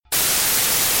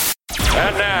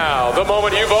And now, the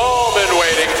moment you've all been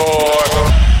waiting for.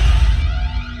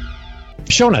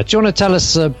 Shona, do you want to tell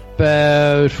us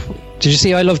about... Did you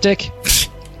see I Love Dick?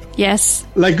 Yes.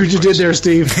 Like what you did there,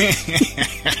 Steve.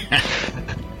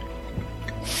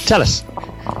 Tell us.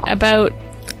 About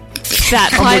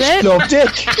that How pilot. much love Dick?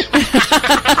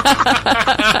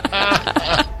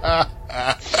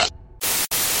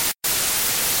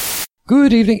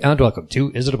 Good evening and welcome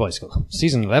to Is It a Bicycle?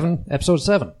 Season 11, Episode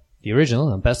 7. The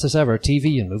original and bestest ever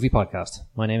TV and movie podcast.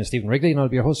 My name is Stephen Wrigley and I'll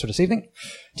be your host for this evening.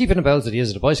 Deep in the bells of the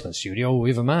Is It a Bicycle studio, we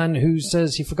have a man who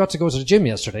says he forgot to go to the gym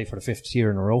yesterday for the 5th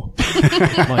year in a row.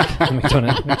 Mike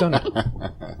McDonough.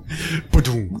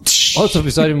 Also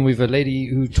beside him, we have a lady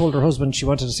who told her husband she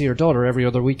wanted to see her daughter every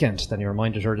other weekend. Then he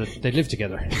reminded her that they live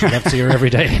together. She'd have to see her every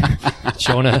day.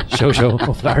 Shona, Show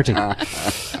O'Flaherty.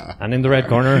 And in the red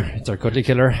corner, it's our cuddly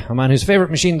killer, a man whose favourite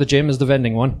machine in the gym is the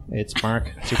vending one. It's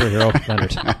Mark, superhero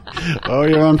Leonard. Oh,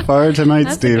 you're on fire tonight,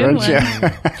 That's Steve, aren't you?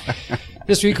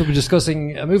 This week we'll be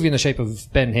discussing a movie in the shape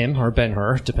of Ben-Him, or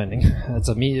Ben-Hur, depending. It's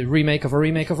a remake of a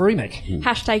remake of a remake.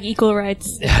 Hashtag equal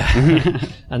rights.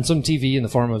 And some TV in the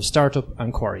form of StartUp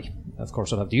and Quarry. Of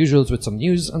course, we'll have the usuals with some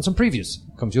news and some previews.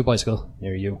 Come to a bicycle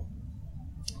near you.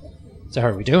 So how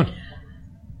are we doing?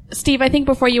 Steve, I think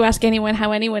before you ask anyone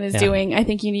how anyone is doing, I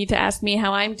think you need to ask me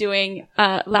how I'm doing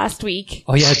last week.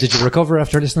 Oh yeah, did you recover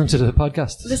after listening to the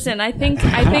podcast? Listen, I think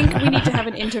we need to have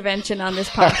an intervention on this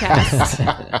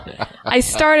podcast. I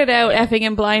started out effing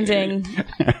and blinding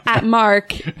at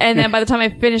Mark, and then by the time I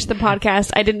finished the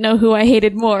podcast, I didn't know who I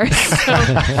hated more. So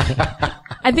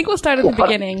I think we'll start at the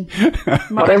beginning.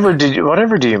 Mark,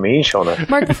 Whatever do you mean, Shona?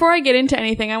 Mark, before I get into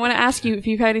anything, I want to ask you if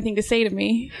you've had anything to say to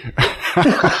me.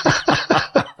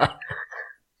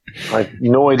 I have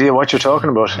no idea what you're talking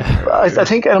about. I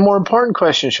think a more important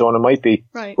question, Shona, might be,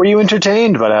 Right. Were you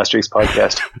entertained by last week's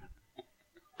podcast?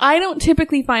 I don't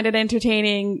typically find it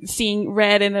entertaining seeing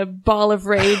red in a ball of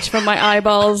rage from my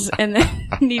eyeballs and then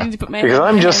needing to put my Because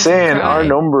I'm just hands saying, and cry. our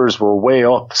numbers were way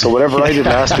up. So whatever I did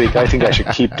last week, I think I should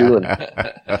keep doing.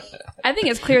 I think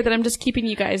it's clear that I'm just keeping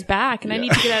you guys back, and I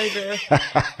need to get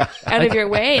out of your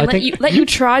way and let you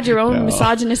trod your own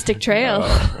misogynistic trail.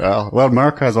 Well,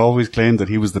 Mark has always claimed that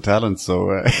he was the talent,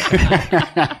 so...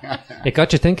 It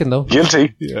got you thinking though.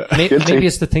 Guilty. Maybe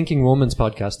it's the Thinking Woman's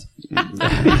podcast.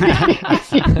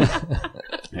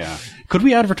 Yeah. Could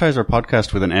we advertise our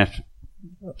podcast with an F?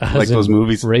 Like As in those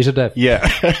movies? Rated F. Yeah.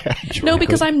 No,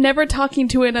 because I'm never talking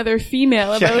to another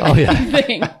female about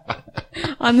anything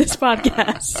on this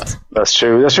podcast. That's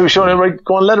true. Shona, right,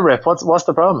 go on, let it rip. What's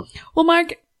the problem? Well,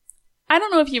 Mark, I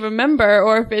don't know if you remember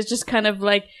or if it's just kind of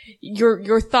like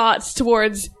your thoughts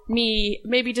towards me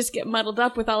maybe just get muddled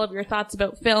up with all of your thoughts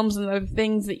about films and the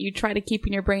things that you try to keep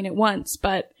in your brain at once.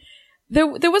 But there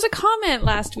was a comment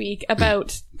last week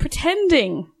about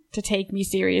pretending to take me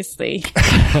seriously.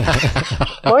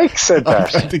 Mike said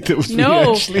that. I think that was me,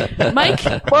 No, actually. Mike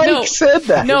said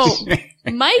that. No,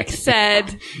 Mike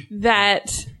said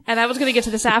that, and I was going to get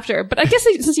to this after, but I guess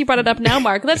since you brought it up now,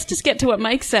 Mark, let's just get to what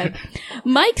Mike said.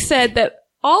 Mike said that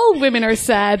all women are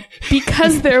sad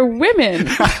because they're women.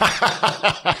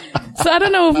 So I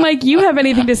don't know if, Mike, you have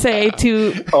anything to say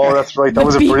to... Oh, that's right. That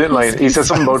was a brilliant line. He said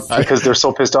something about Yes. because they're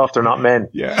so pissed off they're not men.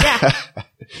 Yeah.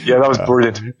 Yeah, that was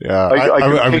brilliant. Yeah,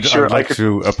 I would like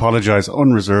to apologise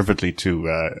unreservedly to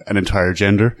an entire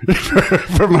gender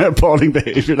for my appalling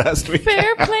behaviour last week.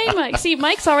 Fair play, Mike. See,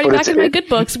 Mike's already But back in my good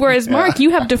books, whereas, Mark,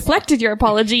 you have deflected your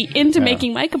apology into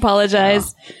making Mike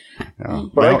apologise. Yeah.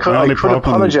 But I could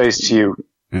apologise to you.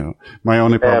 You know, my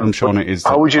only problem, Shona, is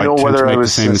how that would you know I tend whether to make I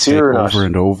was the same mistake sincere or not? over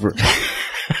and over.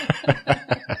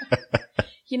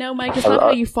 You know, Mike, it's not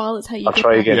how you fall, it's how you I'll get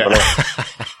try back.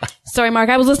 again. Sorry, Mark,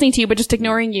 I was listening to you, but just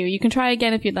ignoring you. You can try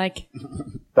again if you'd like.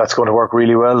 That's going to work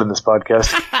really well in this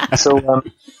podcast. So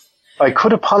I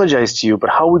could apologise to you, but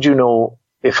how would you know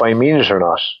if I mean it or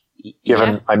not?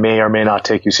 Given I may or may not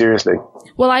take you seriously.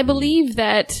 Well, I believe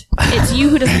that it's you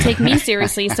who doesn't take me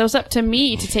seriously, so it's up to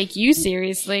me to take you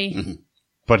seriously. Mm-hmm.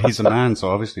 But he's a man, so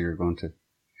obviously you're going to.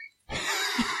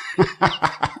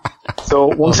 So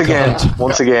once again,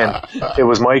 it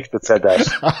was Mike that said that.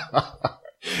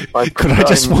 Could I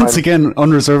just once again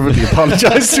unreservedly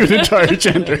apologise to an entire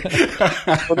gender?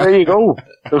 Well, there you go.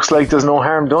 Looks like there's no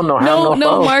harm done, no No,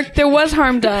 foul. Mark, there was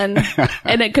harm done.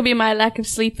 And it could be my lack of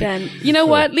sleep then. You know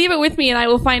what? Leave it with me and I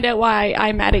will find out why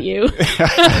I'm mad at you.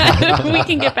 We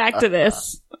can get back to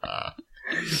this.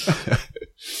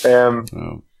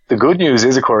 The good news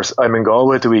is, of course, I'm in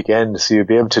Galway at the weekend, so you'll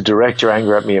be able to direct your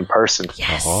anger at me in person.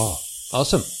 Yes. Oh,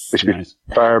 awesome. Which would be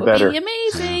far better.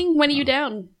 Amazing. When are you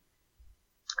down?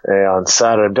 On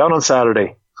Saturday. I'm down on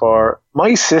Saturday. for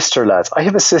my sister, lads. I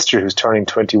have a sister who's turning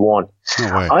 21.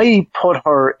 No way. I put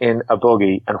her in a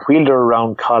buggy and wheeled her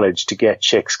around college to get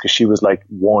chicks because she was like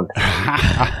 1.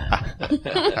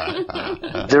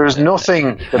 There's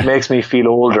nothing that makes me feel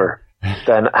older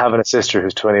than having a sister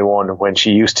who's 21 when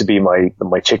she used to be my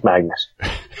chick magnet.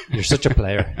 You're such a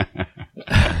player.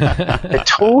 It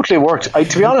totally worked.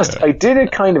 To be honest, I did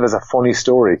it kind of as a funny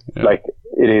story, like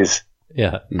it is.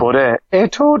 Yeah. But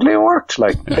it totally worked.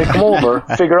 Like, they come over,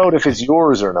 figure out if it's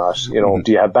yours or not. You know,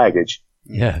 do you have baggage?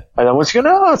 Yeah. And then once you go,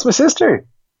 no, it's my sister.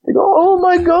 They go, oh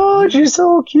my God, she's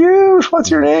so cute.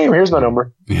 What's your name? Here's my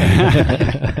number.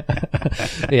 Yeah,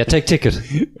 take ticket.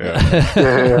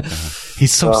 Yeah.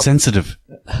 He's so sensitive.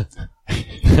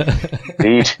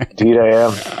 Indeed I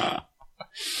am.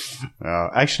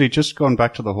 Actually, just going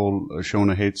back to the whole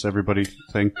Shona hates everybody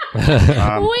thing.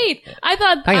 Wait, I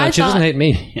thought. Hang on, she doesn't hate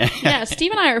me. Yeah,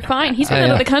 Steve and I are fine. He's been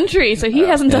out of the country, so he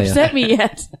hasn't upset me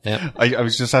yet. Yeah. I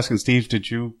was just asking Steve, did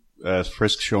you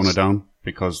frisk Shona down?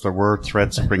 Because there were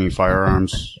threats of bringing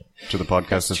firearms to the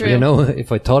podcast this true. week. You know,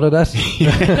 if I thought of that,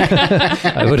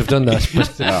 I would have done that.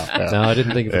 But no, I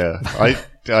didn't think of it.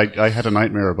 I had a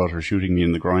nightmare about her shooting me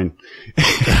in the groin.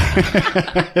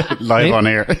 Live on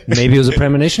air. Maybe it was a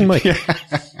premonition, Mike.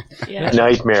 Yeah.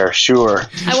 Nightmare, sure.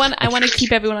 I want to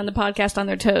keep everyone on the podcast on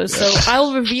their toes, so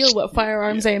I'll reveal what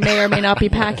firearms I may or may not be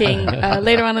packing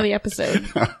later on in the episode.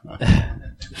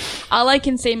 All I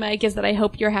can say, Mike, is that I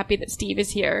hope you're happy that Steve is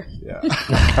here. Yeah.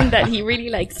 And that he really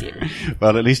likes you.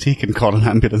 Well, at least he can call an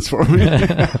ambulance for me.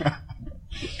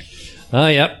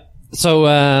 Yeah. So,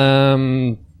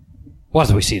 what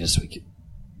do we see this week?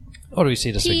 What do we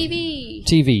see this week?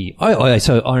 TV. I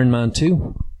saw Iron Man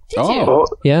 2. Did you? Oh,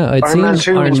 Yeah, I'd Iron Man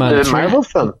seen 2 Iron was Man the 3. Marvel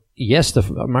film. Yes, the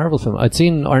Marvel film. I'd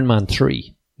seen Iron Man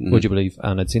 3, would you believe?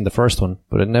 And I'd seen the first one,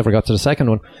 but I never got to the second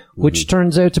one, which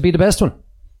turns out to be the best one.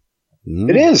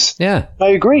 It is. Yeah. I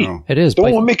agree. Oh. It is.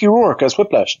 Don't want Mickey Rourke as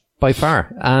Whiplash. By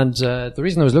far. And the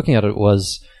reason I was looking at it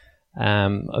was I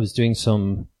was doing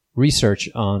some research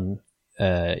on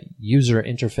user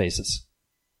interfaces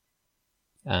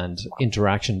and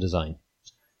interaction design.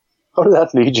 How did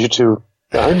that lead you to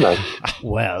Iron Man?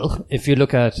 Well, if you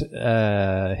look at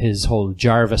his whole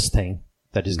Jarvis thing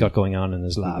that he's got going on in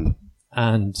his lab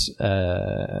and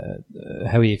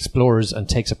how he explores and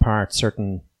takes apart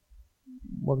certain,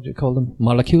 what would you call them?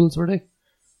 Molecules, were they?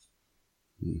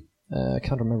 I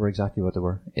can't remember exactly what they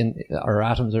were, or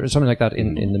atoms or something like that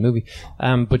in the movie.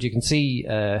 But you can see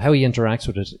how he interacts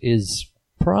with it is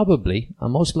probably,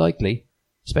 and most likely,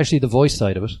 especially the voice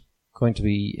side of it, going to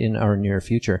be in our near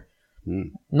future.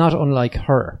 Not unlike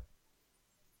Her.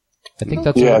 I think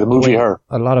that's the movie Her.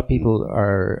 A lot of people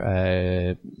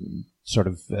are sort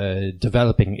of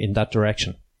developing in that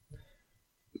direction.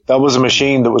 That was a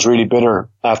machine that was really bitter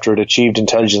after it achieved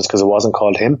intelligence because it wasn't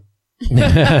called him.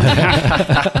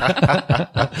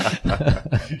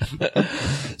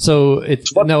 So Did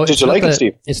you like it,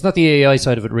 Steve? It's not the AI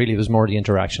side of it really. It was more the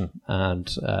interaction and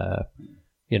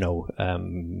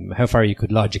how far you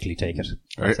could logically take it.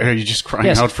 Are you just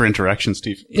crying out for interaction,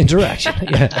 Steve? Interaction,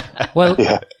 yeah. Well,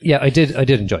 yeah, I did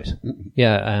enjoy it.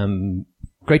 Yeah,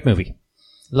 great movie.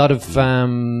 A lot of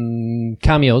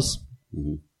cameos.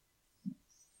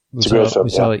 We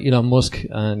saw Elon Musk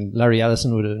and Larry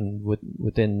Ellison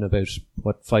within about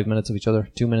 5 minutes of each other,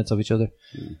 2 minutes of each other.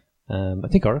 I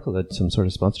think Oracle had some sort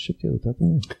of sponsorship deal with that,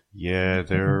 didn't they? Yeah,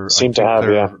 they're seem to have.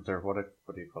 They're what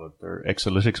do you call it? Their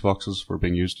exolytics boxes were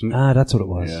being used in it. That's what it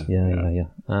was. Yeah.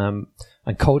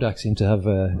 And Kodak seemed to have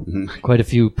quite a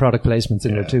few product placements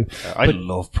in there too. I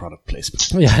love product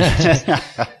placements. Yeah.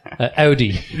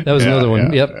 Audi. That was another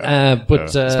one. Yep.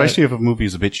 But especially if a movie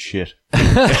is a bit shit.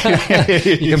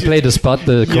 You can play the spot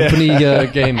the company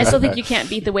game. I still think you can't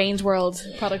beat the Wayne's World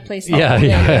product placement.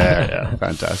 Yeah.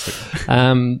 Fantastic.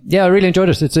 I really enjoyed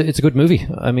it. It's a good movie.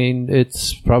 I mean,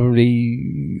 it's probably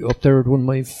up there with one of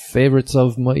my favorites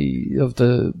of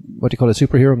the what do you call it,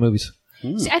 superhero movies.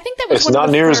 See, I think that was it's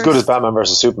not near as good as Batman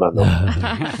versus Superman, though.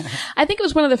 I think it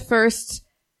was one of the first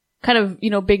kind of,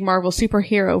 big Marvel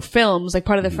superhero films, like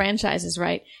part of the franchises,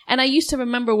 right? And I used to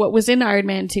remember what was in Iron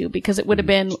Man 2 because it would have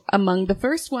been among the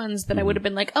first ones that I would have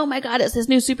been like, oh my God, it's this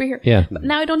new superhero. Yeah. But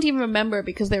now I don't even remember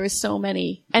because there is so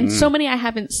many, and so many I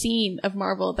haven't seen of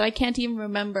Marvel that I can't even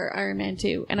remember Iron Man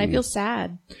 2. And I feel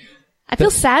sad. I feel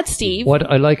sad, Steve. What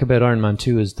I like about Iron Man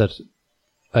 2 is that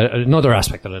another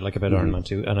aspect that I like about Iron Man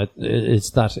 2, and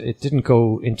it's that it didn't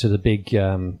go into the big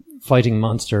fighting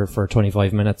monster for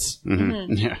 25 minutes.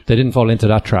 Yeah. They didn't fall into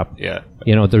that trap. Yeah.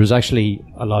 There was actually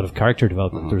a lot of character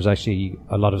development. There was actually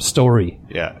a lot of story.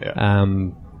 Yeah.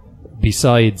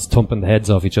 besides thumping the heads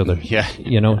off each other. Yeah.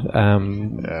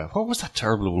 What was that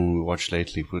terrible one we watched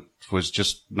lately? It was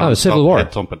just Civil War.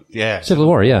 Head thumping. Yeah, Civil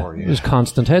War. It was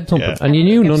constant head thumping, and you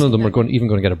knew none of them were even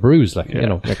going to get a bruise. Like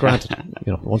granted,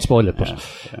 won't spoil it, but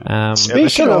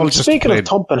speaking of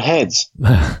thumping heads,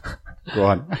 go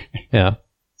on. Yeah.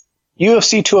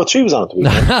 UFC 203 was on at the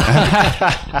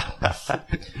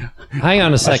weekend. Hang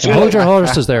on a second. Hold your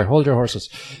horses there. Hold your horses.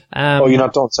 You're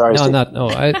not done. Sorry. No, I'm not. No,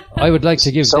 I would like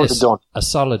to give this a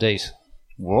solid 8.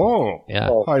 Whoa.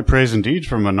 Yeah. High praise indeed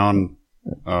from a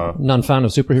non-fan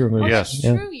of superhero movies. Yes.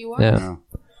 True, you are.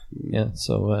 Yeah.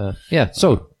 So,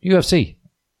 So, UFC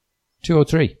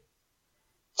 203.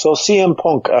 So, CM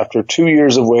Punk, after 2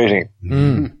 years of waiting,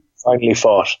 finally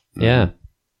fought. Yeah.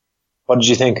 What did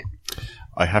you think?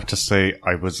 I have to say,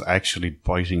 I was actually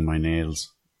biting my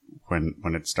nails when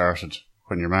it started.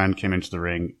 When your man came into the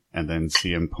ring and then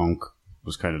CM Punk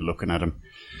was kind of looking at him.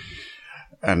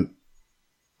 And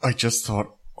I just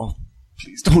thought, oh,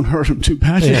 please don't hurt him too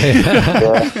badly.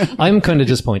 Yeah. I'm kind of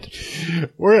disappointed.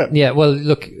 Were you? Yeah, well,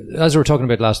 look, as we were talking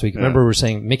about last week, remember we were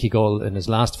saying Mickey Gall in his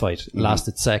last fight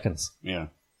lasted seconds. Yeah.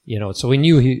 So we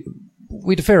knew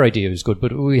we had a fair idea he was good,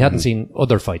 but we hadn't seen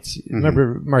other fights.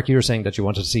 Remember, Mark, you were saying that you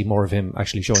wanted to see more of him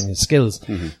actually showing his skills,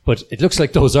 but it looks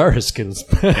like those are his skills.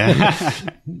 But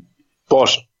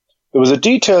there was a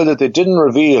detail that they didn't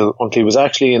reveal until he was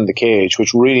actually in the cage,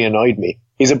 which really annoyed me.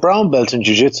 He's a brown belt in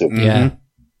jiu-jitsu.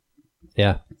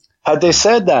 Yeah. Had they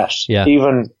said that,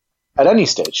 even at any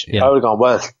stage, I would have gone,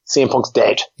 well, CM Punk's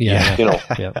dead. Yeah.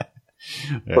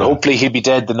 But hopefully he'll be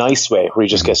dead the nice way, where he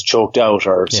just gets choked out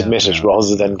or submitted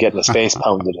rather than getting his face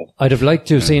pounded in. I'd have liked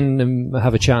to have seen him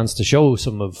have a chance to show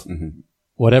some of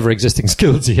whatever existing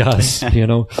skills he has, Now I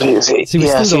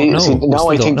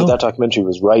think that documentary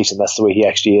was right, and that's the way he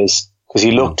actually is. Because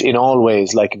he looked in all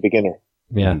ways like a beginner.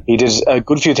 Yeah. He did a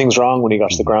good few things wrong when he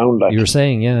got to the ground. Like you were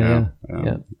saying, yeah.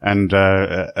 And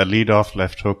a lead-off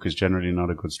left hook is generally not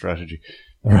a good strategy.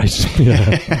 Right.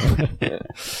 Yeah.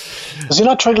 Was he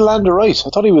not trying to land it right? I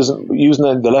thought he was using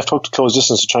the left hook to close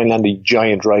distance to try and land a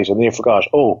giant right, and then he forgot.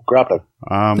 Oh, grappling.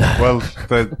 Well,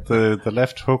 the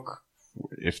left hook,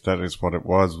 if that is what it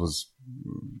was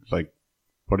like,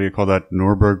 what do you call that?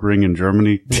 Nürburgring in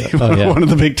Germany. Yeah. One of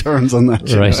the big turns on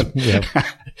that. Right. Yeah.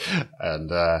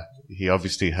 And he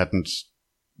obviously hadn't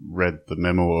read the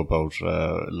memo about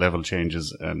level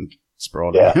changes and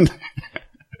sprawling. Yeah.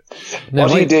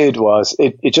 What he did was,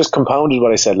 it just compounded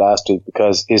what I said last week,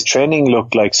 because his training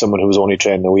looked like someone who was only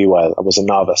training a wee while and was a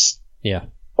novice. Yeah.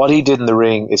 What he did in the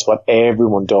ring is what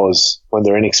everyone does when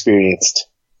they're inexperienced.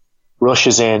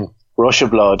 Rushes in, rush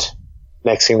of blood,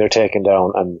 next thing they're taken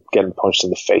down and getting punched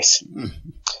in the face.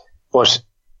 But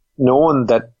knowing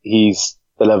that he's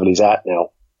the level he's at now,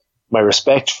 my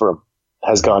respect for him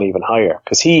has gone even higher.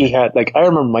 Because he had, I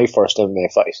remember my first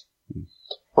MMA fight.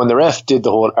 When the ref did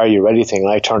the whole "Are you ready" thing, and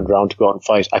I turned around to go out and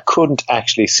fight, I couldn't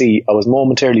actually see. I was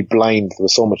momentarily blind. There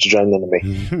was so much adrenaline in me.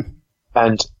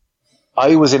 And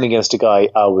I was in against a guy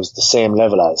I was the same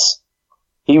level as.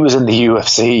 He was in the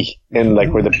UFC,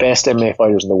 where the best MMA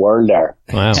fighters in the world are.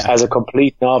 Wow. As a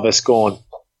complete novice going,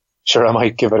 sure, I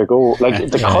might give it a go.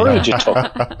 The courage it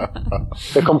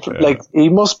took. He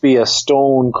must be a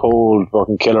stone cold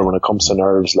fucking killer when it comes to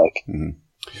nerves,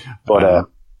 But,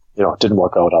 it didn't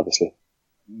work out, obviously.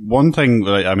 One thing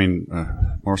that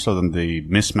more so than the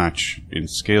mismatch in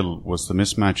skill was the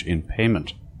mismatch in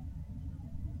payment.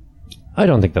 I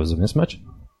don't think that was a mismatch.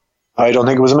 I don't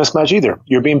think it was a mismatch either.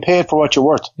 You're being paid for what you're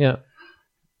worth. Yeah.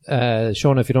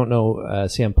 Shona, if you don't know,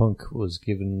 CM Punk was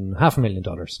given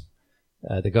 $500,000.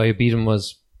 The guy who beat him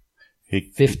was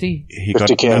 50? He got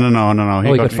 50K. No.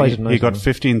 He got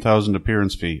 15,000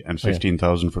 appearance fee and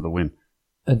 15,000 for the win.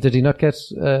 And did he not get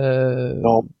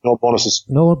no bonuses?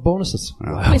 No bonuses.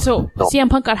 No. Wow. Wait, so CM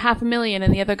Punk got $500,000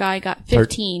 and the other guy got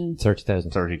 30,000.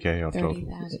 30K off total.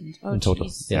 30,000. Oh, in total.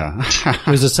 geez. Yeah. It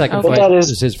was his second Okay. fight. It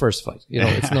was his first fight.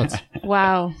 It's nuts.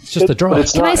 Wow. It's just a draw.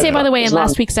 Can I say, by the way, in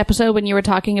last week's episode when you were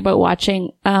talking about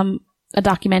watching a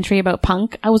documentary about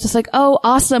Punk, I was just like, oh,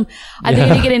 awesome. Are they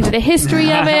going to get into the history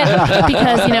of it?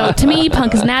 Because, to me,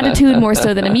 Punk is an attitude more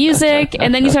so than a music.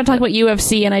 And then you start talking about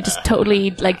UFC and I just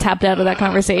totally tapped out of that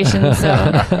conversation. So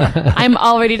I'm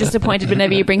already disappointed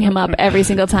whenever you bring him up every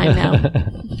single time now.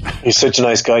 He's such a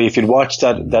nice guy. If you'd watched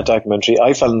that documentary,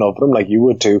 I fell in love with him like you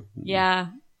would too. Yeah.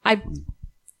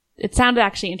 It sounded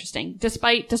actually interesting.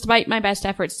 Despite my best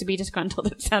efforts to be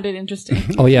disgruntled, it sounded interesting.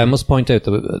 Oh yeah, I must point out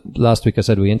that last week I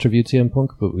said we interviewed CM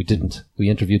Punk, but we didn't. We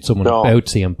interviewed someone about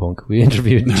CM Punk. We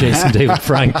interviewed Jason David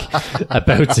Frank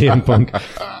about CM Punk.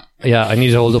 Yeah, I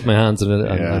need to hold up my hands and say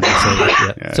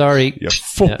that. Yeah. Sorry. You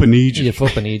fucking Egypt. You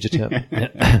fucking Egypt,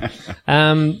 yeah.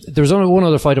 There was only one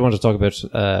other fight I wanted to talk about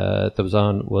that was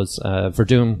on, was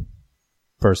Verdum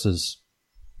versus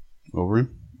Overeem?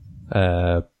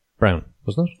 Brown,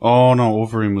 wasn't it? Oh, no,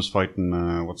 Overeem was fighting,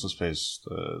 what's his face?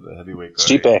 The heavyweight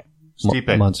guy.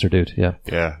 Stipe. Monster dude, yeah.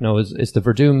 Yeah. No, it's the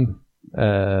Verdum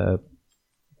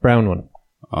Brown one.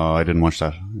 Oh, I didn't watch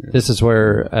that. This is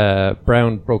where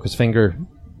Brown broke his finger.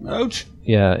 Ouch.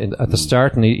 Yeah, at the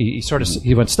start, and he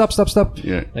went stop,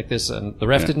 Yeah. like this, and the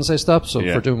ref didn't say stop, so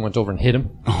Yeah. Verdum went over and hit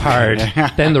him hard.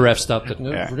 Then the ref stopped it.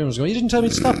 No, Verdum was going, you didn't tell me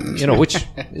to stop, which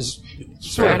is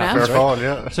Fair enough. Fair call,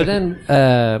 yeah. So then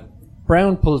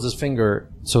Brown pulls his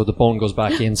finger so the bone goes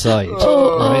back inside,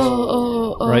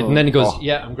 right, and then he goes,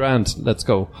 yeah, I'm grand, let's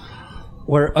go.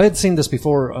 Where I had seen this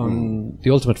before on The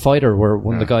Ultimate Fighter, where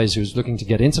one of the guys who was looking to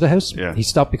get into the house, he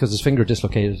stopped because his finger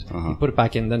dislocated. He put it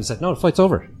back in, then said, "No, the fight's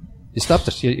over. You stopped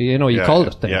it. You called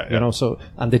it. Then, So,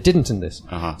 and they didn't in this.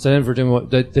 So then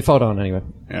Verdum, they fought on anyway.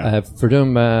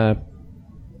 Verdum,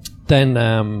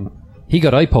 then he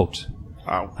got eye poked.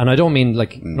 Ow. And I don't mean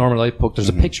like normal eye poke. There's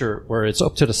a picture where it's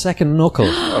up to the second knuckle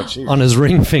on his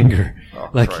ring finger.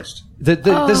 Christ. This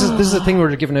is a thing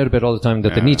we're giving out about all the time,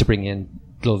 that they need to bring in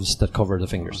gloves that cover the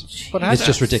fingers. But it's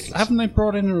just ridiculous. Haven't they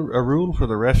brought in a rule for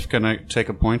the ref? Can I take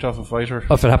a point off a fighter?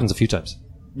 Oh, if it happens a few times.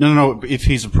 No. If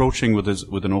he's approaching with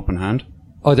an open hand.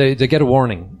 Oh, they get a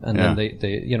warning, and then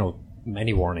they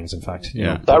many warnings, in fact.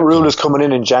 Yeah. That rule is coming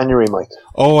in January, Mike.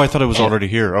 Oh, I thought it was already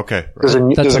here. Okay. There's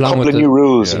a couple of new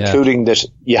rules, Yeah. including that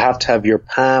you have to have your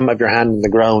palm of your hand in the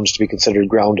ground to be considered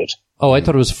grounded. Oh, I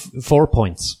thought it was 4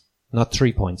 points, not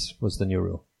 3 points was the new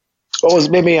rule. Oh,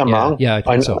 maybe I'm wrong. Yeah, I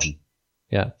think so.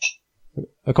 Yeah.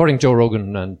 According to Joe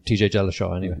Rogan and TJ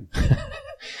Jellishaw, anyway.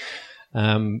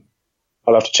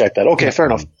 I'll have to check that. Okay, fair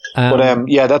enough. But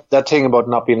that thing about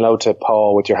not being allowed to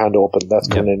paw with your hand open, that's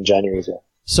coming in January as well.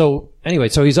 So, anyway,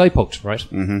 he's eye poked, right?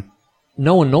 Mm-hmm.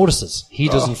 No one notices. He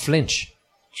doesn't flinch.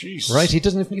 Jesus. Right? He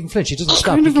doesn't even flinch. He doesn't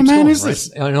stop. What kind He of a keeps man going, is right?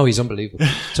 this? I know, he's unbelievable.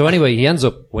 So anyway, he ends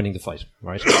up winning the fight,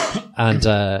 right? And,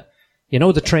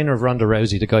 the trainer of Ronda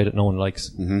Rousey, the guy that no one likes?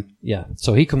 Mm-hmm. Yeah.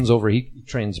 So he comes over, he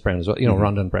trains Brown as well.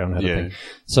 Ronda and Brown had a thing.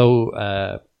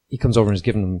 So, he comes over and is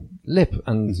giving him lip,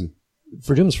 and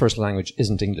Verdum's first language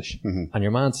isn't English. Mm-hmm. And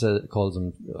your man calls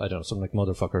him, I don't know, something like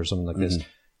motherfucker or something like this.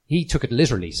 He took it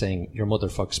literally, saying, your mother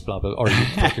fucks blah, blah, or you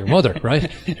fuck your mother,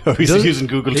 right? He's using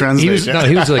Google Translate.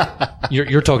 He was like,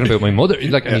 you're talking about my mother.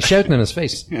 Like, and he's shouting in his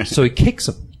face. So he kicks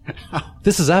him.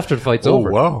 This is after the fight's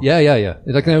over. Wow. Yeah.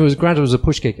 Like, it was a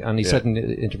push kick, and he said in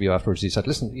the interview afterwards, he said,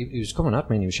 listen, he was coming at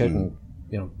me and he was shouting,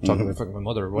 talking about fucking my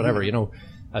mother or whatever,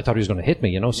 I thought he was going to hit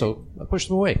me, so I pushed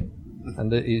him away.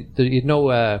 And he had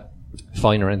no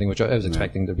fine or anything, which I was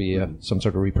expecting there'd be some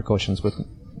sort of repercussions, but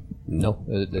no,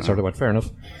 they sort of went fair enough.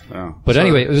 Oh. But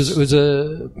anyway, it was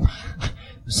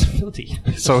filthy.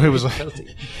 So it was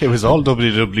all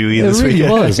WWE this week.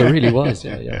 It really was.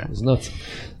 Yeah. It was nuts.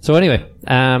 So anyway,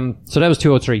 so that was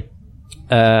 203.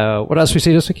 What else we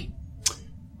see this week?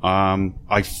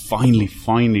 I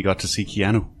finally got to see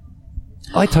Keanu.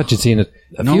 I thought you'd seen it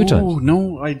a few times.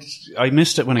 No, I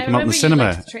missed it when it came out in the cinema.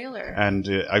 Liked the trailer. And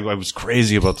I was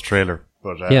crazy about the trailer.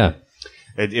 But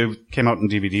it came out on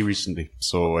DVD recently,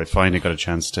 so I finally got a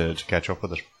chance to catch up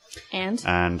with it. And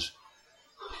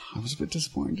I was a bit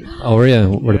disappointed. Oh, were you?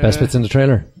 Were the best bits in the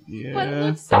trailer? Yeah. But it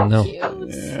looks so cute.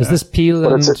 Yeah. Is this Peel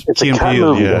and... It's a cat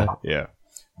movie. Yeah.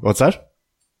 What's that?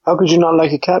 How could you not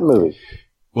like a cat movie?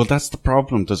 Well, that's the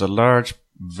problem. There's a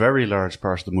very large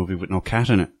part of the movie with no cat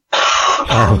in it.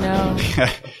 Oh, no.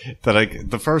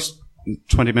 The first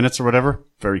 20 minutes or whatever,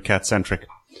 very cat-centric.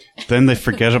 Then they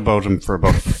forget about him for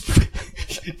about...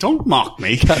 Don't mock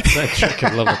me. Cat-centric,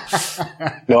 I love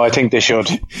it. No, I think they should.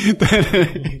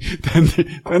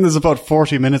 then there's about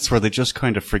 40 minutes where they just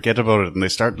kind of forget about it and they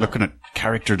start looking at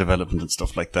character development and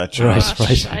stuff like that. Right.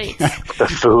 The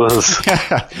fools.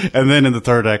 And then in the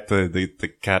third act,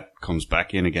 the cat comes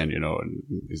back in again, and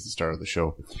is the star of the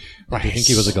show. Do you think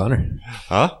he was a goner?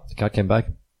 Huh? The cat came back?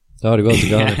 Thought he was a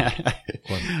goner.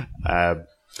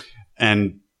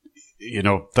 And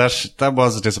that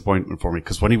was a disappointment for me,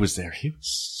 because when he was there, he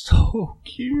was so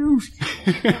cute.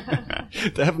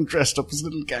 They haven't dressed up as a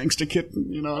little gangster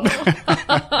kitten,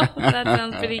 That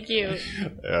sounds pretty cute.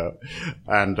 Yeah.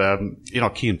 And,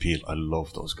 Key and Peele, I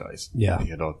love those guys. Yeah.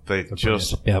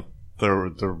 They're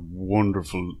they're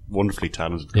wonderfully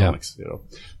talented comics,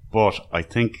 But I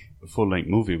think a full-length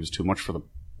movie was too much for them.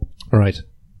 Right.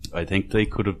 I think they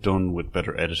could have done with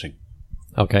better editing.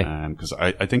 Okay. Because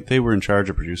I think they were in charge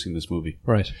of producing this movie.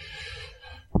 Right.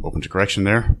 open to correction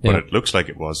there, but Yeah. it looks like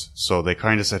it was. So they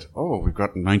kind of said, "Oh, we've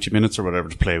got 90 minutes or whatever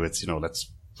to play with.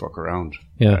 Let's fuck around."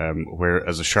 Yeah.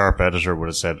 Whereas a sharp editor would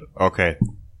have said, "Okay,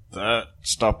 that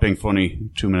stopped being funny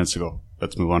 2 minutes ago.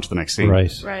 Let's move on to the next scene."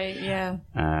 Right. Right, yeah.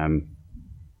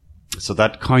 So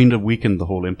that kind of weakened the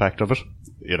whole impact of it.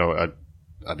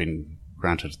 I mean,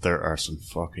 granted, there are some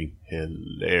fucking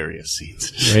hilarious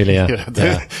scenes. Really, yeah.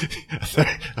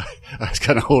 I was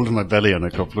kind of holding my belly on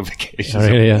a couple of occasions. Oh,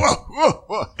 really, yeah.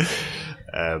 Whoa.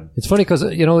 It's funny because,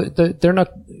 they're not,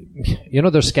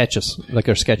 they're sketches, like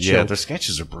our sketch show. Yeah, their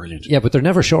sketches are brilliant. Yeah, but they're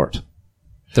never short.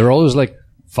 They're always like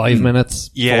 5 minutes,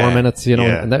 4 minutes,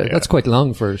 and that's quite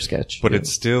long for a sketch. But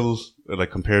it's still,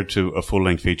 like, compared to a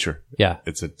full-length feature. Yeah.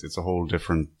 It's a whole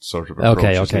different sort of approach.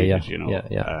 Okay, yeah.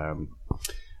 Yeah.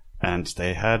 And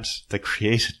they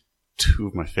created two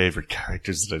of my favorite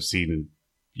characters that I've seen in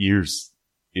years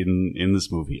in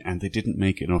this movie, and they didn't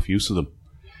make enough use of them.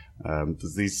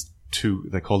 There's these two,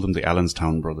 they call them the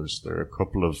Allenstown brothers. They're a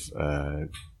couple of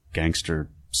gangster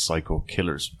psycho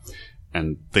killers,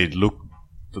 and they look,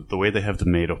 the way they have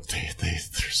them made up, they're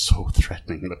so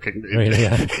threatening looking. Really,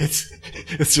 yeah.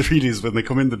 It's really is when they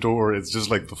come in the door, it's just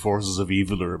like the forces of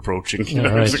evil are approaching.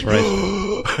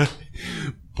 Right.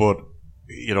 But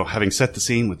having set the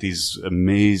scene with these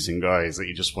amazing guys that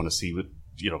you just want to see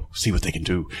what they can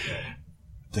do,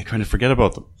 they kind of forget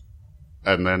about them,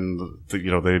 and then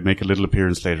they make a little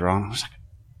appearance later on. I was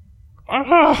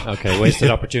like, Okay, wasted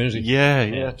opportunity.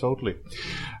 yeah, totally.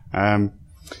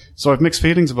 So I've mixed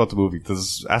feelings about the movie.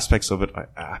 There's aspects of it I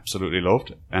absolutely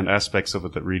loved, and aspects of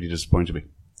it that really disappointed me.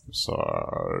 So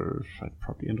I'd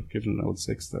probably end up giving it an old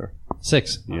 6 there.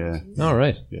 6. Yeah. All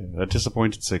right. Yeah, a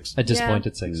disappointed 6. A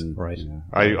disappointed 6. Right. Yeah.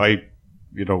 I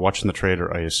watching the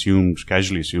trailer, I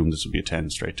casually assumed this would be a 10,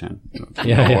 straight 10.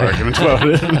 No argument about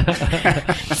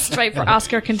it. Straight for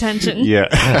Oscar contention. Yeah.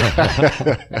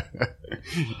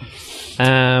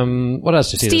 What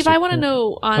else did you see? Steve, I want to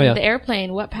know on yeah. the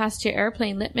airplane, what passed your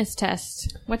airplane litmus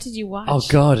test? What did you watch? Oh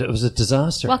God, it was a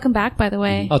disaster. Welcome back, by the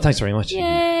way. Oh, thanks very much.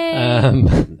 Yay!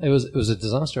 It was a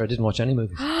disaster. I didn't watch any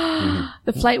movies.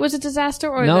 The flight was a disaster,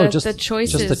 or No, the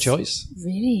choices? just the choice.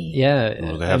 Really? Yeah.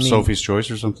 Well, they have Sophie's Choice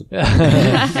or something.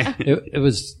 It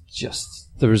was just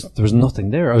there was nothing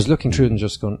there. I was looking through it and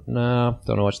just going, no,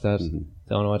 don't want to watch that.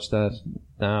 Don't want to watch that.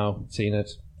 No, seen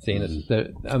it.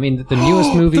 The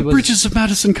newest movie was... The Bridges of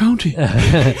Madison County.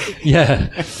 Yeah.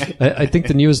 I think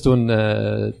the newest one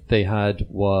they had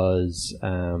was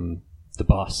The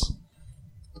Boss.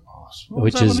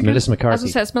 Which is Melissa McCarthy. I was going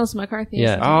to say, it's Melissa McCarthy.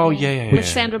 Yeah. Oh, yeah. With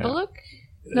Sandra Bullock?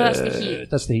 No, that's the Heat.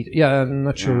 That's the Heat. Yeah, I'm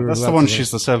not sure. That's the one.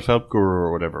 She's the self-help guru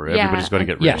or whatever. Yeah. Everybody's going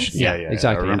to get rich. Yeah,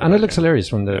 exactly. And it looks hilarious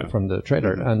from the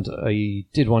trailer. And I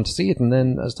did want to see it, and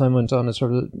then as time went on, I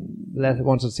sort of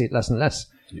wanted to see it less and less.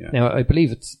 Yeah. Now, I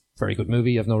believe it's a very good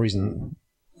movie. I have no reason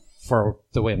for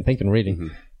the way I'm thinking, really.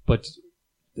 But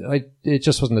it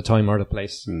just wasn't the time or the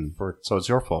place for So it's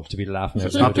your fault. to be laughing.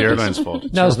 It's not the airline's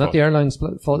fault. No, it's not the airline's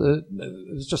fault. It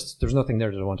was just, there was nothing there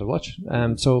that I wanted to watch.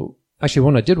 So, actually,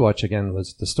 one I did watch again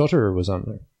was The Stutterer was on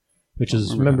there, which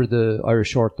is, remember the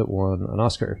Irish short that won an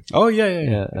Oscar? Oh,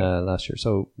 yeah. Last year.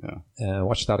 So,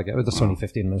 watched that again. It was only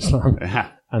 15 minutes long.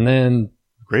 And then...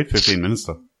 Great 15 minutes,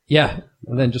 though. Yeah.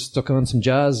 And then just stuck on some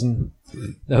jazz, and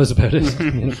that was about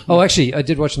it. Oh, actually, I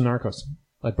did watch some Narcos.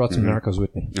 I brought some Narcos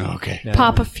with me. Okay.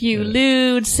 Pop a few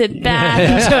lewds, sit back,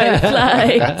 enjoy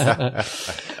the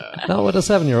flight. Not with a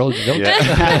 7-year-old, you don't.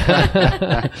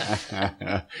 Yeah.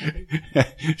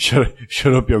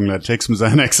 Shut up, young lad. Take some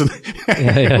Xanax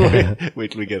and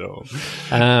wait till we get home.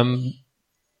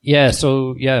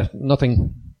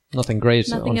 Nothing great,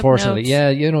 Nothing of unfortunately. note. Yeah,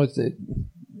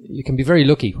 you can be very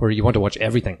lucky where you want to watch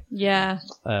everything, Yeah.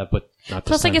 but not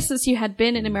Plus, this I time. guess since you had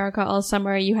been in America all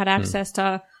summer, you had access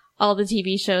to all the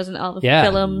TV shows and all the Yeah,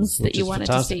 films that which you is wanted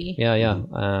fantastic. to see. Yeah.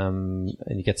 And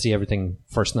you get to see everything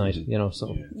first night,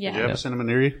 so. Yeah. Do you have a cinema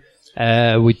near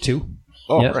you? We two.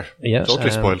 Oh, yeah, right. Yeah.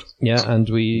 Totally spoiled. Yeah, and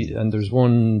there's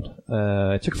one,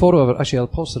 I took a photo of it. Actually, I'll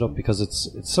post it up because it's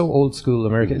so old school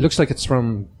American. It looks like it's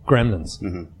from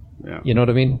Gremlins. Yeah. You know what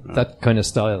I mean? That kind of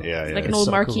style. Yeah. Like an It's old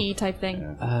so marquee type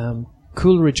thing.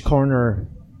 Coolridge Corner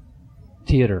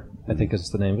Theatre, I think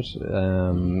is the name of it.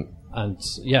 And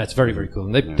yeah, it's very, very cool.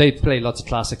 And they play lots of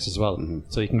classics as well,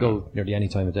 so you can go nearly any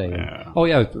time of day. Yeah. Oh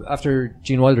yeah, after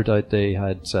Gene Wilder died, they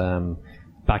had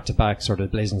back-to-back sort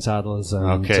of Blazing Saddles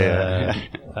and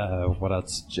what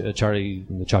else? Charlie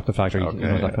and the Chocolate Factory,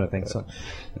 that kind of thing. So,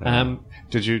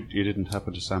 You didn't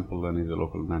happen to sample any of the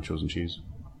local nachos and cheese?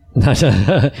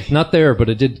 not there, but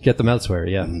I did get them elsewhere.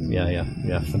 Yeah,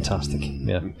 fantastic.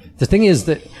 Yeah. The thing is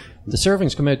that the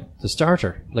servings come out the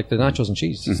starter, like the nachos and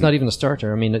cheese. It's not even a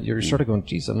starter. I mean, you're sort of going,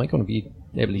 geez, am I going to be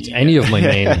able to eat any of my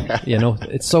main? You know,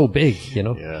 it's so big, you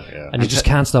know, and you just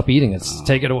can't stop eating it.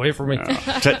 Take it away from me.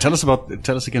 Tell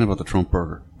us again about the Trump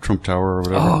burger, Trump Tower or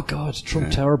whatever. Oh God,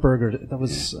 Trump Tower burger. That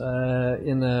was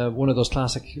in one of those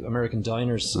classic American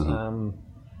diners, and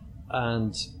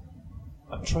I'm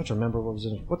trying to remember what was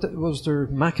in it. Was there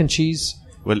mac and cheese?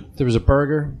 Well, there was a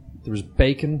burger. There was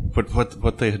bacon. But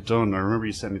what they had done, I remember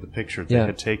you sent me the picture. They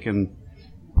had taken,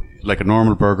 like a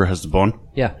normal burger has the bun.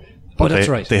 Yeah. But that's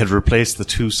right. They had replaced the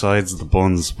two sides of the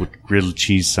buns with grilled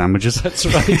cheese sandwiches. That's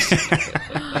right.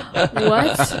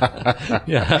 What?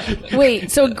 Yeah.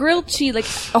 Wait, so grilled cheese, like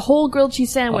a whole grilled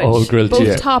cheese sandwich, A whole grilled both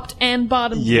cheese. topped and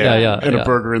bottom. Yeah. And a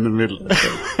burger in the middle.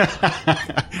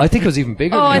 I think it was even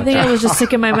bigger. Oh, than I that. think I was just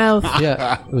sick in my mouth.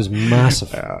 Yeah, it was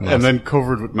massive. And then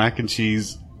covered with mac and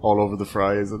cheese all over the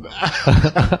fries. And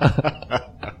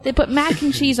They put mac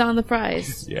and cheese on the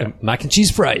fries. yeah. Mac and cheese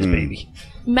fries, baby.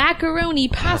 Macaroni,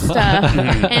 pasta,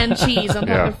 and cheese on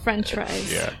top of French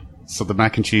fries. Yeah. So the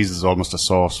mac and cheese is almost a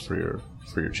sauce for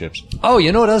your chips. Oh,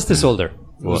 you know what else they sold there?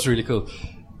 It was really cool.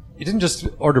 You didn't just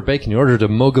order bacon; you ordered a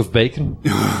mug of bacon.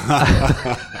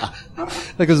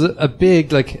 Like it was a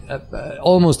big, like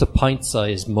almost a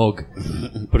pint-sized mug,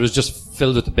 but it was just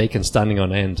filled with the bacon standing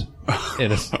on end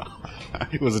in it.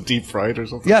 Was it deep fried or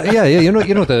something? Yeah. You know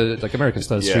the like American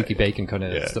style streaky bacon kind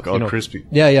of stuff. all You know? crispy.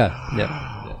 Yeah.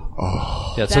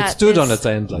 Oh. Yeah, so it That stood on is its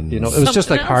end, like, you know. It was just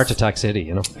like something Heart else. Attack City,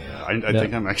 you know. I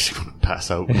think I'm actually going to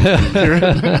pass out.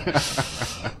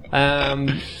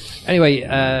 Anyway,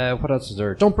 what else is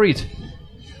there? Don't Breathe.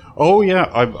 Oh yeah,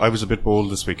 I was a bit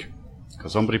bold this week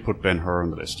because somebody put Ben-Hur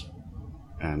on the list,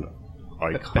 and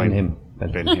I Ben-Him.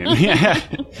 yeah,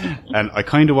 and I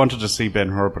kind of wanted to see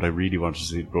Ben-Hur, but I really wanted to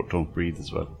see Don't Breathe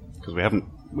as well because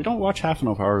we don't watch half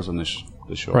enough hours on this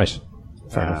show, Right.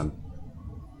 Fair enough.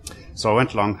 So I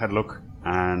went along, had a look,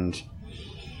 and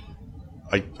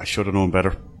I should have known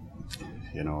better.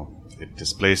 You know, it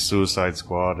displaced Suicide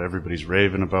Squad. Everybody's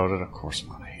raving about it. Of course,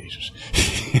 man, I hate it.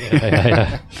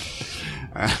 Yeah.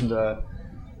 And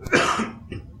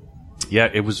yeah,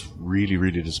 it was really,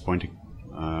 really disappointing.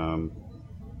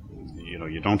 You know,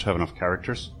 you don't have enough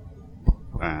characters,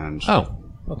 and Oh,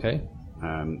 okay.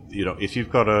 you know, if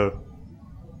you've got a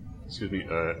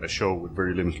show with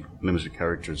very limited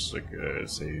characters, like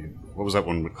say, what was that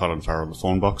one with Colin Farrell, the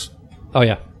phone box, Oh,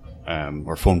 yeah.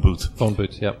 or phone booth? Phone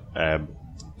booth, yeah.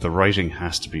 The writing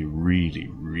has to be really,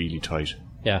 really tight,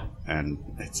 Yeah. and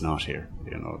it's not here.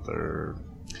 You know, there,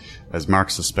 as Mark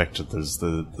suspected, there's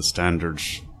the standard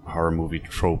horror movie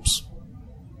tropes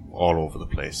all over the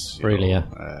place. you Really, know.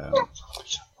 yeah.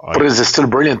 But is it still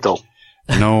brilliant, though?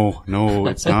 No,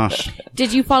 it's not.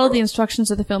 Did you follow the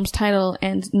instructions of the film's title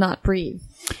and not breathe?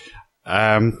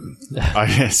 I'm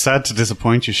sad to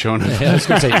disappoint you, Shona. Yeah, I was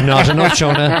going to say, not enough,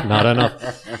 Shona. Not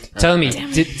enough. Tell me,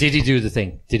 did he do the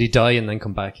thing? Did he die and then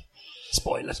come back?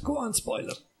 Spoil it. Go on, spoil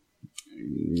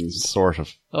it. Sort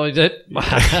of. Oh, he did?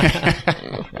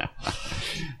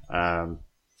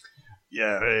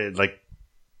 Like,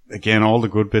 again, all the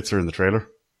good bits are in the trailer.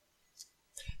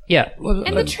 Yeah. Well,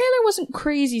 And the trailer wasn't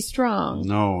crazy strong.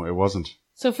 No, it wasn't.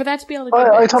 So for that to be all the good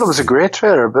I bits- thought it was a great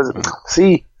trailer, but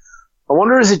see, I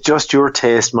wonder, is it just your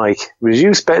taste, Mike? Would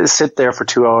you sit there for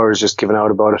 2 hours just giving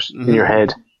out about it in your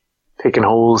head, picking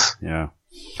holes? Yeah.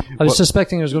 I was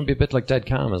suspecting it was going to be a bit like Dead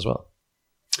Calm as well.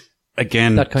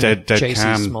 Again, That kind of Dead chasey,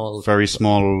 Cam, small- very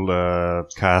small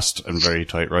cast and very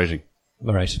tight writing.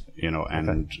 All right. You know,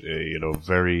 and you know,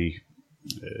 very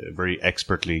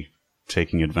expertly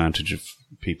taking advantage of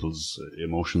people's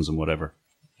emotions and whatever.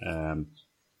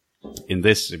 In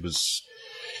this,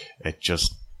 it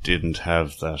just didn't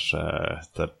have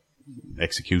that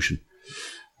execution.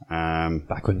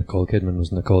 Back when Nicole Kidman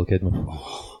was Nicole Kidman.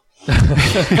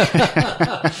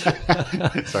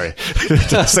 Sorry,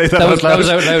 did I say that out loud? That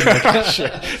was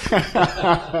out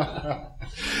loud.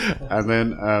 And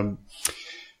then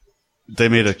they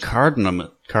made a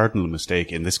cardinal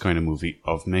mistake in this kind of movie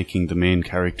of making the main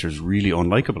characters really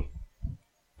unlikable.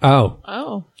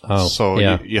 Oh. So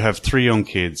yeah. you have three young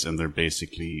kids, and they're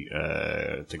basically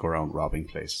they go around robbing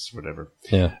places, whatever.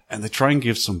 Yeah. And they try and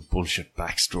give some bullshit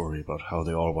backstory about how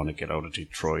they all want to get out of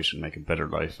Detroit and make a better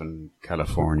life in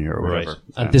California or whatever.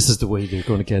 And this is the way they're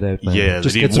going to get out, man. Yeah,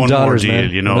 just they get need some one dollars, more deal,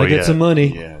 man. you know. And I get some money.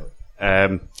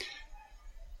 Yeah.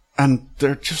 And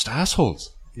they're just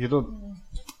assholes, you know.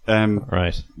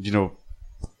 Right. You know,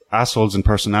 assholes in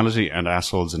personality and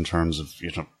assholes in terms of,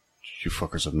 you know, you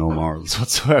fuckers have no morals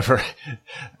whatsoever.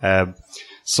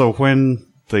 So when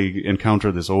they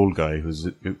encounter this old guy who's,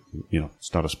 you know,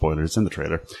 it's not a spoiler, it's in the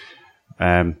trailer.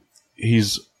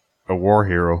 He's a war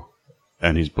hero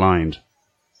and he's blind,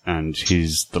 and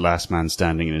he's the last man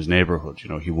standing in his neighborhood. You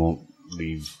know, he won't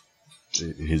leave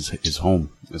his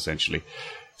home, essentially.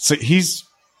 So he's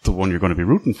the one you're going to be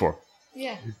rooting for.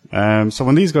 Yeah. So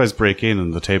when these guys break in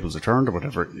and the tables are turned or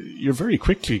whatever, you're very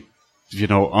quickly, you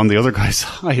know, on the other guy's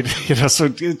side. You know, so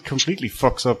it completely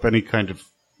fucks up any kind of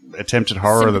attempted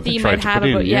horror that they tried to put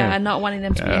in. Yeah, and not wanting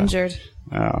them to be injured.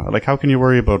 Like, how can you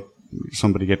worry about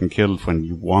somebody getting killed when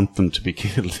you want them to be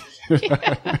killed?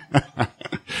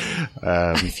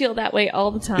 I feel that way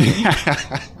all the time.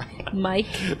 Mike.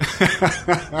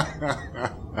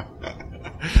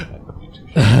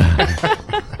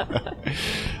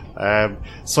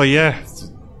 So yeah,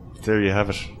 there you have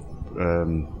it.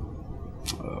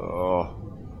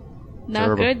 Not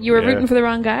terrible. good. You were rooting for the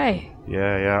wrong guy.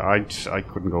 Yeah. I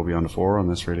couldn't go beyond a 4 on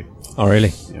this, really. Oh,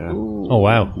 really? Yeah. Ooh. Oh,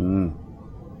 wow.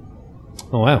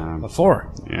 Oh, wow. A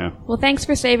 4. Yeah. Well, thanks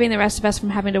for saving the rest of us from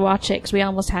having to watch it, because we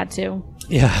almost had to.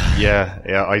 Yeah.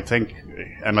 Yeah. I think,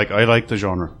 and like, I like the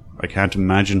genre. I can't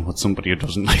imagine what somebody who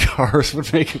doesn't like horrors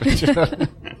would make of it.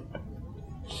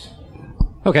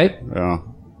 Okay. Yeah.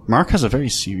 Mark has a very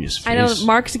serious face. I know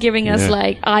Mark's giving us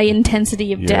like eye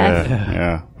intensity of death.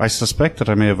 Yeah. I suspect that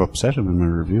I may have upset him in my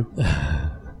review.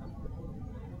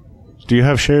 Do you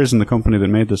have shares in the company that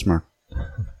made this, Mark?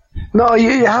 No,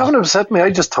 you haven't upset me. I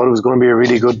just thought it was going to be a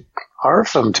really good horror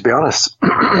film, to be honest.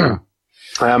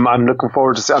 I'm looking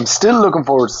forward to. I'm still looking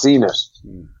forward to seeing it.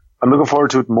 I'm looking forward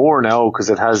to it more now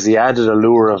because it has the added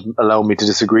allure of allowing me to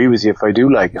disagree with you if I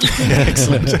do like it.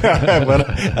 Excellent. Well,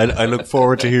 I look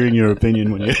forward to hearing your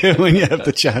opinion when you have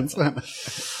the chance.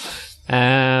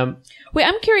 Wait,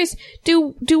 I'm curious.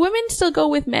 Do women still go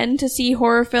with men to see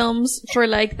horror films for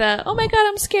like the, oh my god,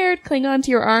 I'm scared, cling on to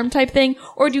your arm type thing?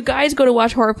 Or do guys go to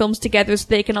watch horror films together so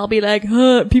they can all be like,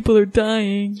 huh, people are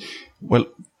dying? Well,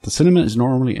 the cinema is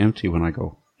normally empty when I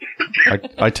go.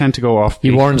 I tend to go off.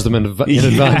 He warns them in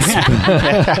advance.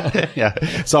 Yeah.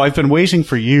 So I've been waiting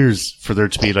for years for there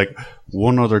to be like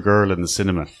one other girl in the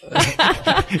cinema.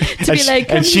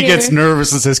 And she gets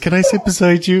nervous and says, "Can I sit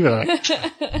beside you?"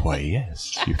 Why,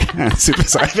 yes, you can sit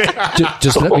beside me.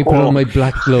 Just let me put on my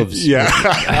black gloves. Yeah.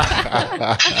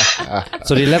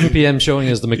 So the 11 p.m. showing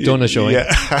is the McDonough showing. Yeah.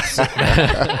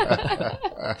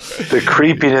 The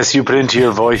creepiness you put into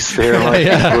your voice there, Mike,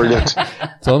 is brilliant.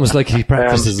 It's almost like he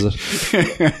practices it.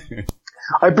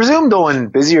 I presume, though, in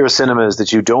busier cinemas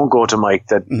that you don't go to, Mike,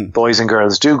 that boys and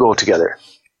girls do go together.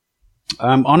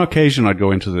 On occasion, I'd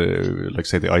go into the, like,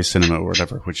 say, the ice cinema or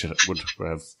whatever, which would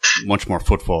have much more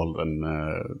footfall than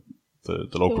the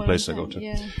local place I go to.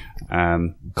 Yeah.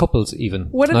 Couples, even.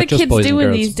 What are not the just kids boys and doing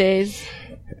girls. these days?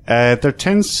 There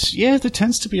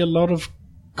tends to be a lot of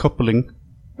coupling.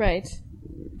 Right.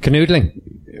 Canoodling.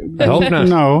 I hope not.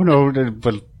 No,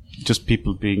 well, just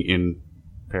people being in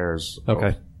pairs.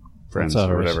 Okay. Friends That's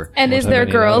all or right. whatever. And is I there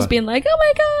don't need girls that. being like, oh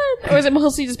my god? Or is it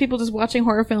mostly just people just watching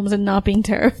horror films and not being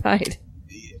terrified?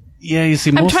 Yeah, you see,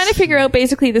 I'm trying to figure out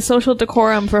basically the social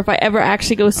decorum for if I ever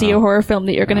actually go see a horror film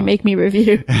that you're going to make me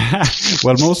review.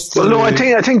 Well, most. Well, no, I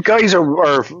think guys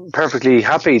are perfectly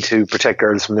happy to protect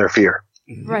girls from their fear.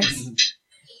 Right.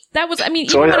 That was, I mean,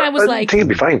 So even when I was I like think it'd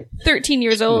be fine. 13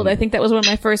 years old, I think that was one of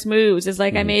my first moves, is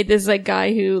like I made this like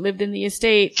guy who lived in the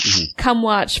estate come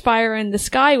watch Fire in the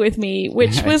Sky with me,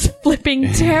 which was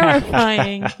flipping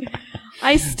terrifying.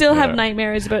 I still have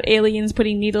nightmares about aliens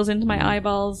putting needles into my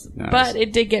eyeballs, but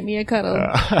it did get me a cuddle.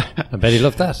 I bet he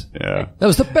loved that. Yeah. That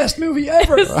was the best movie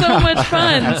ever. It was so much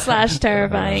fun /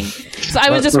 terrifying. So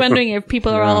I was just wondering if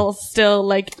people are all still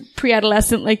like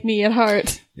pre-adolescent like me at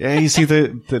heart. Yeah, you see,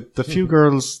 the few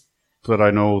girls that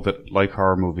I know that like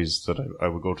horror movies that I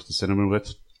would go to the cinema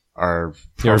with are...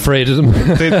 You're afraid of them?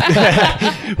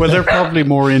 Well, they're probably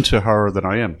more into horror than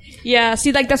I am. Yeah,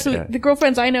 see, like that's the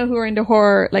girlfriends I know who are into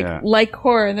horror, like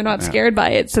horror, and they're not scared by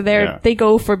it, so they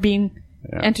go for being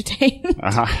entertained.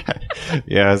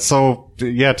 Yeah, so,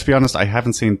 yeah, to be honest, I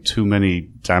haven't seen too many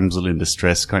damsel in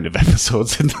distress kind of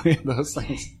episodes in those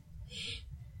things.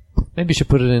 Maybe you should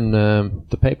put it in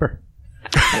the paper.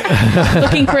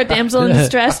 Looking for a damsel in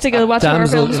distress to go watch horror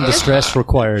Damsel films. in distress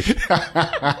required.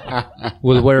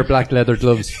 Will wear black leather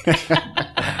gloves.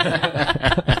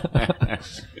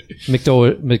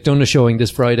 McDonough showing this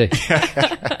Friday.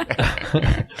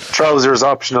 Trousers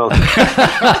optional. Because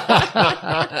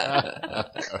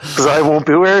I won't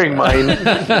be wearing mine.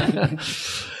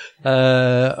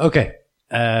 Okay.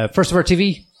 First of our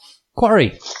TV,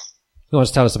 Quarry. Who wants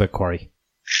to tell us about Quarry?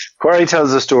 Quarry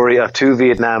tells the story of 2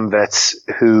 Vietnam vets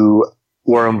who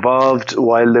were involved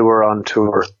while they were on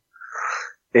tour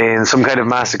in some kind of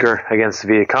massacre against the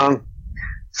Viet Cong.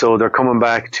 So they're coming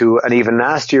back to an even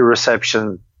nastier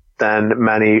reception than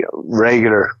many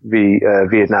regular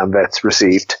Vietnam vets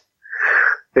received.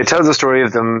 It tells the story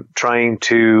of them trying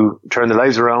to turn their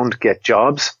lives around, get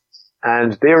jobs,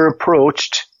 and they were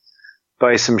approached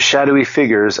by some shadowy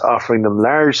figures offering them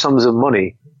large sums of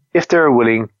money if they were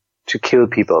willing to kill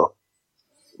people.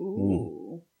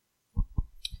 Ooh.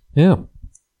 Yeah.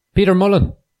 Peter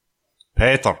Mullen.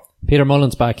 Peter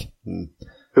Mullen's back.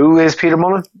 Who is Peter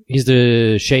Mullen? He's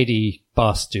the shady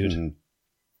boss dude.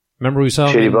 Remember we saw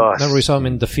him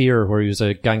in The Fear, where he was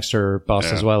a gangster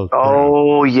boss as well.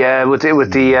 Oh yeah, with the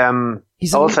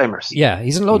Alzheimer's.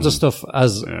 He's in loads of stuff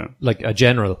as like a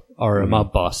general or a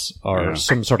mob boss or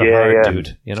some sort of hard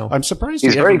dude. You know, I'm surprised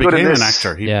he's he very ever good became at an this.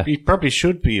 actor. He probably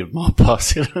should be a mob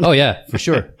boss. You know? Oh yeah, for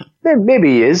sure.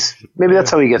 Maybe he is. Maybe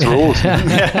that's how he gets roles.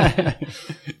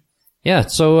 Yeah.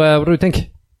 So what do we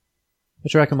think?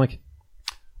 What you reckon, Mike?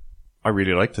 I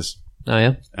really like this. Oh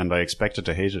yeah, and I expected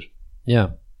to hate it.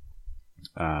 Yeah.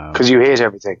 Because you hate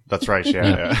everything. That's right,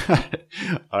 yeah.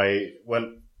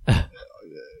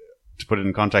 To put it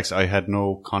in context, I had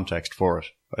no context for it.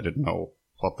 I didn't know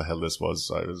what the hell this was.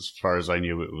 As far as I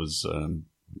knew, it was,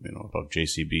 about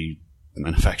JCB, the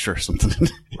manufacturer or something.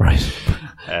 Right.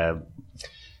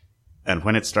 And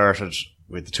when it started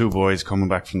with the two boys coming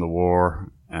back from the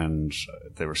war, and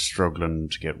they were struggling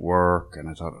to get work, and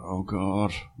I thought, oh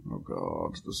God,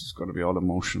 this is going to be all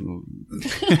emotional.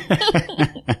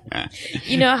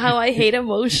 You know how I hate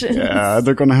emotions. Yeah,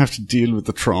 they're going to have to deal with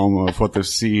the trauma of what they've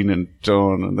seen and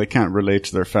done, and they can't relate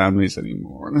to their families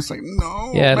anymore. And it's like,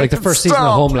 no. Yeah, like the first season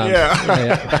of Homeland.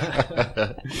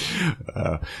 Yeah.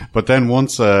 But then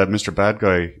once Mr. Bad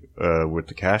Guy with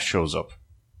the cast shows up,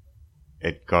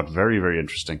 it got very, very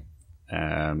interesting.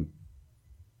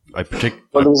 Well,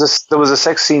 there was a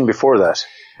sex scene before that.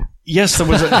 Yes, there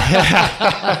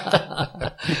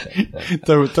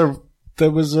was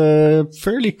there was a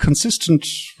fairly consistent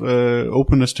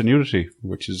openness to nudity,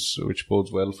 which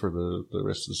bodes well for the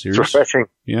rest of the series. It's refreshing.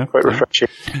 Yeah, quite refreshing.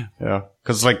 Yeah,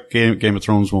 because like Game of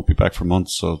Thrones won't be back for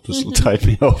months, so this will tide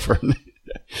me over.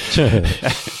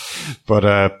 But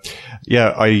I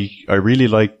really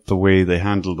like the way they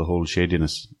handled the whole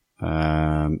shadiness.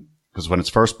 Because when it's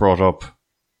first brought up,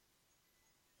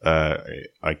 I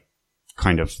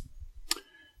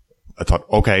thought,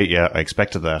 okay, yeah, I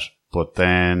expected that. But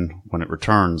then when it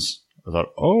returns, I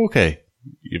thought, oh, okay,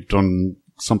 you've done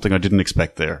something I didn't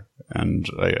expect there. And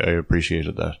I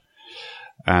appreciated that.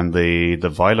 And the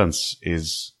violence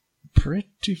is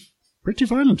pretty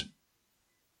violent.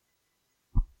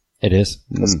 It is.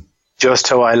 Just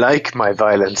how I like my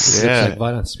violence. Yeah,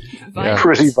 violence.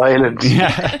 Pretty violent.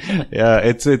 Yeah, yeah.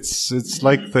 It's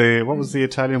like what was the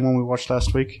Italian one we watched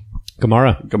last week?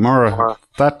 Gomorrah.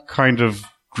 That kind of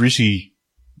gritty,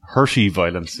 hurty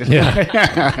violence.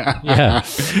 Yeah, yeah.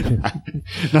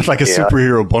 Not like a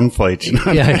superhero bun fight. You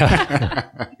know? Yeah.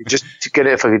 Just to get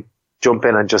it, if I could jump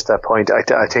in on just that point, I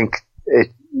think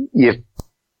you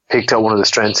picked out one of the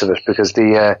strengths of it, because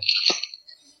it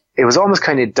was almost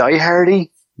kind of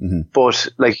die-hardy. Mm-hmm. But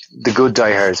like the good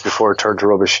diehards before it turned to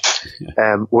rubbish,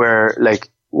 where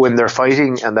like when they're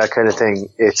fighting and that kind of thing,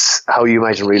 it's how you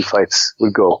imagine real fights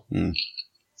would go.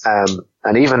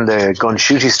 And even the gun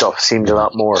shooty stuff seemed a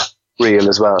lot more real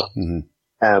as well. Mm-hmm.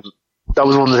 That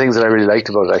was one of the things that I really liked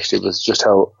about it, actually, was just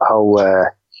how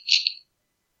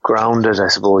grounded, I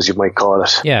suppose you might call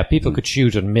it. Yeah, people could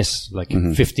shoot and miss like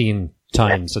 15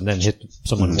 times and then hit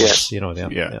someone once, you know.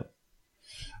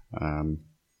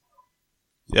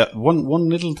 Yeah, one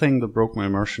little thing that broke my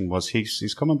immersion was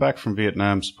he's coming back from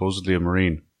Vietnam, supposedly a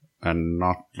Marine, and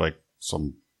not like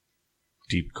some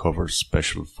deep cover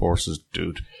special forces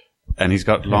dude. And he's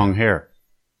got long hair.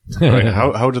 Right?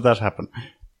 How did that happen?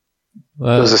 It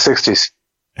was the 60s.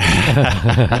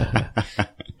 I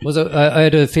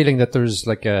had a feeling that there's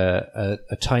like a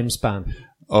time span.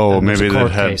 Oh, maybe they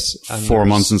had 4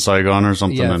 months in Saigon or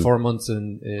something. Yeah, 4 months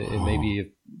in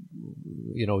maybe...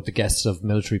 the guests of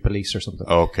military police or something.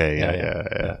 Okay,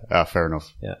 yeah. Fair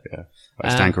enough. Yeah. I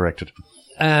stand corrected.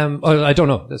 I don't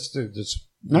know.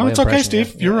 No, it's okay,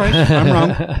 Steve. Yeah. You're right. I'm wrong.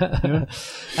 Yeah.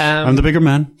 I'm the bigger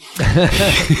man.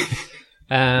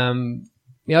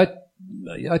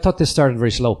 I thought this started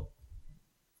very slow,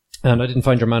 and I didn't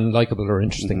find your man likable or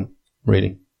interesting.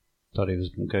 Really, thought he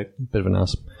was a bit of an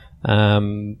ass.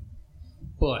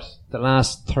 But the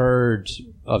last third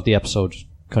of the episode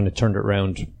kind of turned it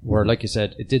around, where, like you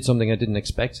said, it did something I didn't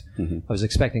expect. I was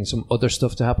expecting some other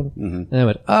stuff to happen, and I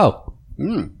went,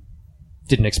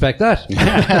 didn't expect that.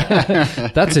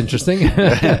 That's interesting.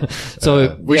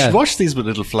 So we should watch these with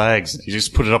little flags. You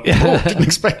just put it up. Oh, didn't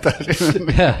expect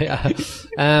that.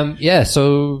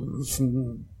 So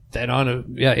then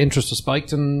interest was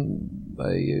spiked, and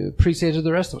I appreciated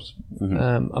the rest of it.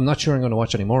 I'm not sure I'm going to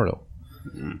watch any more though.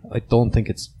 I don't think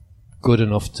it's good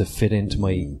enough to fit into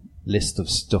my list of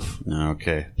stuff.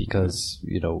 Okay. Because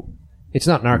it's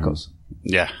not Narcos.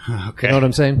 Yeah. Okay. You know what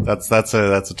I'm saying? That's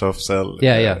a tough sell.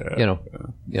 Yeah.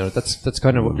 That's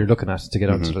kind of what you're looking at to get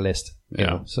onto the list.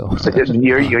 So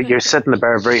you're setting the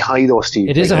bar very high, though, Steve.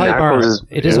 It is a high bar.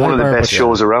 It is one of the bar, best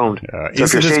shows around. So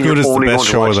is it as good as the best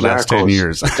show of the last 10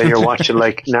 years? Then you're watching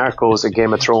like Narcos and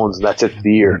Game of Thrones, and that's it for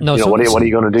the year. No, what are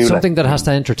you going to do? Something that has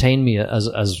to entertain me as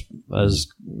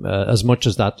much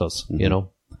as that does.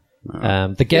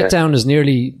 The Get Down is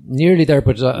nearly there,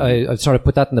 but I sort of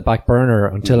put that in the back burner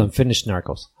until I'm finished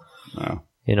Narcos. Wow.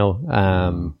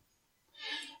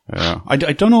 I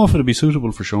don't know if it'd be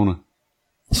suitable for Shona.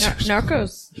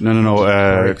 Narcos.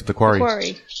 No. The Quarry.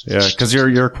 Quarry. Yeah, because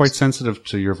you're quite sensitive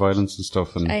to your violence and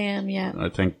stuff, and I am. Yeah. I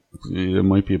think it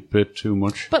might be a bit too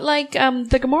much. But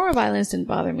the Gamora violence didn't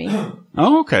bother me.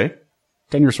 Oh, okay.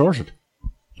 Then you're sorted.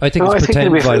 I think it's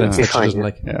pretend violence that she doesn't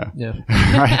like.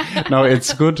 Yeah. No,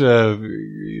 it's good.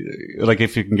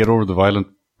 If you can get over the violent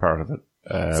part of it.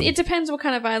 See, it depends what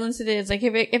kind of violence it is. Like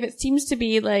if it seems to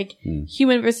be like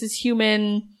human versus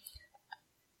human,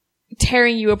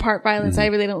 tearing you apart violence, I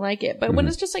really don't like it. But when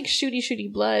it's just like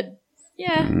shooty blood,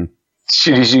 yeah.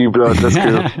 Shooty blood, that's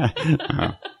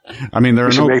good. I mean, there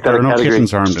are no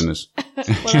kittens harmed in this. Well,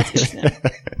 that's good to know.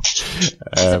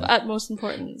 It's of utmost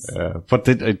importance. But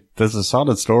there's a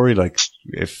solid story, like,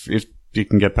 if you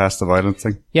can get past the violence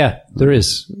thing. Yeah, there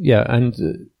is. Yeah,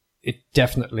 and it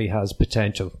definitely has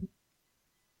potential.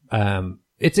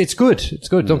 It's good. It's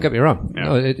good. Don't get me wrong. Yeah.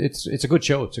 No, it's a good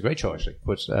show. It's a great show, actually.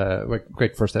 But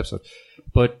great first episode.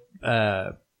 But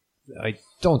I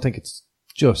don't think it's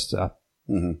just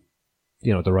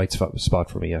the right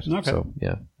spot for me yet. Okay. So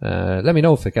yeah, let me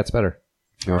know if it gets better.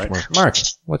 All right. Mark,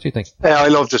 what do you think? I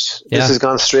loved it. Yeah. This has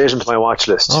gone straight into my watch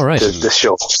list. All right. This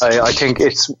show. I think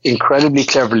it's incredibly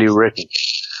cleverly written.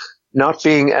 Not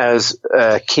being as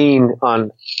keen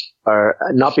on, or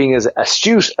not being as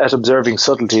astute at observing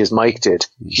subtlety as Mike did,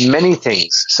 many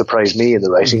things surprised me in the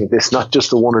writing of this, not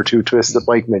just the one or two twists that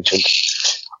Mike mentioned.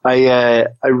 I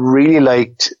really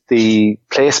liked the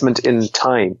placement in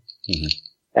time.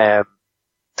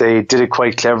 They did it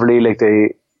quite cleverly, like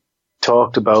they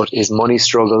talked about his money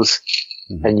struggles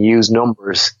and used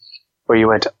numbers where you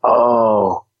went,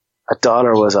 oh,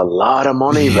 $1 was a lot of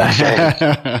money back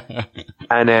then.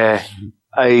 And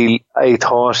I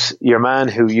thought your man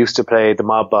who used to play the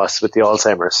mob boss with the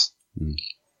Alzheimer's,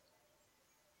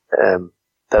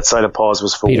 that silent pause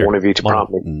was for Peter one of you to Mullen.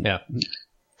 prompt me. Yeah.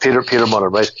 Peter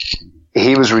Mullen, right?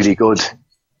 He was really good.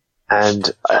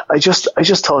 And I just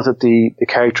thought that the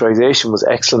characterization was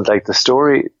excellent. Like the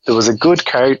story, there was a good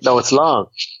character. Now it's long.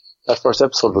 That first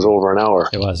episode was over an hour.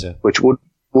 It was, yeah. Which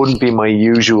wouldn't be my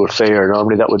usual fare.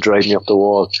 Normally that would drive me up the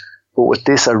wall. But with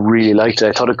this, I really liked it.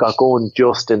 I thought it got going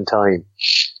just in time.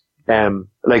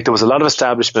 Like there was a lot of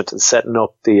establishment and setting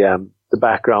up the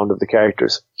background of the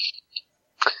characters.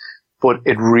 But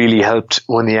it really helped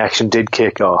when the action did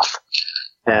kick off.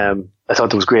 I thought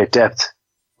there was great depth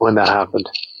when that happened.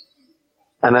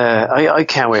 And I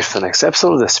can't wait for the next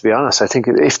episode of this, to be honest. I think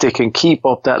if they can keep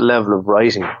up that level of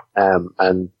writing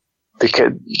and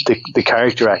the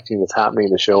character acting that's happening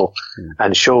in the show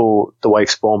and show the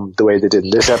wife's bum the way they did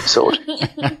in this episode,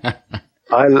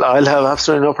 I'll have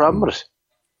absolutely no problem with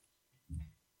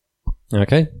it.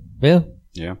 Okay. Yeah.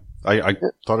 Yeah. I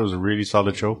thought it was a really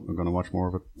solid show. I'm going to watch more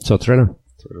of it. So thriller.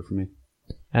 Thriller for me.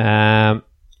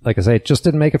 Like I say, it just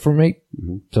didn't make it for me.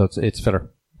 So it's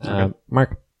filler. Okay.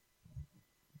 Mark.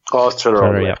 Oh, thriller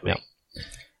all the way.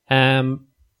 Yeah.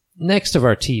 Next of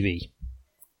our TV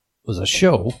was a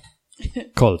show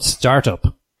called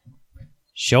StartUp.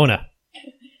 Shona.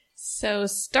 So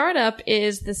StartUp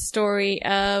is the story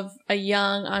of a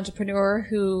young entrepreneur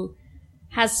who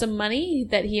has some money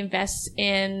that he invests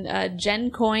in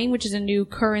GenCoin, which is a new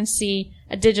currency,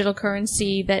 a digital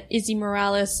currency that Izzy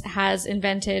Morales has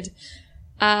invented.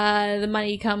 The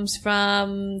money comes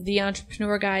from the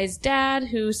entrepreneur guy's dad,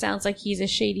 who sounds like he's a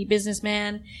shady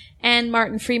businessman, and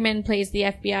Martin Freeman plays the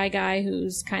FBI guy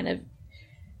who's kind of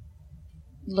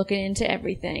looking into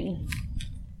everything.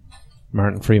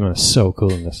 Martin Freeman is so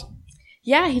cool in this.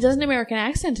 Yeah, he does an American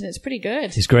accent, and it's pretty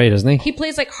good. He's great, isn't he? He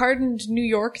plays like hardened New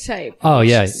York type. Oh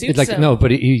yeah, Suits like him. no,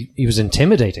 but he was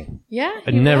intimidating. Yeah,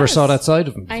 I he never was. saw that side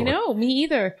of him before. I know, me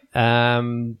either.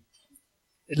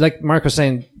 Like Mark was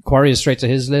saying, Quarry is straight to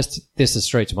his list. This is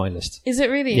straight to my list. Is it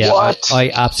really? Yeah, What? I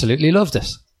absolutely love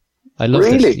this. I love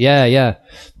Really? this. Yeah,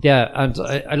 and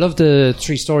I love the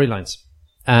three storylines.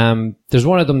 There's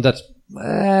one of them that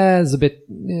It's a bit,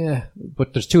 yeah,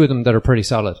 but there's two of them that are pretty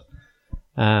solid.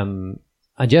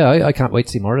 And yeah, I can't wait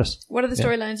to see more of this. What are the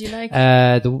storylines you like?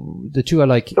 The two I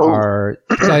like are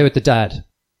the guy with the dad,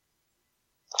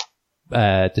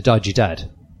 the dodgy dad,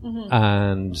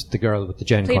 and the girl with the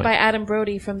Gen Played coin. by Adam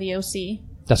Brody from the OC.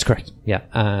 That's correct. Yeah,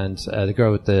 and the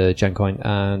girl with the Gen coin,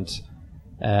 and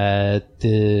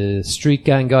the street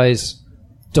gang guys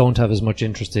don't have as much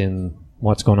interest in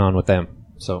what's going on with them.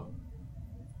 So,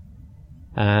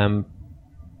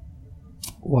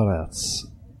 what else?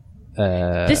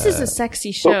 This is a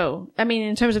sexy show. I mean,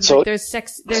 in terms of like, there's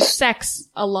sex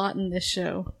a lot in this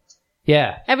show.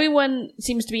 Yeah. Everyone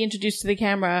seems to be introduced to the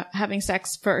camera having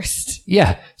sex first.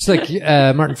 Yeah. It's like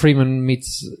Martin Freeman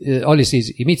meets, all he sees,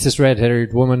 he meets this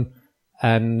red-haired woman,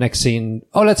 and next scene,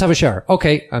 oh, let's have a shower.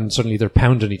 Okay. And suddenly they're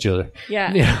pounding each other.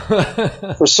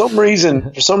 Yeah. For some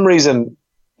reason,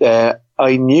 I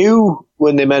knew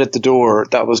when they met at the door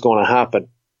that was going to happen.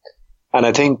 And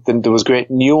I think that there was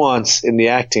great nuance in the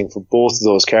acting for both of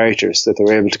those characters that they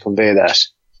were able to convey that.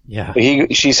 Yeah.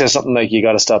 She says something like, "You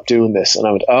got to stop doing this," and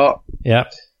I went, "Oh, yeah,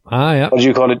 yeah." What do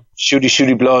you call it?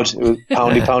 Shooty blood, it was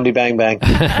poundy bang bang.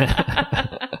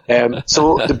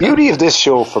 So the beauty of this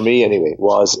show for me, anyway,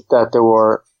 was that there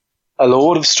were a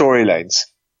load of storylines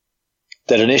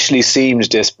that initially seemed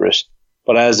disparate,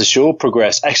 but as the show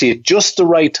progressed, actually at just the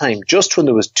right time, just when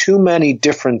there was too many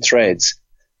different threads,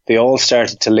 they all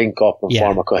started to link up and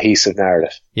form a cohesive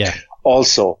narrative. Yeah.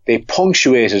 Also, they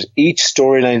punctuated each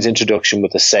storyline's introduction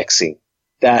with a sex scene.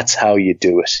 That's how you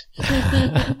do it.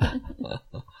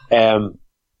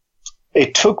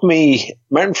 It took me...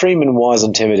 Martin Freeman was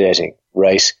intimidating,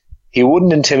 right? He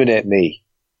wouldn't intimidate me.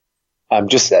 I'm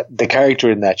just the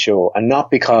character in that show, and not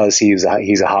because he's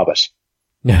a hobbit.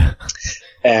 Yeah.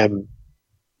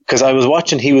 Because I was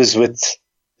watching, he was with...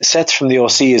 Seth from the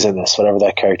OC is in this, whatever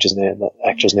that actor's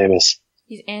name is.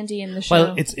 He's Andy in the show.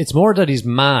 Well, it's more that he's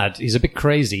mad, he's a bit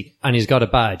crazy, and he's got a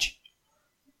badge.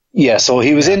 Yeah, so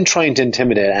he was in trying to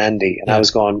intimidate Andy, and I was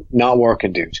going, not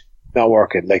working, dude. Not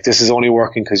working. Like, this is only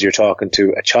working because you're talking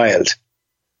to a child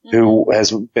who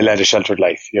has led a sheltered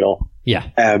life, you know? Yeah.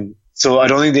 So I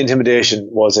don't think the intimidation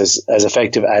was as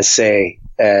effective as, say,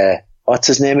 what's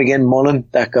his name again? Mullen,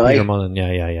 that guy? Peter Mullen,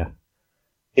 yeah.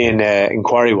 In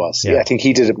Quarry was. Yeah, I think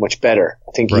he did it much better.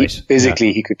 I think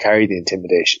he could carry the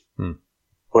intimidation.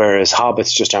 Whereas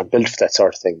hobbits just aren't built for that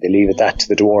sort of thing. They leave that to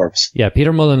the dwarves. Yeah,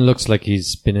 Peter Mullen looks like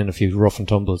he's been in a few rough and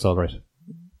tumbles, all right.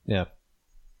 Yeah.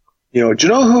 You know, do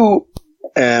you know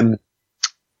who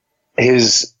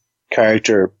his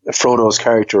character, Frodo's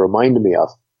character, reminded me of?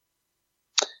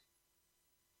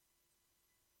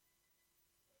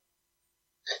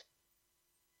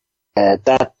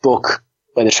 That book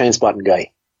by the train spotting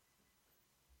guy.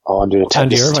 Oh, I'm doing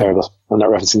Andy this is Irvine. terrible. I'm not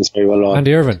referencing this very well.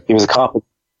 Andy Irvine. He was a cop.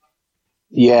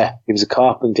 He was a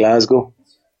cop in Glasgow.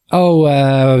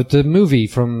 Oh, the movie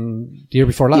from the year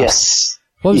before last. Yes.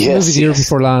 What was the movie the year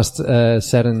before last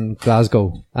set in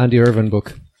Glasgow? Andy Irvine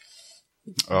book.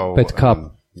 Oh, about the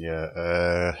cop.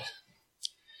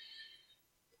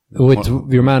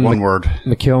 With your man one word.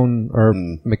 McKeown, or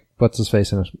what's his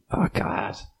face in it? Oh,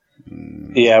 God.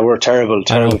 Yeah, we're terrible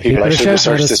people. I should have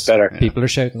searched this better. People are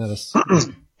shouting at us.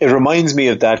 It reminds me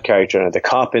of that character, and the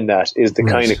cop in that is the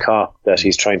kind of cop that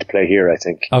he's trying to play here, I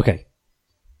think. Okay.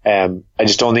 I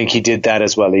just don't think he did that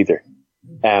as well either.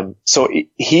 So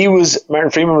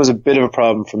Martin Freeman was a bit of a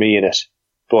problem for me in it,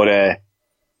 but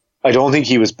I don't think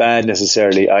he was bad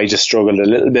necessarily. I just struggled a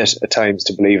little bit at times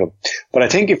to believe him. But I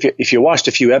think if you watched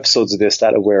a few episodes of this,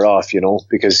 that'll wear off, you know,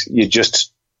 because you'd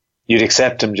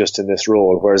accept him just in this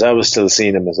role, whereas I was still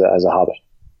seeing him as a hobbit.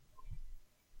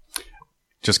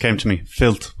 Just came to me.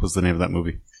 Filth was the name of that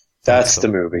movie. That's the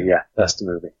movie, yeah. That's the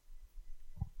movie.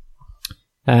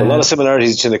 A lot of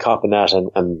similarities between the cop in that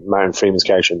and Martin Freeman's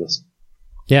character in this.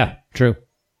 Yeah, true.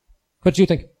 What do you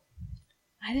think?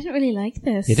 I didn't really like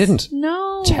this. You didn't?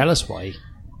 No. Tell us why.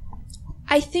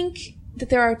 I think that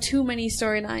there are too many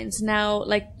storylines now.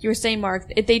 Like you were saying,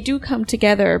 Mark, they do come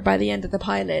together by the end of the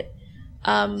pilot.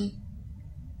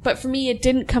 But for me, it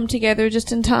didn't come together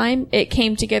just in time. It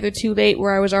came together too late,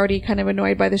 where I was already kind of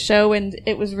annoyed by the show, and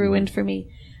it was ruined for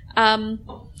me. By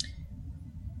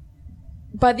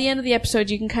the end of the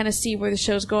episode, you can kind of see where the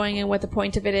show's going and what the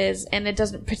point of it is, and it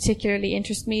doesn't particularly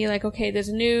interest me. Like, okay, there's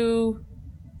new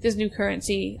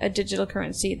currency, a digital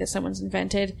currency that someone's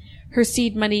invented. Her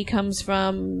seed money comes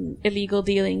from illegal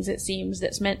dealings, it seems,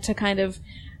 that's meant to kind of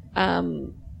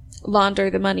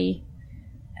launder the money.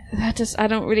 I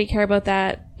don't really care about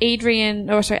that.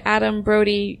 Adam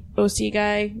Brody, OC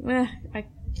guy,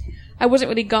 I wasn't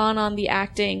really gone on the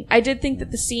acting. I did think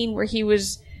that the scene where he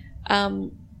was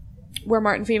where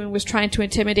Martin Freeman was trying to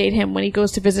intimidate him when he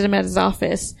goes to visit him at his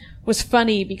office was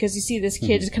funny because you see this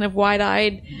kid just kind of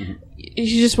wide-eyed.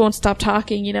 He just won't stop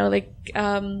talking, you know, like,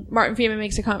 Martin Freeman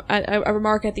makes a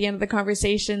remark at the end of the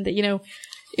conversation that, you know,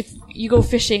 if you go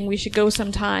fishing, we should go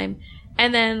sometime.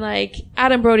 And then, like,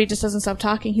 Adam Brody just doesn't stop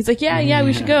talking. He's like, yeah,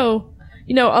 we should go.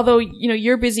 You know, although, you know,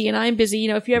 you're busy and I'm busy, you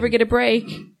know, if you ever get a break,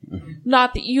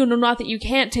 not that you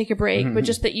can't take a break, but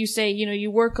just that you say, you know,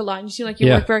 you work a lot and you seem like you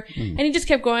work very, and he just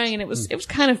kept going and it was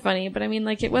kind of funny, but I mean,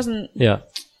 like, it wasn't,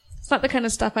 it's not the kind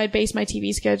of stuff I'd base my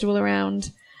TV schedule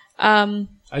around.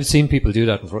 I've seen people do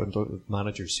that in front of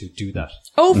managers who do that.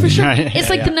 Oh, for sure. It's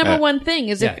like the number one thing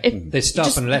is if they stop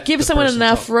just and let give the someone person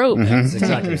enough talk. rope.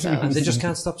 Exactly. And they just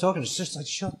can't stop talking. It's just like,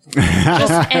 shut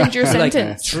Just end your like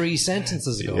sentence. 3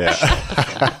 sentences ago.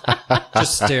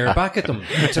 Just stare back at them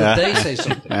until they say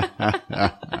something.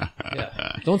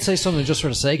 Don't say something just for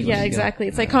the sake of it. Yeah, exactly.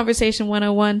 It's like conversation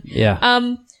 101.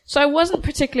 Yeah. So I wasn't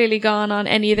particularly gone on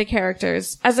any of the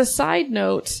characters. As a side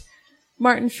note,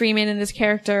 Martin Freeman in this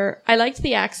character, I liked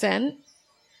the accent.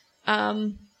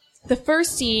 The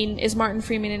first scene is Martin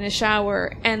Freeman in a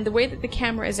shower, and the way that the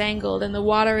camera is angled and the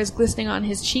water is glistening on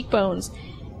his cheekbones,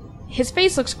 his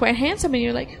face looks quite handsome, and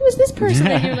you're like, who is this person?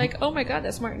 And you're like, oh my god,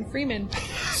 that's Martin Freeman.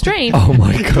 Strange. Oh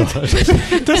my god.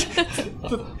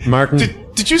 Martin.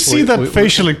 Did you see that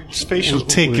facial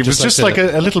tick? It was just like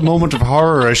a little moment of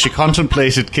horror as she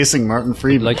contemplated kissing Martin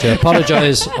Freeman. I'd like to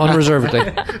apologise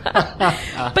unreservedly.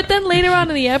 But then later on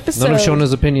in the episode... None of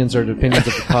Shona's opinions are the opinions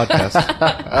of the podcast.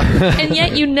 And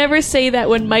yet you never say that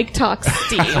when Mike talks,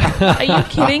 Steve. Are you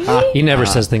kidding me? He never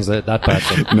says things like that bad.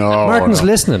 So. No. Martin's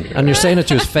listening, and you're saying it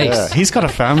to his face. Yeah, he's got a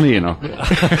family, you know.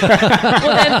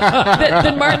 Well,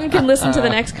 then Martin can listen to the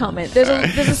next comment. There's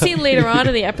a scene later on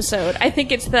in the episode. I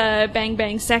think it's the bang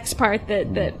bang sex part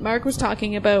that Mark was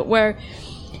talking about, where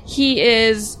he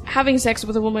is having sex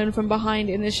with a woman from behind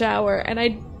in the shower,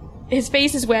 and his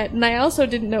face is wet, and I also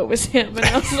didn't know it was him, and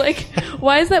I was like,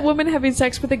 why is that woman having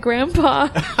sex with a grandpa?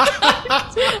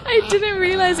 I didn't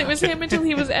realize it was him until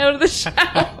he was out of the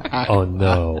shower. Oh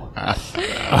no.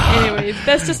 Anyways,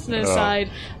 that's just an aside.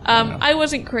 I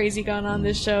wasn't crazy gone on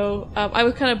this show. I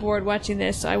was kind of bored watching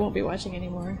this, so I won't be watching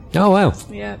anymore. Oh wow.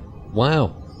 Yeah.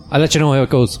 Wow. I'll let you know how it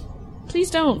goes.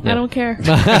 Please don't. Yeah. I don't care.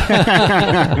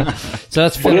 So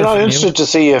that's Well, you're not from interested to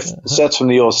see if sets from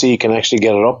the OC can actually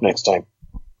get it up next time.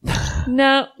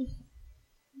 No.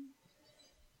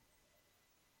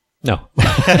 No.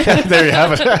 There you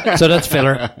have it. So that's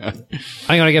filler. I'm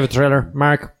going to give it thriller.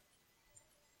 Mark?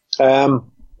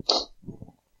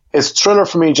 It's thriller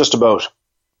for me, just about.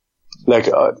 Like,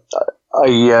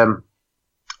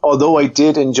 although I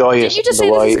did enjoy it. Did you just say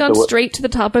this has gone straight to the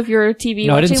top of your TV?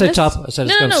 No, I didn't say list? top. I said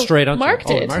it's gone straight on. Mark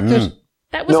did. Mark did.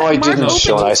 That was No, I Mark didn't, opened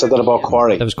Shona. I said that about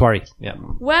Quarry. That was Quarry. Yeah.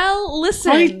 Well,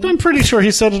 listen. I'm pretty sure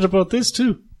he said it about this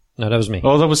too. No, that was me.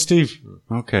 Oh, that was Steve.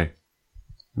 Okay.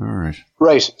 All right.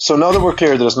 Right. So now that we're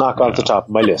clear that it's not gone to the top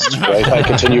of my list, right? I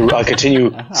continue speaking my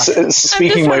own I'm just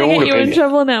trying to get you in opinion.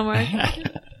 trouble now, Mark.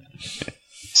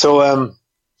 So,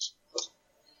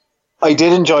 I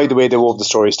did enjoy the way they wove the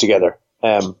stories together.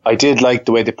 I did like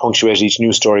the way they punctuated each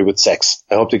new story with sex.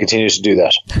 I hope they continue to do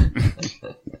that.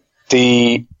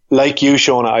 Like you,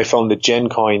 Shona, I found the Gen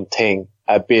Coin thing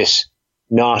a bit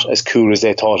not as cool as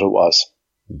they thought it was.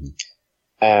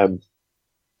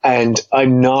 And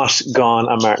I'm not gone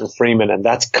on Martin Freeman, and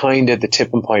that's kind of the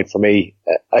tipping point for me.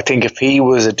 I think if he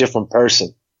was a different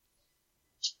person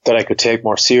that I could take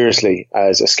more seriously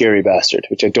as a scary bastard,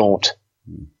 which I don't,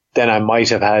 then I might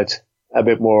have had a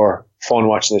bit more fun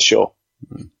watching the show.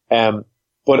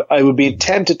 But I would be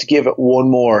tempted to give it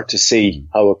one more to see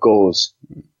how it goes.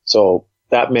 So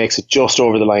that makes it just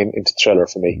over the line into thriller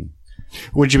for me.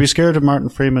 Would you be scared of Martin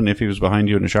Freeman if he was behind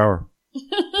you in the shower?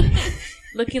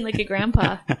 Looking like a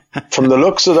grandpa. From the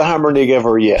looks of the hammer they gave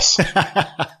her, yes.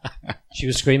 She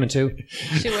was screaming too.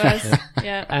 She was.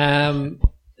 Yeah.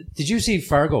 Did you see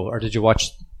Fargo, or did you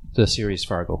watch the series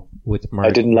Fargo with Mark?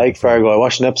 I didn't like Fargo. I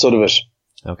watched an episode of it.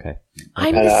 Okay.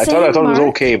 I'm And the I same, thought it was Mark.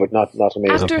 okay, but not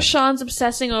amazing. After Sean's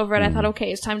obsessing over it, I thought,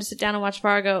 okay, it's time to sit down and watch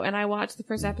Fargo. And I watched the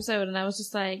first episode, and I was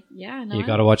just like, yeah, no. You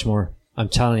got to watch more. I'm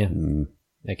telling you.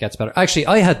 It gets better. Actually,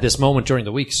 I had this moment during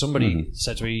the week. Somebody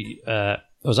said to me,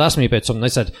 was asking me about something. I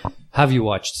said, have you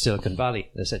watched Silicon Valley?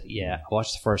 They said, yeah, I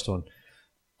watched the first one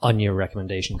on your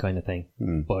recommendation kind of thing.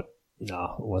 But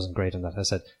no, it wasn't great on that. I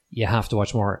said, you have to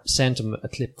watch more. Sent him a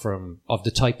clip of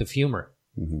the type of humor.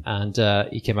 And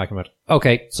he came back and went,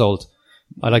 okay, sold.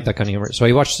 I like that kind of humor. So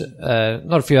he watched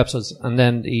not a few episodes, and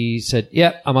then he said,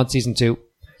 yeah, I'm on season 2.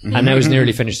 And now he's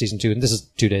nearly finished season 2, and this is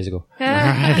 2 days ago.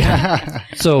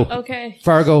 So, Okay.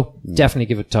 Fargo, definitely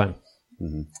give it time.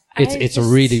 Give It's a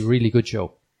really, really good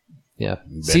show. Yeah.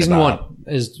 Season 1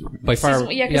 is by far...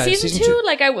 Season 2,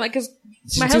 because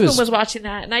my Season 2 husband was watching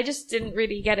that, and I just didn't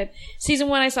really get it. Season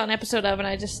 1 I saw an episode of, and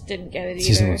I just didn't get it either.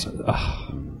 Season 1's...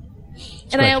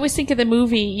 and I always think of the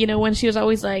movie, when she was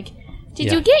always like,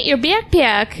 did you get your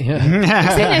backpack?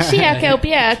 Yeah. She had a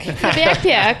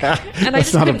backpack. And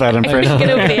That's not a bad impression. I couldn't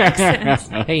get over the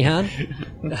accent. Hey, Han.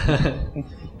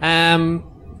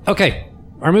 Okay.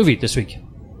 Our movie this week.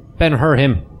 Ben-Hur,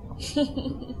 him.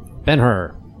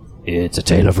 Ben-Hur. It's a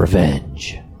tale of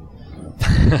revenge.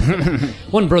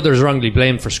 One brother is wrongly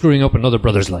blamed for screwing up another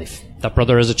brother's life. That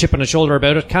brother has a chip on his shoulder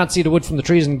about it, can't see the wood from the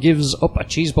trees, and gives up a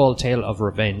cheeseball tale of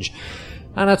revenge.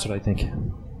 And that's what I think.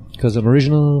 Because I'm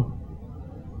original,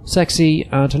 sexy,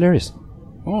 and hilarious.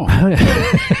 Oh.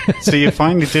 So you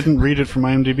finally didn't read it from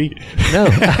IMDb? No.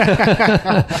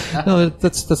 No,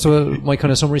 that's what my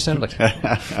kind of summary sounded like.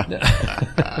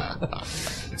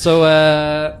 So,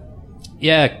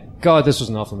 yeah, God, this was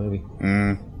an awful movie.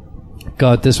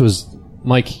 God, this was...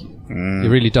 Mike, you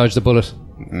really dodged the bullet.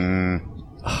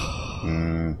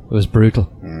 It was brutal.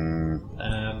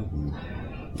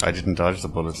 I didn't dodge the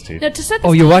bullet, Steve. Now, to set this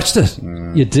Oh, you watched it?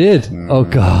 You did? Oh,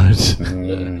 God.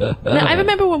 Now, I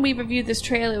remember when we reviewed this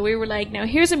trailer, we were like, now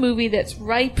here's a movie that's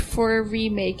ripe for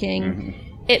remaking.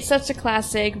 It's such a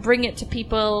classic. Bring it to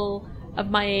people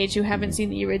of my age who haven't seen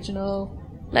the original.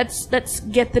 Let's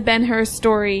get the Ben-Hur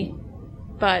story.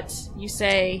 But you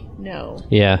say no.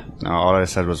 Yeah. No, all I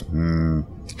said was,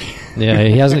 Yeah,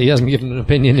 he hasn't given an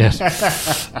opinion yet.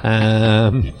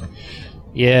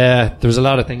 Yeah, there's a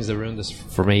lot of things that ruined this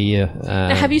for me.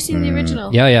 Now, have you seen the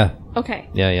original? Yeah. Okay.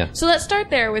 Yeah. So let's start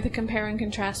there with a compare and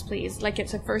contrast, please. Like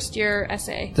it's a first year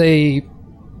essay.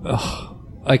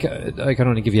 I can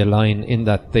only give you a line in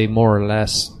that they more or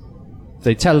less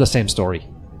they tell the same story.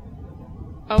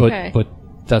 Okay. But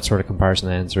that's where the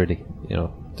comparison ends, really.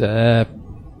 I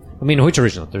mean, which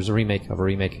original? There's a remake of a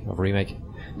remake of a remake.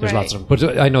 There's lots of them, but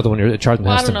I know the one here. Charlton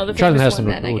Heston. I don't know the Charlton famous Heston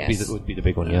one then, would be the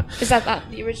big one. Yeah. Is that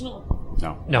the original?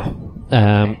 no.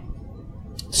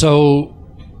 So,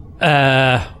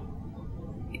 yeah,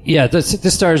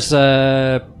 this stars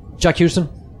Jack Houston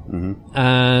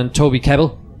and Toby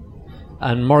Kebbell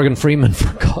and Morgan Freeman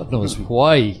for God knows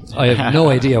why. I have no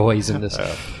idea why he's in this.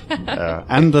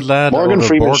 And the lad Morgan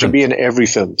Freeman Borgen. should be in every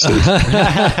film, Steve.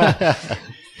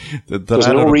 The There's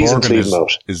lad no out of reason to Borgen leave him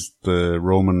out. is the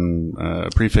Roman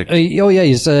prefect. Oh yeah,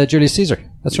 he's Julius Caesar.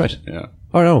 That's right. Yeah.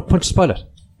 Oh no, Pontius Pilate.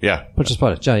 Yeah. Pontius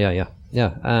Pilate. Yeah.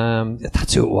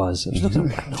 That's who it was. I know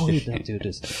who that dude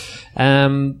is.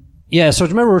 Yeah. So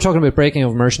remember we were talking about breaking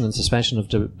of immersion and suspension of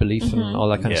belief and all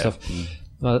that kind of stuff.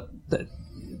 Well,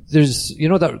 there's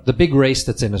that the big race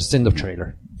that's in it. It's in the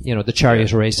trailer. The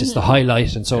Chariot race is the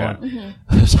highlight and so on.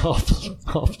 It's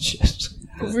awful shit.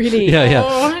 Really? Yeah.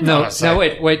 Oh, No,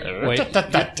 wait.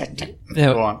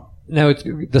 Go on. Now,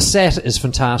 the set is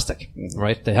fantastic,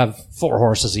 right? They have 4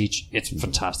 horses each. It's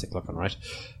fantastic looking, right?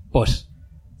 But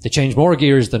they change more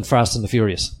gears than Fast and the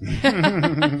Furious.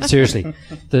 Seriously.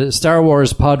 The Star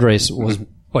Wars pod race was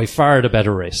by far the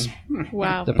better race.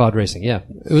 Wow. The pod racing, yeah.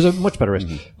 It was a much better race.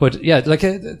 But yeah,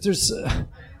 there's...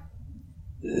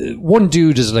 one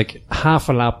dude is like half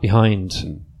a lap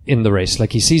behind in the race.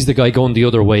 Like he sees the guy going the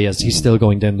other way as he's still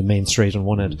going down the main straight on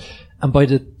one end. And by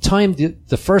the time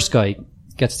the first guy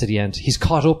gets to the end, he's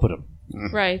caught up with him.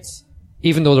 Right.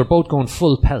 Even though they're both going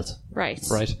full pelt. Right.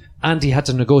 And he had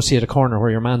to negotiate a corner where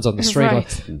your man's on the straight line.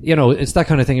 It's that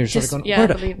kind of thing. You're sort of going, yeah,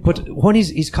 but when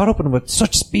he's caught up with him with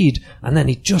such speed, and then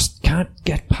he just can't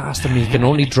get past him. He can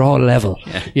only draw level.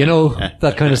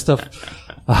 That kind of stuff.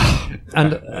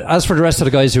 And as for the rest of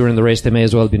the guys who were in the race, they may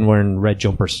as well have been wearing red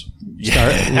jumpers.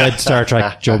 Red Star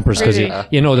Trek jumpers, because Really?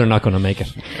 you know they're not going to make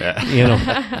it.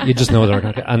 You just know they're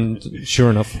not going to. And sure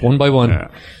enough, one by one,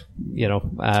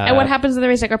 And what happens in the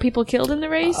race? Like, are people killed in the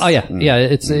race? Oh yeah,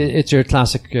 it's your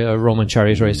classic Roman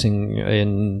chariot racing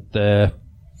in the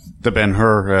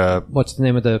Ben-Hur, what's the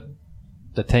name of the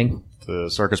thing? the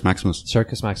Circus Maximus.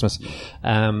 Circus Maximus.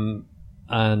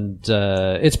 And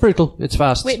it's brutal. It's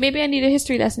fast. Wait, maybe I need a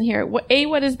history lesson here. What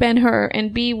is Ben-Hur?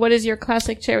 And B, what is your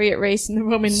classic chariot race in the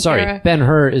Roman era?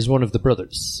 Ben-Hur is one of the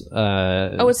brothers.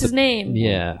 It's his name?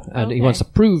 Yeah, and he Okay. wants to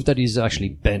prove that he's actually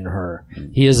Ben-Hur.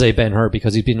 He is a Ben-Hur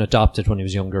because he's been adopted when he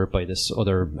was younger by this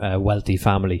other wealthy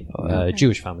family,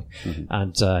 Jewish family.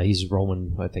 And he's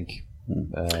Roman, I think,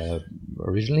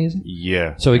 originally, is he?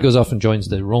 Yeah. So he goes off and joins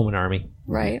the Roman army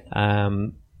Right.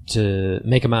 to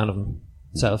make a man of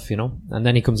himself, and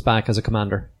then he comes back as a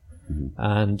commander,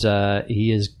 and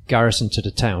he is garrisoned to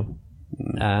the town,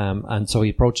 and so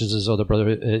he approaches his other brother,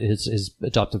 his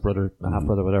adopted brother, half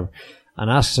brother, whatever, and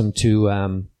asks him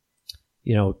to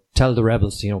tell the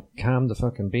rebels, calm the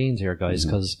fucking beans here, guys,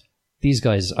 because these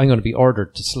guys, I'm going to be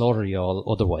ordered to slaughter you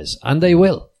all otherwise. And they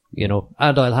will, and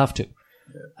I'll have to.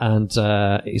 And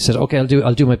he said, okay,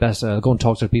 I'll do my best. I'll go and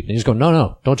talk to the people. And he's going,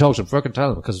 no, don't talk to them. Fucking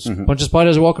tell them, because a bunch of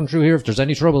spiders are walking through here. If there's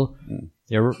any trouble,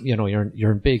 you're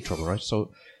in big trouble, right?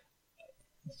 So,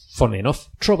 funnily enough,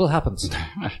 trouble happens.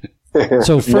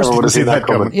 So first, never would have seen that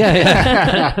coming.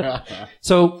 Yeah.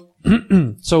 So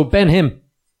Ben-Hur,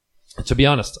 to be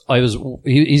honest,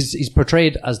 he's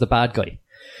portrayed as the bad guy.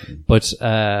 But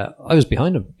I was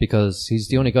behind him because he's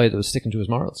the only guy that was sticking to his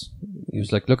morals. He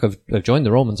was like, look, I've joined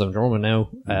the Romans. I'm Roman now.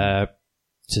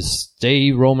 To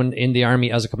stay Roman in the army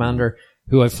as a commander,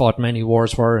 who I've fought many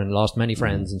wars for and lost many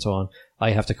friends and so on,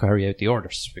 I have to carry out the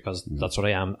orders because that's what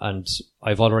I am. And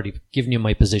I've already given you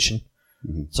my position.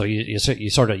 So you need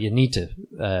to,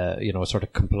 sort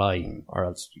of comply, or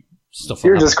else stuff.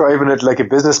 You're describing it like a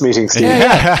business meeting, Steve.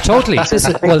 Yeah, totally. This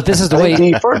is the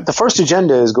way. The first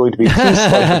agenda is going to be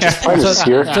peaceful, which is pilots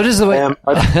here. So this is the way.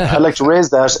 I'd like to raise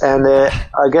that, and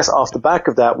I guess off the back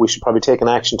of that, we should probably take an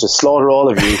action to slaughter all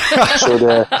of you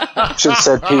should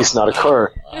said peace not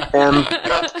occur.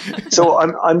 So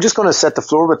I'm just going to set the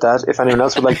floor with that. If anyone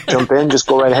else would like to jump in, just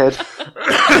go right ahead.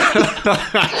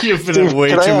 You've been in way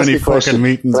too many fucking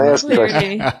meetings.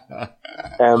 When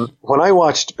I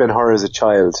watched Ben-Hur as a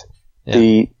child,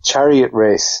 the chariot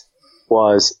race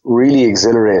was really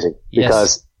exhilarating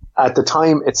because at the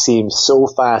time it seemed so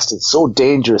fast and so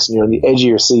dangerous, and you're on the edge of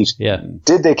your seat. Yeah.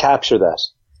 Did they capture that?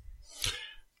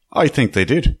 I think they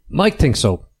did. Mike thinks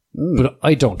so, but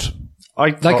I don't.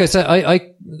 I think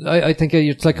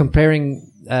it's like comparing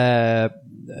the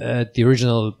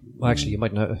original. Well, actually, you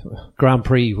might know Grand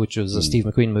Prix, which was a Steve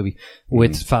McQueen movie,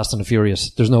 with Fast and the Furious.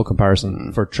 There's no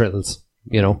comparison for thrills,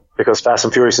 Because Fast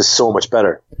and Furious is so much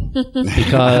better.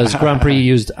 Because Grand Prix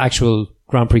used actual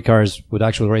Grand Prix cars with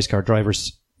actual race car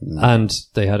drivers, and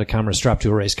they had a camera strapped to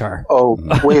a race car. Oh,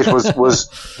 wait,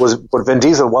 but Vin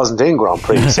Diesel wasn't in Grand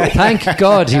Prix. So. Thank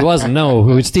God he wasn't. No,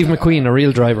 it was Steve McQueen, a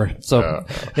real driver. So,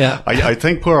 yeah. I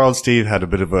think poor old Steve had a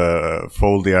bit of a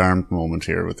fold the arm moment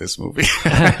here with this movie.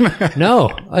 No,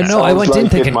 I know. I went in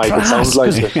thinking, it sounds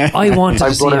like it. I wanted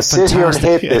to see I'm going to sit here and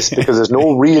hate this because there's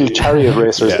no real chariot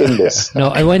racers in this. No,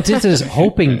 I went into this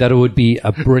hoping that it would be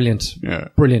a brilliant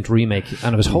remake,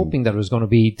 and I was hoping that it was going to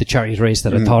be the chariot race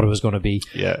that I thought it was going to be.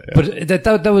 Yeah. But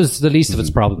that was the least of its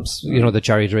problems, the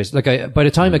chariot race. Like by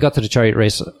the time I got to the chariot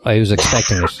race, I was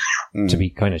expecting it to be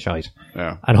kind of shite,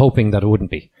 and hoping that it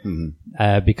wouldn't be,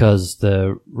 because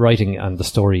the writing and the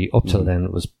story up till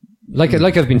then was like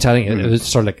I've been telling you, it was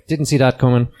sort of like didn't see that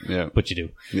coming, but you do,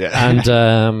 and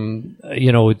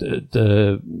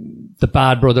the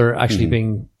bad brother actually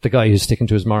being the guy who's sticking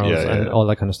to his morals and all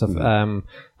that kind of stuff, and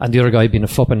the other guy being a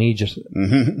fucking idiot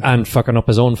and fucking up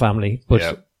his own family,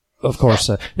 but. Of course.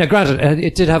 Now, granted,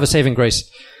 it did have a saving grace.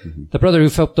 The brother who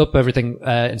fucked up everything,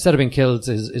 instead of being killed,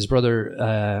 his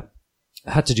brother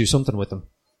had to do something with him.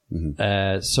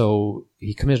 So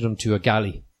he committed him to a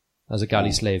galley as a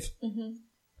galley slave.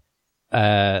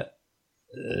 That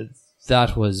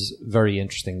was very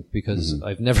interesting because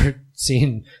I've never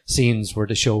seen scenes where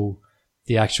they show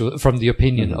the actual, from the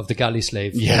opinion of the galley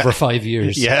slave over 5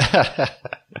 years.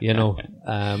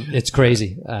 It's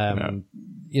crazy.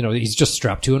 He's just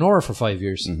strapped to an oar for 5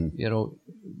 years.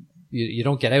 You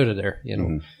don't get out of there,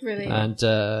 Really? And,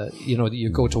 you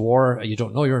go to war, you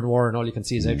don't know you're in war, and all you can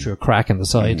see is out through a crack in the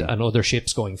side and other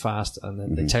ships going fast, and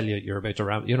then they tell you you're about to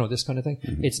ram, this kind of thing.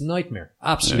 It's nightmare.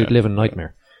 Absolute living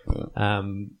nightmare.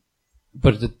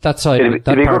 But that side,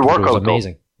 that part of it was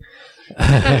amazing.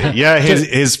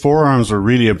 His forearms were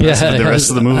really impressive in the rest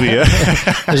of the movie. I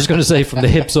was just going to say from the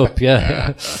hips up,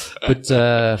 But,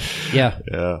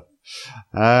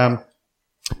 I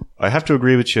have to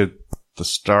agree with you. The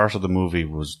start of the movie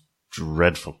was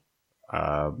dreadful.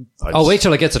 Wait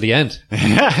till I get to the end.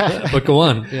 But go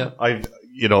on. Yeah.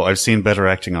 I've seen better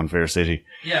acting on Fair City.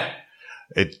 Yeah.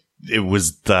 It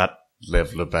was that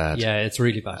level of bad. Yeah, it's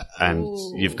really bad. And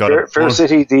you've got Fair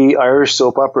City, the Irish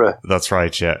soap opera. That's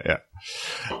right. Yeah.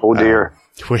 Oh dear.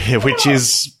 Which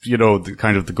is, the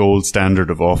kind of the gold standard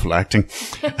of awful acting.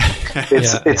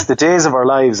 It's the Days of Our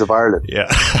Lives of Ireland. Yeah.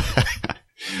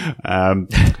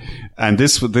 And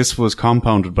this was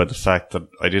compounded by the fact that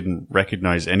I didn't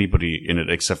recognize anybody in it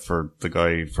except for the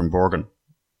guy from Borgen.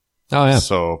 Oh yeah.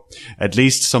 So at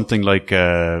least something like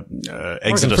Exodus.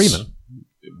 Morgan Freeman.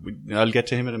 I'll get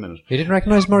to him in a minute. You didn't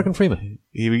recognize Morgan Freeman?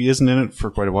 He isn't in it for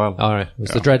quite a while. All right. It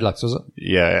was the dreadlocks, was it?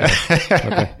 Yeah.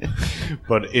 Okay.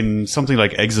 But in something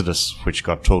like Exodus, which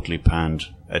got totally panned,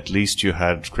 at least you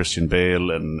had Christian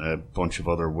Bale and a bunch of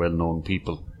other well-known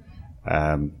people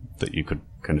that you could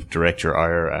kind of direct your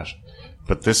ire at.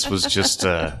 But this was just,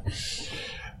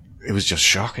 it was just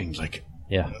shocking. Like,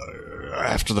 Yeah.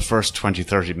 After the first 20,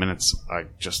 30 minutes, I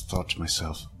just thought to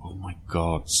myself, oh my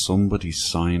God, somebody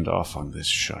signed off on this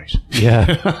shite.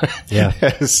 Yeah. Yeah.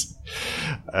 Yes.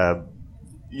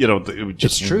 You know, it was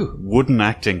just It's true. wooden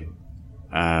acting,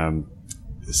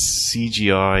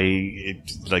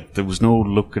 CGI, like there was no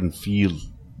look and feel.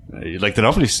 Like they'd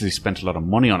obviously spent a lot of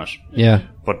money on it. Yeah.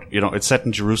 But, you know, it's set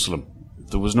in Jerusalem.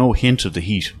 There was no hint of the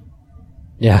heat.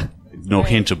 Yeah. No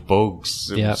hint of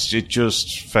bugs. It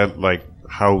just felt like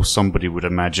how somebody would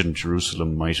imagine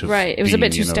Jerusalem might have Right. It was a been,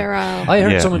 bit too sterile. I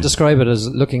heard Yeah. someone describe it as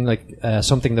looking like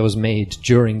something that was made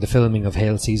during the filming of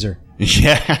Hail Caesar.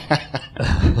 Yeah.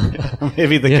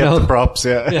 Maybe they You kept know? the props,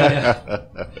 yeah.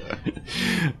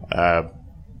 Yeah.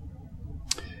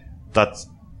 That's,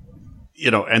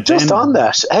 you know, and Just then, on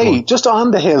that, just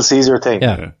on the Hail Caesar thing.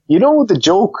 Yeah. You know the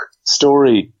joke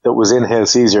story that was in Hail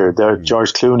Caesar, that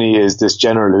George Clooney is this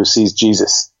general who sees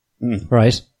Jesus.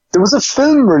 Right. There was a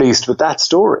film released with that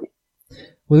story.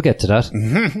 We'll get to that.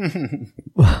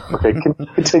 Okay,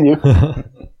 continue.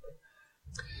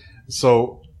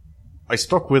 So I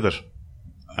stuck with it,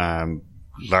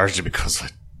 largely because I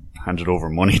handed over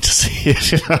money to see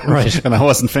it, you know? Right. And I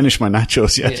wasn't finished my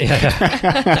nachos yet.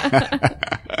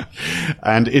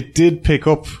 And it did pick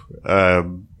up,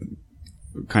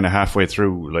 kind of halfway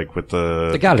through, like with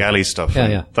the galley stuff.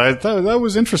 Yeah, And that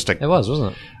was interesting. It was,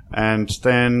 wasn't it? And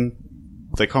then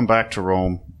they come back to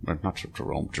Rome, or not to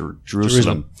Rome,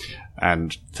 Jerusalem,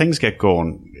 and things get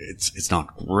going. It's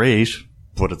not great,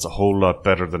 but it's a whole lot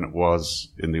better than it was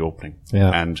in the opening. Yeah.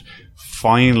 And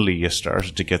finally, you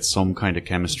started to get some kind of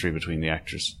chemistry between the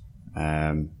actors.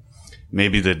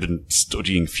 Maybe they'd been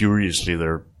studying furiously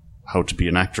their how to be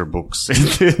an actor books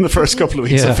in the first couple of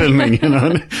weeks of filming, you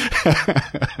know.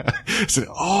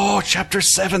 So, chapter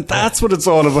 7, that's what it's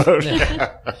all about.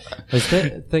 I was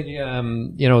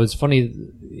thinking, you know, it's funny,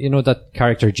 you know, that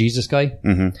character Jesus guy?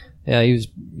 Mm-hmm. Yeah, he was,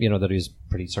 you know, that he was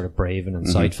pretty sort of brave and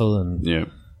insightful and, you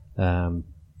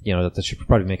know, that they should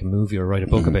probably make a movie or write a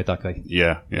book about that guy.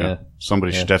 Yeah.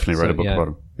 Somebody should definitely write a book about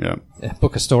him. Yeah. A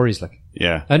book of stories, like.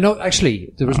 Yeah. No,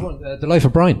 actually, there was one, The Life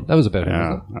of Brian. That was about him.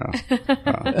 Yeah, Wasn't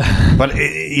it? But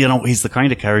you know, he's the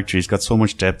kind of character. He's got so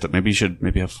much depth that maybe you should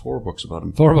have 4 books about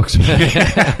him. 4 books.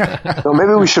 So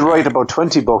maybe we should write about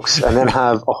 20 books and then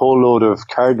have a whole load of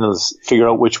cardinals figure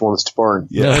out which ones to burn.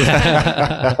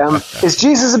 Yeah. Is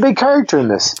Jesus a big character in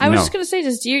this? I was No. just going to say,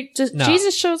 does No.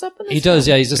 Jesus shows up in this? He does,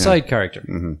 yeah. He's a side character.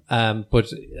 Mm-hmm. But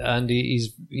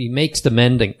he makes the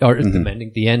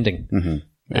ending. Mm-hmm.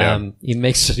 Yeah. He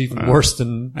makes it even worse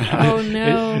than. Oh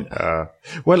no!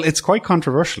 Well, it's quite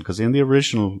controversial because in the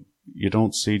original, you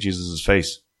don't see Jesus'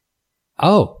 face.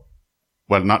 Oh.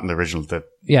 Well, not in the original. The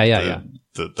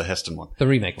Heston one. The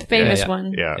remake. Famous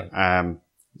one. Yeah.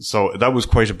 So that was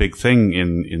quite a big thing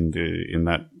in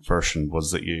that version,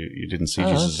 was that you didn't see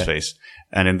Jesus' face,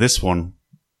 and in this one,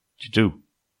 you do.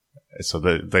 So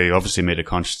they obviously made a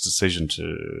conscious decision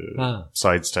to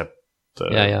sidestep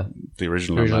the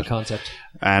original concept.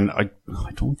 And I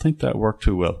don't think that worked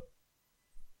too well.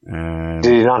 Did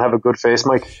he not have a good face,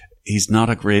 Mike? He's not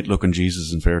a great looking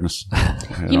Jesus, in fairness.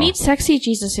 You need sexy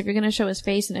Jesus if you're going to show his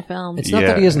face in a film. It's not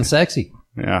that he isn't sexy.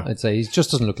 Yeah. I'd say he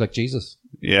just doesn't look like Jesus.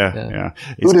 Yeah.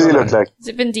 Who does he look like? Is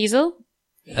it Vin Diesel?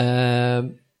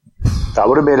 That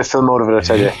would have made a film out of it, I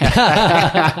tell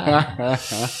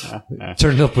you.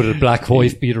 Turned up with a black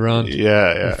wife beat around.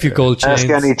 Yeah. A few gold chains. Ask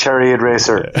any chariot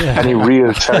racer, any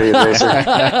real chariot racer.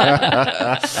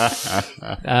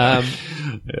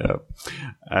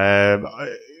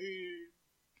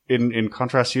 In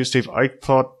contrast to you, Steve, I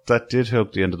thought that did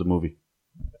help the end of the movie.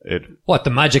 What,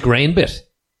 the magic rain bit?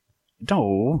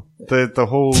 No, the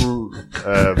whole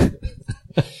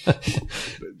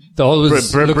The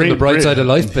always look at the bright side of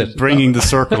life bit. Bringing the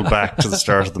circle back to the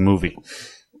start of the movie.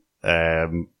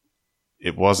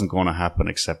 It wasn't going to happen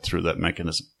except through that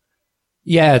mechanism.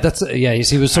 Yeah, you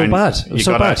see, it was so bad. It was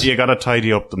so bad. You gotta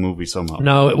tidy up the movie somehow.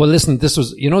 No, well, listen, this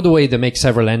was, you know the way they make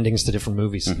several endings to different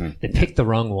movies? Mm-hmm. They picked the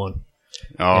wrong one.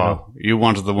 Oh, you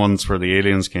wanted the ones where the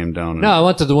aliens came down. No, I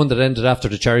wanted the one that ended after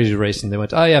the Chariot race, and they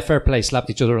went, "Oh yeah, fair play," slapped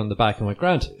each other on the back and went,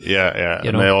 "Grand." Yeah. You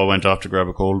And know? they all went off to grab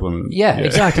a cold one. Yeah,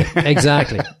 exactly.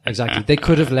 They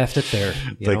could have left it there.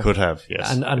 They could have,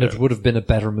 yes. And it would have been a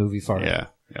better movie for them.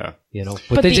 Yeah. You know,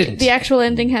 but they didn't. The actual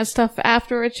ending has stuff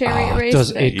after a chariot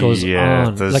race. It goes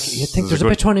on. there's- Like, you think there's there's a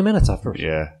about good- 20 minutes after it.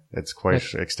 Yeah, it's quite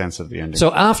extensive, the ending.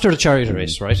 So after the Chariot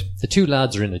race, right, the 2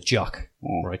 lads are in a jock,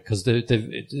 right, because they've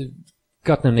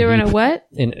gotten in They were in heap. a what?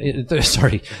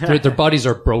 Their bodies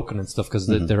are broken and stuff because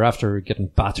they're after getting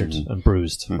battered and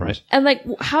bruised, right? And like,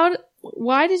 how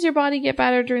why does your body get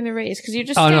battered during the race? Because you're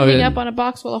just standing up on a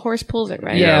box while a horse pulls it,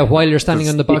 right? Yeah, while you're standing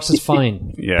on the box, it's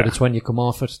fine. Yeah. But it's when you come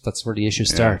off it, that's where the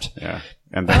issues start. Yeah.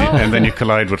 And then you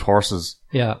collide with horses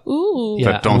Yeah. Ooh.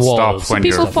 Yeah, that don't and stop walls. when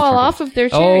People you're... fall off of their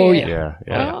chariot. Oh, yeah. Yeah.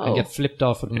 Yeah. And get flipped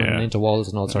off of them and into walls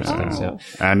and all sorts of things, yeah.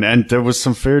 And there was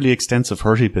some fairly extensive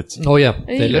hurty bits. Oh, yeah.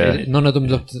 Yeah. None of them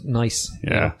looked nice.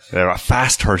 Yeah. There are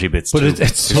fast hurty bits But too.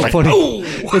 it's so funny.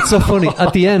 It's so funny.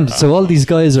 At the end, so all these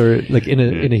guys are like in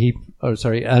a heap. Oh,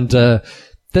 sorry. And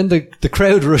then the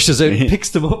crowd rushes out and picks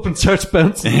them up and starts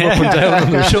bouncing them up and down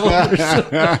on their shoulders.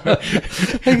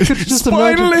 I could just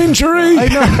Spinal injury! I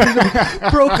know.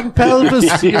 Broken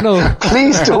pelvis, you know.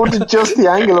 Please don't adjust the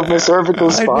angle of my cervical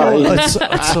I spine. know.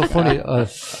 It's so funny.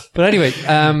 But anyway,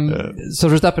 so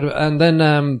there's that bit of, and then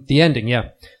the ending, yeah.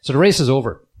 So the race is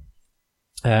over.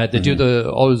 They do the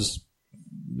always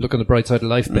look on the bright side of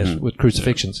life bit with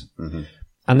crucifixions.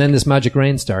 And then this magic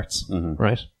rain starts,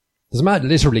 right? There's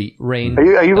literally rain.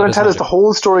 Are you going to tell us the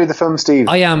whole story of the film, Steve?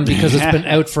 I am, because it's been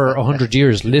out for 100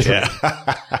 years, literally.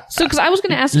 So, because I was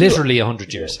going to ask Literally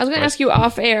 100 years. I was going to ask you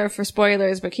off air for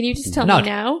spoilers, but can you just tell me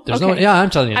now? There's no, yeah, I'm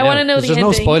telling you now. I want to know the There's ending.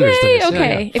 no spoilers to Yay, this. okay.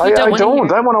 Yeah, yeah. If you I don't, don't.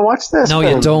 I want to watch this. No,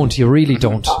 film. you don't. You really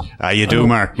don't. You do,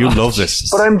 Mark. You love this.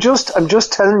 But I'm just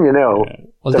telling you now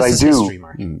Well, that this I is do. history,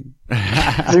 Mark.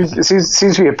 There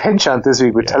seems to be a penchant this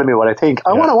week with telling me what I think.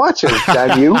 I want to watch it.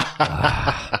 Damn you!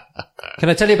 Can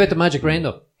I tell you about the magic rain,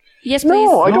 though? Yes, please.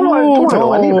 No, I don't want to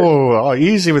know any of it. Oh,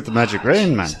 easy with the magic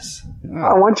rain, man.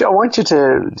 I want you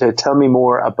to tell me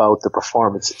more about the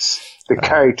performances, the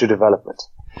character development.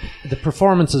 The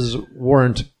performances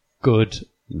weren't good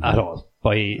at all,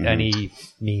 by any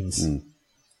means.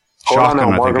 Hold on now, Shocking, I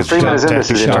think, Morgan is Freeman is in this,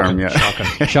 technical is he? term,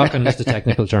 yeah. Shocking is the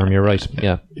technical term, you're right.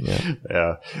 Yeah.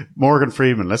 Yeah. Morgan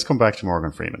Freeman. Let's come back to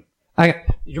Morgan Freeman. You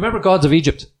remember Gods of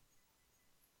Egypt?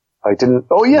 I didn't.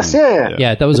 Oh yes, yeah.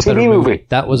 Yeah, that was The a better TV movie. movie.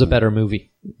 That was a better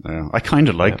movie. I kind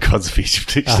of like Gods of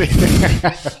Egypt, actually.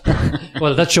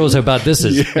 Well, that shows how bad this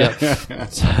is.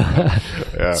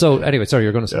 Yeah. So, anyway, sorry,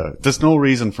 you're going to say. There's no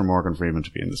reason for Morgan Freeman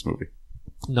to be in this movie.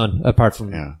 None, apart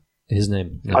from his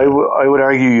name. Yeah. I would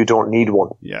argue you don't need one.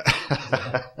 Yeah.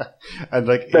 And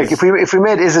like if we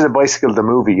made Is It a Bicycle the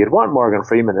movie, you'd want Morgan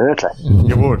Freeman in it. Like.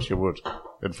 you would.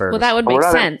 In fairness. Well, that would make We're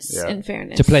on it. sense, Yeah. in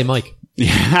fairness. To play Mike. And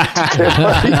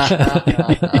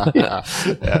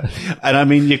I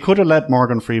mean, you could have let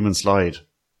Morgan Freeman slide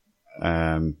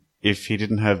if he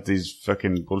didn't have these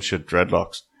fucking bullshit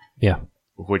dreadlocks, Yeah.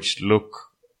 which look,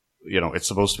 it's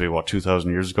supposed to be, 2,000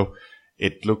 years ago?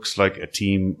 It looks like a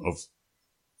team of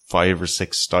 5 or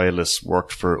 6 stylists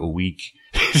worked for a week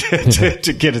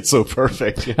to get it so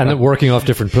perfect. And then working off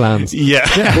different plans. Yeah.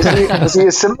 Was he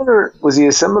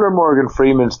a similar Morgan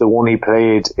Freeman to the one he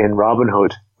played in Robin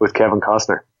Hood with Kevin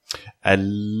Costner? A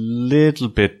little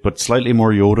bit, but slightly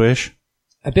more Yoda-ish.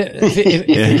 A bit. If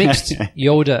you mixed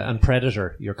Yoda and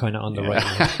Predator, you're kind of on the right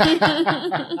line.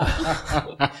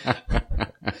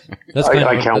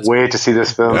 I can't wait to see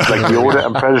this film. It's like Yoda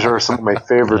and Predator are some of my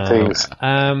favorite things.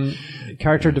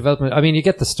 Character development. I mean, you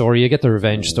get the story, you get the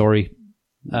revenge story,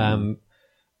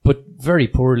 but very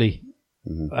poorly.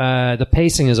 The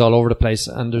pacing is all over the place,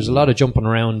 and there's a lot of jumping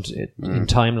around in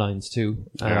timelines too.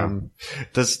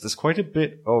 There's quite a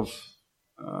bit of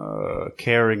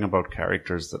caring about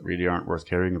characters that really aren't worth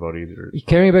caring about either.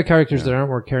 Caring about characters that aren't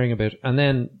worth caring about, and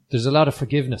then there's a lot of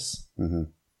forgiveness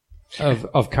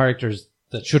of characters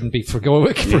that shouldn't be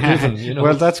forgiven.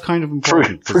 Well, that's kind of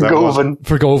important. Forgiven.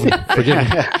 Forgiven.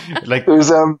 Like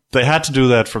There's they had to do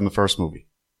that from the first movie.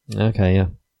 Okay, yeah.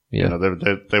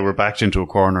 They were backed into a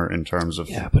corner in terms of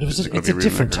but it's a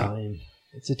different time.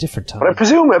 It's a different time. But I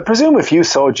presume if you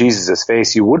saw Jesus'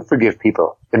 face, you would forgive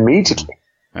people immediately.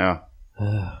 Yeah.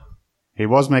 He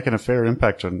was making a fair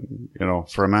impact on,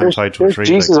 for a man tied to a There's tree.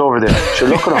 Jesus over there. Sure,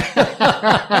 look at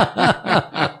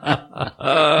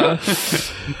him.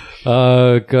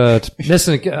 Oh, God.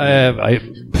 Listen, I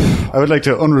would like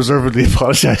to unreservedly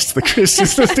apologize to the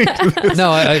Christians listening to this. No,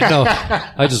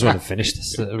 I just want to finish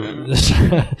this.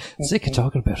 Sick of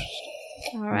talking about it.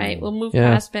 All right, we'll move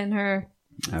past Ben-Hur.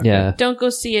 Okay. Yeah. Don't go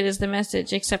see it is the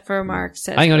message, except for Mark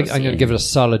says. I'm gonna give it a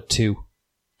solid 2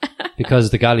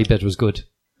 because the galley bit was good.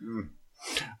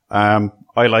 I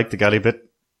like the galley bit.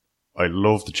 I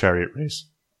love the chariot race.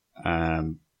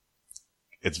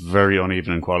 It's very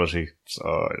uneven in quality,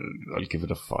 so I'll give it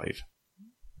a 5.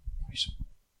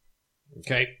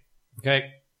 Okay.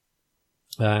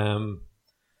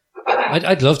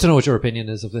 I'd love to know what your opinion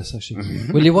is of this,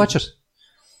 actually. Will you watch it?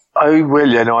 I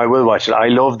will, I will watch it. I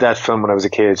loved that film when I was a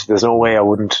kid. There's no way I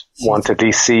wouldn't want to at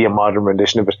least see a modern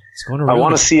rendition of it. It's going to I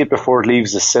want to see it before it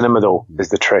leaves the cinema, though, is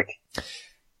the trick.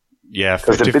 Yeah,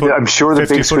 Because I'm sure the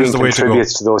big screen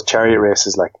contributes to those chariot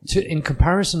races. Like, in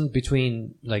comparison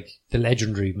between like the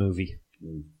legendary movie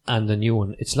and the new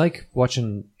one, it's like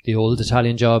watching the old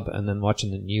Italian Job and then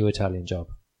watching the new Italian Job.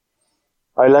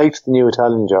 I liked the new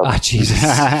Italian Job. Ah, Jesus.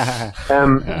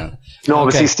 No,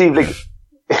 but see, Steve, like,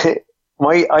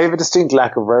 I have a distinct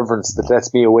lack of reverence that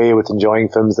lets me away with enjoying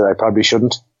films that I probably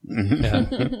shouldn't.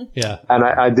 Yeah.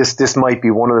 And this might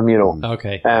be one of them, you know.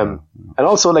 Okay. And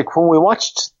also, like, when we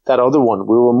watched that other one,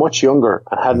 we were much younger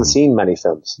and hadn't seen many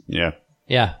films. Yeah.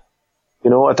 Yeah.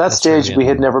 You know, at that stage, we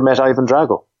had never met Ivan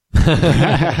Drago.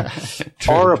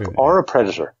 Or a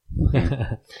Predator.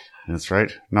 That's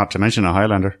right. Not to mention a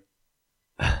Highlander.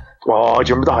 Oh, do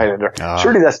you remember the Highlander?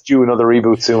 Surely that's due another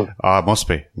reboot soon. It must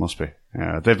be.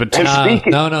 They've been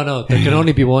No. There can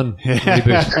only be one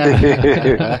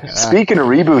reboot. Speaking of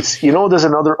reboots, you know there's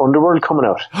another Underworld coming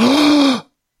out.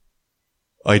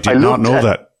 I did not know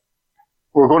that.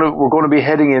 We're going to be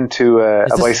heading into a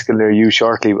bicycle near you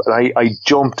shortly. But I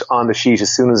jumped on the sheet as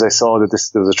soon as I saw that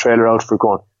there was a trailer out for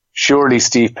going. Surely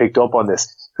Steve picked up on this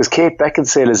because Kate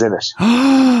Beckinsale is in it.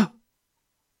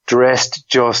 Dressed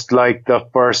just like the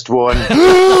first one.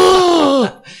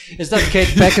 Is that Kate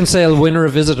Beckinsale, winner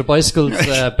of Visit a Bicycle's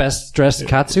best dressed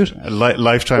catsuit?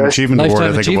 Lifetime Achievement Award,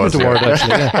 I think it was.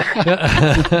 Actually,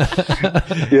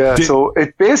 yeah. So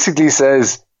it basically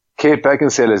says Kate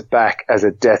Beckinsale is back as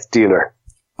a death dealer.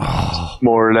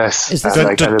 More or less. Is this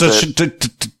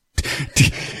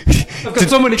I've got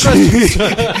so many questions.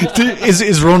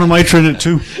 Is Rona Mitra in it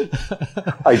too?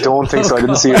 I don't think so. I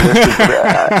didn't see it listed.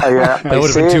 That would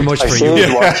have been too much for you. I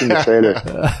saved watching the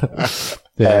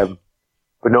trailer.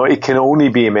 But no, it can only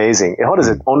be amazing. What is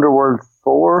it? Underworld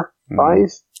 4?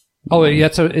 5? Oh,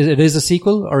 yeah. So it is a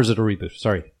sequel or is it a reboot?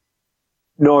 Sorry.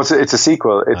 No, it's a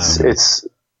sequel. It's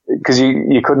because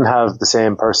you couldn't have the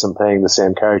same person playing the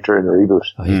same character in a reboot.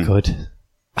 Oh, you could.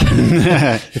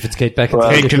 If it's Kate Beckinsale,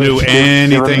 Kate can do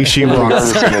anything she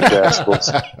wants.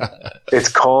 It's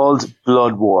called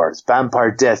Blood Wars.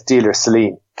 Vampire death dealer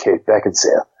Celine, Kate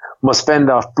Beckinsale, must fend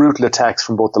off brutal attacks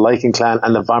from both the Lycan clan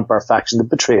and the vampire faction that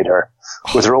betrayed her.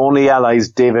 With her only allies,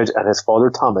 David and his father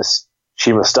Thomas,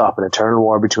 she must stop an eternal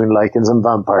war between Lycans and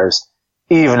vampires,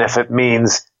 even if it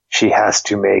means she has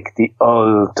to make the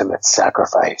ultimate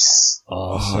sacrifice.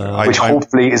 Which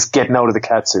hopefully is getting out of the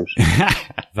catsuit.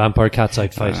 Vampire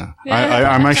catsuit fight.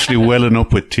 I'm actually welling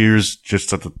up with tears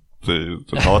just at the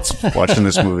thoughts of watching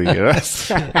this movie.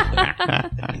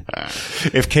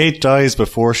 If Kate dies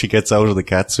before she gets out of the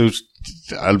catsuit,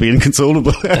 I'll be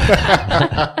inconsolable. Do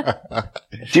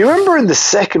you remember in the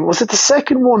second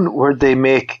one where they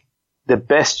make the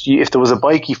best, if there was a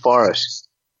bikie for it,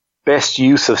 best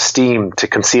use of steam to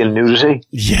conceal nudity?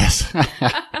 Yes. Do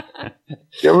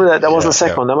you remember that? That wasn't the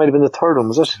second one. That might have been the third one,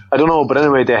 was it? I don't know. But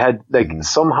anyway, they had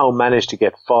somehow managed to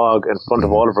get fog in front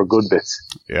of all of her good bits.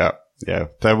 Yeah. Yeah.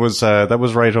 That was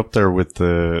right up there with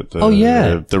the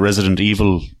Resident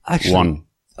Evil one.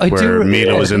 Where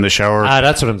Mila was in the shower.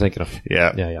 That's what I'm thinking of.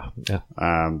 Yeah.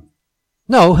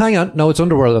 No, hang on. No, it's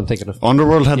Underworld I'm thinking of.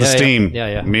 Underworld had the steam.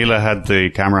 Yeah. Mila had the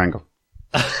camera angle.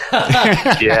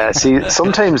 Yeah, see,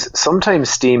 sometimes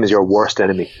steam is your worst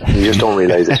enemy. You just don't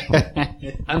realize it.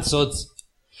 And suds.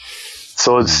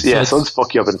 Suds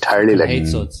fuck you up entirely. I hate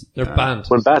suds. They're banned.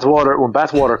 When bath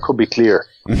water could be clear.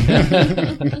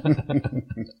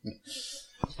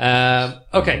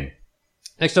 Okay.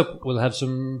 Next up, we'll have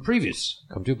some previews.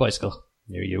 Come to a bicycle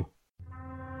near you.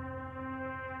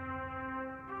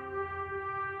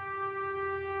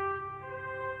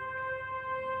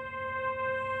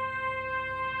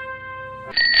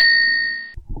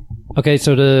 Okay,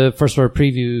 so the first of our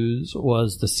previews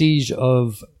was the Siege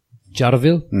of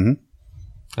Jarraville,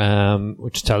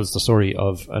 which tells the story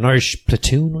of an Irish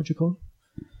platoon, would you call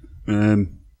it?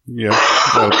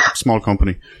 Small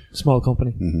company. Small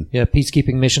company. Mm-hmm. Yeah,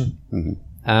 peacekeeping mission. Mm-hmm.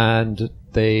 And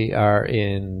they are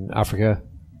in Africa,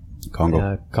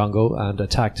 Congo, and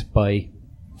attacked by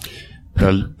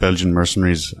Belgian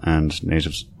mercenaries and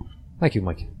natives. Thank you,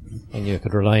 Mike. I knew I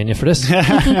could rely on you for this.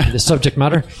 The subject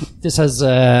matter. This has,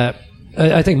 I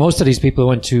think most of these people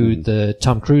went to the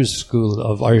Tom Cruise School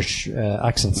of Irish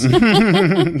accents.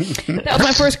 That was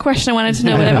my first question. I wanted to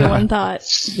know what everyone thought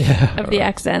of the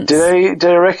accents. Did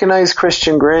I recognize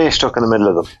Christian Grey stuck in the middle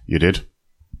of them? You did.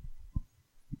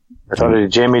 I thought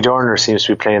Jamie Dornan seems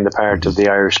to be playing the part of the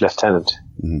Irish lieutenant.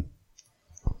 Mm-hmm.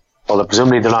 Although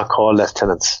presumably they're not called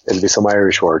lieutenants. It'll be some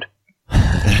Irish word.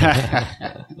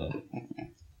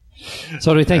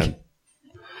 So what do you think?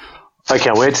 I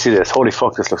can't wait to see this. Holy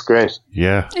fuck, this looks great.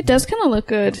 Yeah. It does kind of look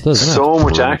good. Doesn't it? So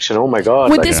much action. Oh my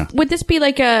god. Would this be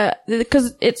like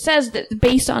because it says that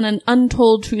based on an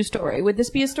untold true story, would this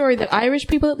be a story that Irish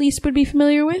people at least would be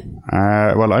familiar with?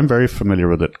 Well, I'm very familiar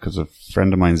with it because a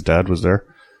friend of mine's dad was there.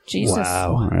 Jesus.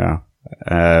 Wow.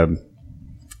 Yeah.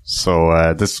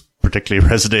 So this particularly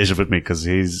resonated with me because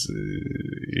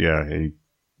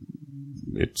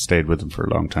it stayed with him for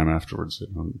a long time afterwards.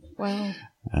 Wow.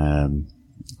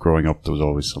 Growing up, there was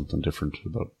always something different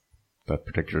about that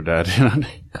particular dad.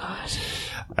 God.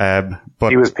 But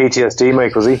he was PTSD,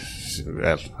 Mike, was he?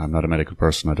 Well, I'm not a medical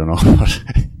person. I don't know.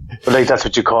 But like that's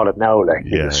what you call it now. Like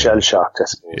he was shell shocked, I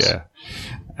suppose.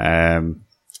 Yeah.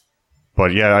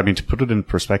 But yeah, I mean, to put it in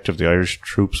perspective, the Irish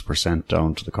troops were sent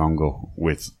down to the Congo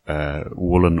with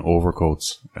woolen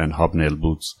overcoats and hobnail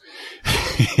boots.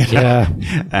 Yeah.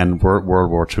 And World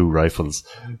War II rifles.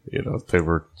 They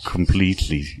were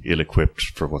completely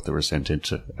ill-equipped for what they were sent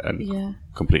into and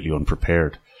completely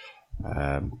unprepared.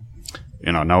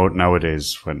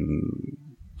 Nowadays, when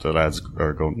the lads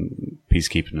are going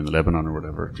peacekeeping in Lebanon or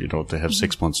whatever, they have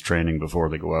 6 months training before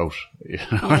they go out.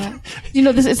 Yeah.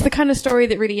 This it's the kind of story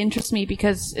that really interests me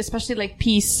because, especially like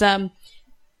peace, for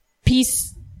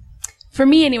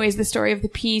me anyways, the story of the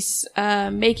peace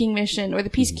making mission or the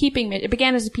peacekeeping mission, it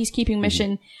began as a peacekeeping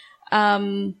mission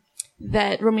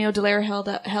that Romeo Dallaire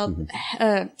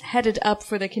headed up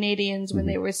for the Canadians when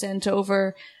they were sent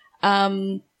over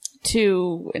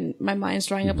to, and my mind's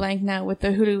drawing a blank now, with the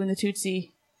Hutu and the Tutsi,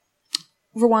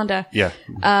 Rwanda. Yeah.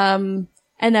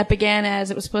 And that began as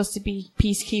it was supposed to be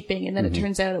peacekeeping, and then it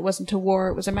turns out it wasn't a war,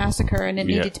 it was a massacre, and it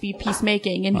needed to be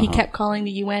peacemaking. And he kept calling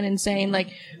the UN and saying, like,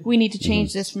 we need to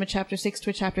change this from a chapter 6 to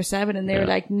a chapter 7. And they were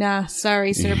like, nah,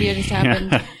 sorry, Serbia just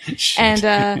happened.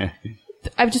 And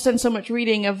I've just done so much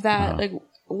reading of that, like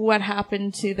what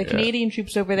happened to the Canadian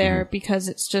troops over there, because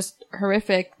it's just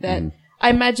horrific that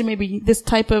I imagine maybe this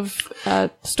type of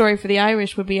story for the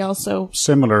Irish would be also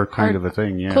similar kind of a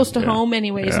thing, close to home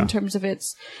anyways, in terms of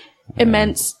its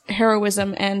immense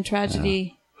heroism and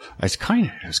tragedy. It's kind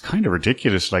of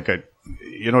ridiculous. Like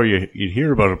you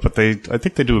hear about it, but I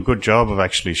think they do a good job of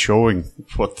actually showing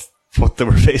what they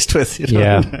were faced with.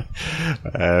 Yeah.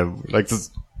 Like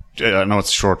this, I know it's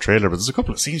a short trailer, but there's a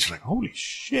couple of scenes you're like, holy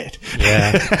shit.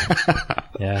 Yeah.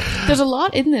 Yeah. There's a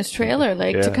lot in this trailer,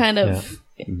 to kind of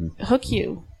hook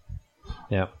you.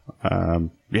 Yeah. I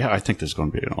think this is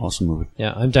going to be an awesome movie.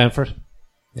 Yeah, I'm down for it.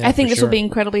 Yeah, I think this will be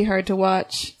incredibly hard to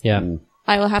watch. Yeah.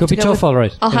 I will have Could to be go tough, all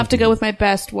right. I'll have to go with my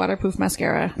best waterproof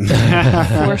mascara.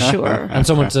 For sure. And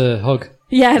someone to hug.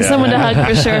 Yeah, and someone to hug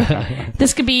for sure.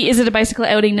 This could be Is It a Bicycle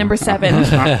outing number 7.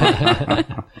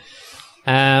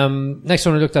 Next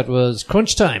one I looked at was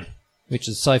Crunch Time, which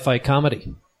is sci-fi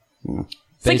comedy.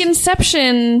 It's like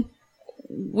Inception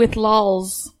with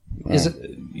lols. Is it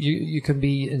you can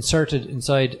be inserted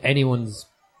inside anyone's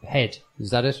head?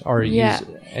 Is that it? Or Is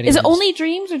it only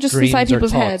dreams or just inside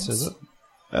people's heads? Is it?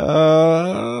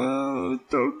 Don't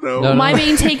know. No. My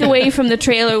main takeaway from the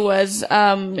trailer was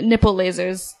nipple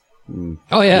lasers.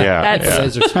 Oh yeah,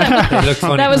 That's- Lasers. They look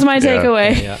funny. That was my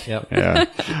takeaway. Yeah. Yeah.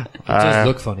 It does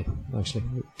look funny, actually.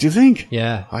 Do you think?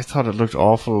 Yeah. I thought it looked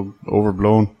awful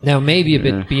overblown. Now maybe a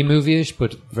bit B-movie-ish,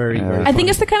 but very, very. I think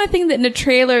it's the kind of thing that in a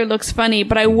trailer looks funny,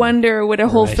 but I wonder what a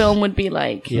whole Right. film would be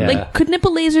like. Yeah. Like, could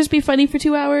nipple lasers be funny for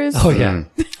 2 hours? Oh yeah.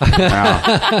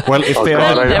 Well, if they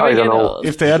God, added, I don't get know. old.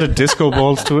 if they added disco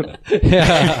balls to it,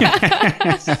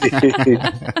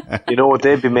 You know what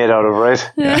they'd be made out of,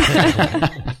 right?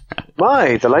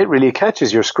 My, the light really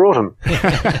catches your scrotum.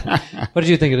 What did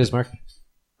you think it is, Mark?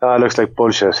 It looks like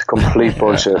bullshit. Complete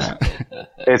bullshit.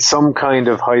 It's some kind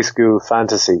of high school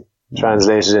fantasy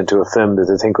translated into a film that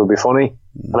they think will be funny,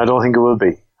 and I don't think it will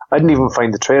be. I didn't even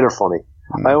find the trailer funny.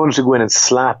 I wanted to go in and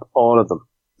slap all of them.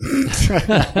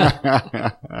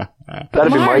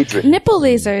 That'd be my dream. Nipple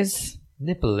lasers.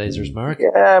 Nipple lasers, Mark.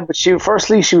 Yeah, but she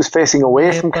was facing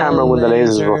away from camera when the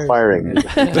lasers were firing.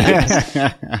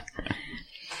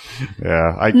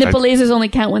 yeah, Nipple lasers only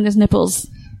count when there's nipples.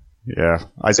 Yeah,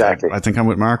 Exactly. I think I'm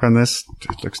with Mark on this.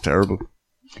 It looks terrible.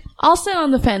 I'll sit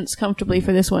on the fence comfortably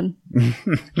for this one.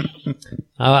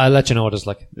 I'll let you know what it's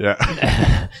like.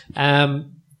 Yeah.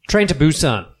 Train to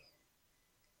Busan.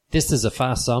 This is a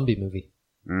fast zombie movie.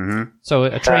 Mm-hmm. So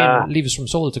a train leaves from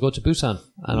Seoul to go to Busan,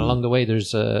 and along the way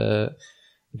there's a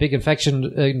big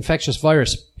infectious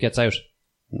virus gets out,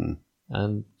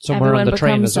 and somewhere Everyone on the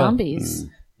train becomes as well. zombies.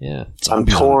 Yeah, I'm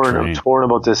torn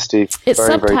about this, Steve. It's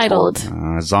very, very subtitled.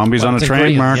 torn. Zombies on a It's in train,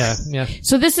 Korean. Mark. Yeah.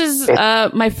 So this is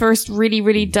my first really,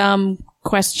 really dumb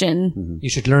question. You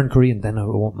should learn Korean, then it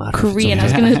won't matter. Korean. I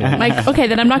was going to, okay,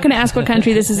 then I'm not going to ask what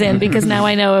country this is in because now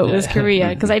I know it was Korea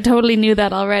because I totally knew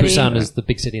that already. Busan is the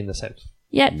big city in the south.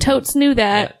 Yeah, totes knew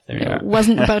that.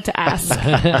 Wasn't about to ask.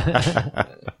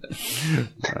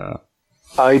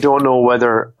 I don't know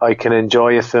whether I can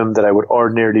enjoy a film that I would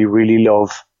ordinarily really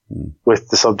love with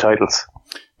the subtitles.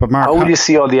 But Mark, how will you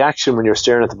see all the action when you're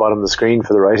staring at the bottom of the screen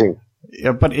for the writing?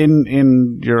 Yeah, but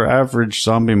in your average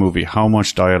zombie movie, how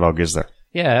much dialogue is there?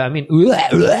 Yeah, I mean,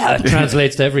 it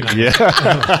translates to everything. Yeah.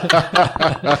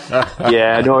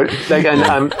 Yeah, no, like,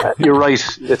 and you're right.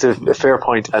 It's a fair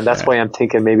point, and that's why I'm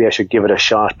thinking maybe I should give it a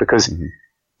shot because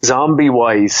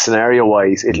zombie-wise,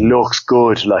 scenario-wise, it looks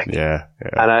good. Like, Yeah.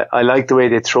 and I like the way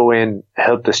they throw in a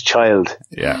helpless child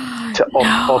Yeah. to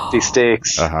up the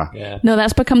stakes. Yeah. No,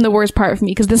 that's become the worst part for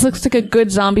me because this looks like a good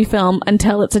zombie film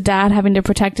until it's a dad having to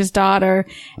protect his daughter.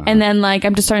 And then, like,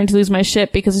 I'm just starting to lose my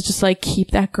shit because it's just like, keep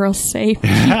that girl safe.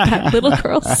 Keep that little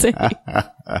girl safe.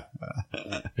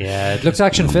 Yeah, it looks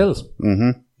action-filled.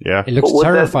 Yeah. It looks But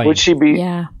terrifying. would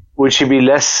she be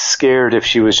less scared if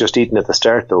she was just eating at the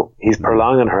start, though? He's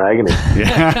prolonging her agony.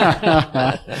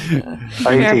 I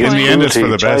think In the end, it's for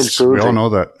the child best. We cruelty. all know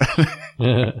that.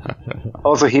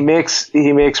 Also, he makes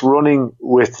running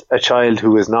with a child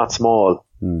who is not small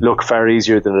look far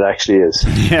easier than it actually is.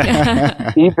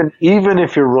 Even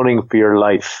if you're running for your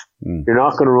life, you're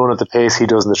not going to run at the pace he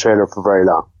does in the trailer for very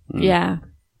long. Yeah.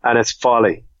 And it's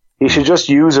folly. He should just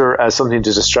use her as something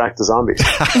to distract the zombies.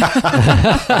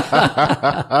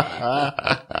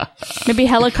 Maybe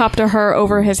helicopter her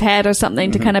over his head or something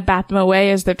to kind of bat them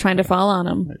away as they're trying to fall on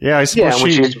him. Yeah, I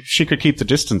suppose Yeah, she could keep the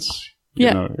distance. You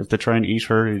Yeah. know, if they try and eat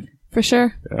her. For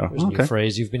sure. Yeah. There's a new Okay.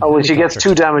 phrase. You've been. Oh, when she gets helicoptered.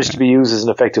 too damaged to be used as an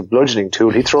effective bludgeoning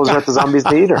tool, he throws her at the zombies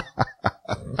to eat her.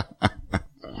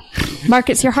 Mark,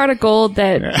 it's your heart of gold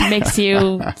that makes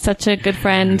you such a good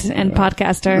friend and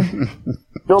podcaster.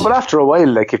 No, but after a while,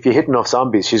 like, if you hit enough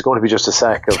zombies, she's going to be just a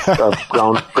sack of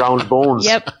ground bones.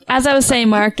 Yep. As I was saying,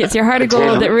 Mark, it's your heart of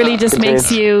gold that really just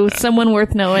makes you someone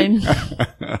worth knowing.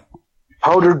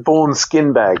 Powdered bone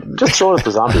skin bag. Just throw it at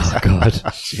the zombies.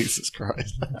 God. Jesus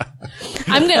Christ.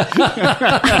 I'm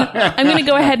gonna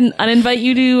go ahead and uninvite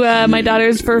you to my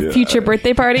daughter's for future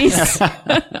birthday parties.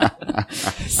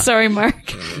 Sorry, Mark.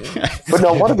 But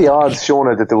no, what are the odds,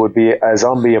 Shona, that there would be a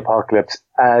zombie apocalypse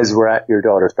as we're at your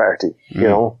daughter's party? You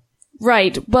know?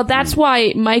 Right. Well, that's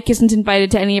why Mike isn't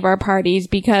invited to any of our parties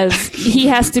because he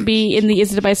has to be in the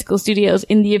Is It a Bicycle Studios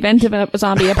in the event of a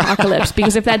zombie apocalypse.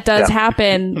 Because if that does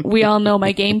happen, we all know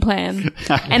my game plan.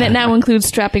 And it now includes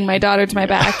strapping my daughter to my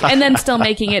back and then still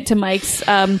making it to Mike's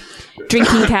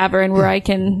drinking tavern where I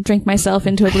can drink myself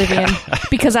into oblivion.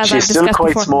 Because as I've She's still discussed quite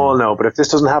before, small now, but if this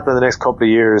doesn't happen in the next couple of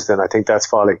years, then I think that's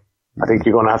folly. I think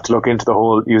you're going to have to look into the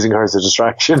whole using her as a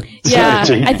distraction. yeah,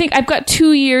 strategy. I think I've got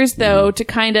 2 years though to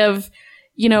kind of,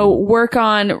 you know, work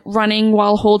on running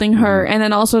while holding her and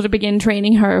then also to begin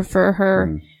training her for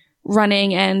her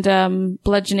running and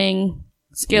bludgeoning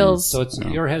skills. So it's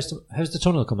your house. How's the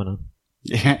tunnel coming on?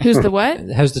 Who's the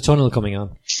what? How's the tunnel coming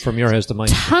on from your house to mine?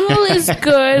 Tunnel is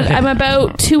good. I'm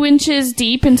about 2 inches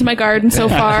deep into my garden so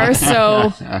far,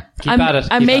 so Keep at it.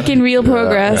 I'm Keep making real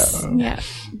progress. Yeah.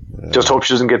 Just hope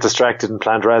she doesn't get distracted and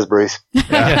plant raspberries.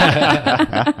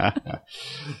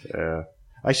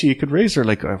 Actually, you could raise her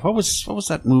like what was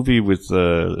that movie with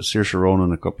Saoirse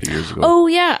Ronan a couple of years ago? Oh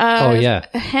yeah. Oh, yeah.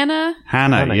 Hannah.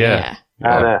 Hannah, yeah.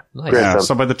 Anna, Nice. great Yeah, film.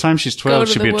 so by the time she's Go 12,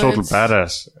 to she'd the be a total woods.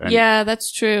 badass. And Yeah,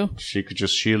 that's true. she could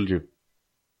just shield you.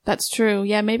 That's true.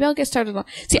 Yeah, maybe I'll get started on.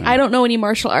 See, I don't know any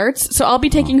martial arts, so I'll be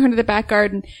taking her to the back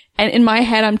garden, and in my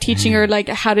head, I'm teaching her like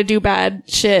how to do bad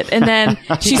shit. And then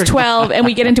she's 12, and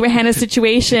we get into a Hannah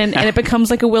situation, and it becomes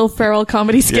like a Will Ferrell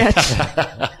comedy sketch.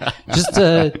 Just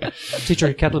teach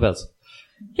her kettlebells.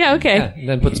 Yeah. Okay. Yeah, and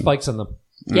then put spikes on them.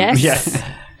 Yes.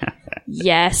 Yeah.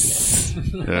 Yes.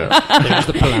 There's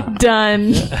the plan.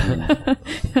 Done.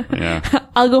 Yeah.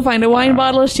 I'll go find a wine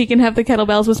bottle. She can have the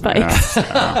kettlebells with spikes.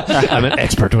 I'm an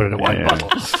expert with a wine bottle.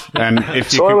 And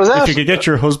if you, if you could get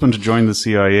your husband to join the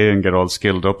CIA and get all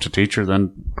skilled up to teach her,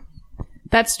 then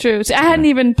That's true. See, I hadn't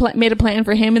even made a plan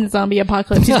for him in the zombie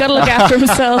apocalypse. He's got to look after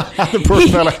himself. the poor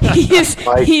fella.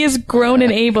 He is grown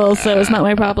and able, so it's not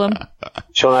my problem.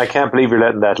 Shona, I can't believe you're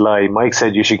letting that lie. Mike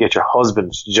said you should get your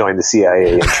husband to join the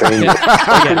CIA and train you.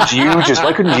 Why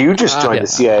couldn't you just join the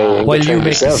CIA and While get you trained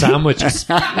make yourself? sandwiches.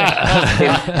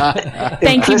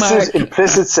 Thank you, Mark.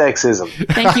 Implicit sexism.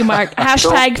 Thank you, Mark.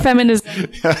 Hashtag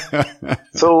feminism.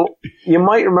 So, you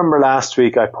might remember last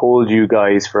week I polled you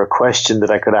guys for a question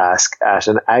that I could ask at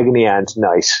an agony aunt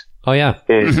night Oh yeah.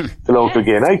 in the local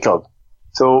gay nightclub.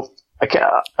 So,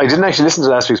 I didn't actually listen to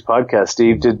last week's podcast,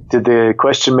 Steve. Did the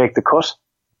question make the cut?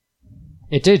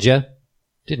 It did, yeah.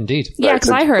 Did indeed. Yeah, because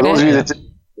I heard it.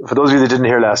 For those of you that didn't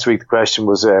hear last week, the question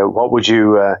was, what would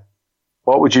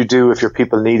you do if your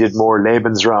people needed more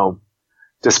Lebensraum,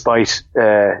 despite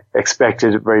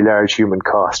expected very large human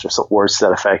cost, or some words to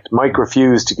that effect? Mike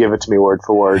refused to give it to me word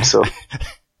for word, so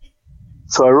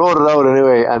I wrote it out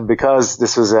anyway. And because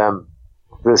this was the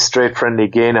straight friendly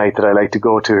gay night that I like to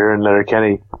go to here in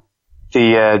Letterkenny,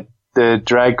 the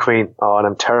drag queen. Oh, and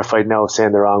I'm terrified now of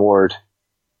saying the wrong word.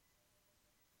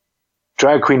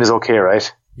 Drag queen is okay,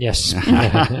 right? Yes.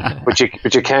 but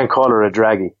you can't call her a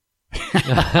draggy.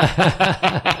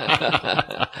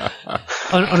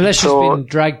 Unless she's been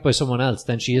dragged by someone else,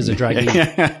 then she is a draggy.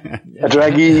 A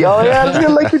draggy. Oh yeah, I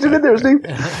feel like we did it there, Steve.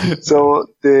 So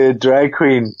the drag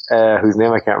queen, whose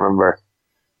name I can't remember,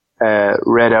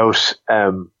 read out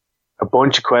a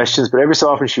bunch of questions, but every so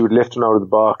often she would lift one out of the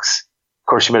box. Of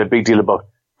course, she made a big deal about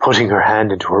putting her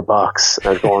hand into her box. And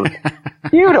I was going,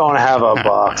 you don't have a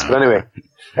box. But anyway.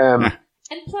 And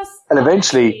plus, and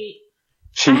eventually,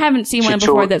 I haven't seen one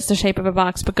before that's the shape of a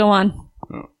box, but go on.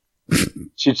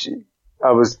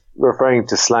 I was referring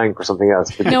to slang for something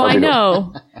else. But no, I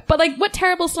know. But like, what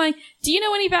terrible slang? Do you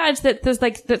know any badge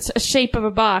that's a shape of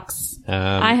a box?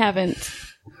 I haven't.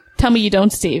 Tell me you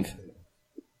don't, Steve.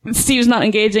 Steve's not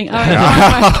engaging. All right,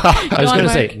 I was going to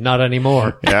say, not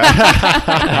anymore.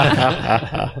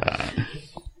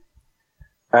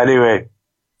 Anyway,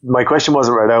 my question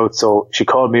wasn't read out, so she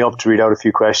called me up to read out a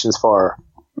few questions for her.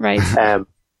 Right.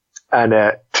 And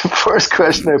the first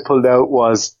question I pulled out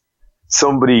was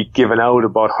somebody giving out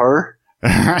about her.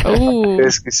 Ooh.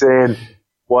 Basically saying,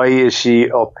 why is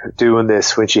she up doing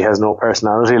this when she has no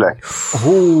personality? Like,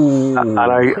 ooh. And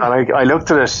I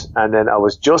looked at it, and then I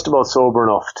was just about sober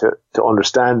enough to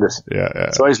understand it.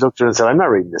 Yeah. So I just looked at it and said, I'm not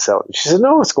reading this out. And she said,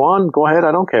 no, it's go on, go ahead,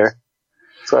 I don't care.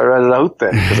 So I read it out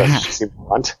then, because that's what she seemed to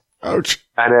want. Ouch.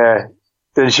 And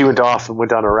then she went off and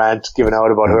went on a rant, giving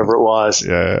out about whoever it was.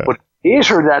 Yeah. But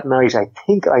later that night, I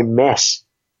think I met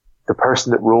the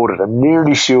person that wrote it. I'm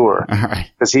nearly sure,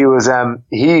 because he was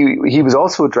he was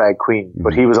also a drag queen,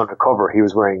 but he was undercover. He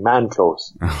was wearing man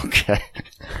clothes. Okay.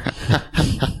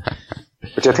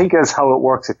 Which I think is how it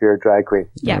works if you're a drag queen.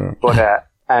 Yeah. But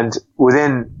and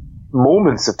within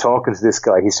moments of talking to this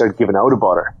guy, he started giving out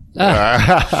about her,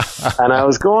 and I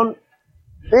was going,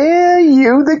 "Yeah,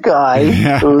 you the guy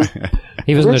who's."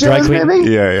 He wasn't a drag queen.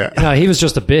 Maybe? Yeah. No, he was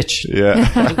just a bitch. Yeah.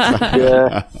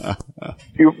 Yeah.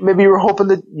 Maybe you were hoping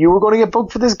that you were going to get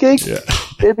booked for this gig. Yeah.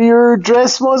 Maybe your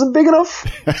dress wasn't big enough.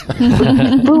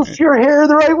 Poof your hair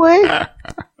the right way.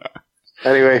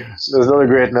 Anyway, it was another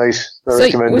great night. I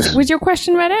recommend it. Was your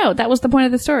question read out? That was the point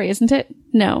of the story, isn't it?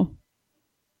 No.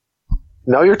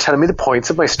 Now you're telling me the points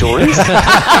of my stories?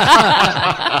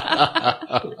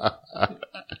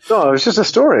 No, it was just a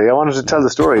story. I wanted to tell the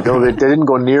story. No, they didn't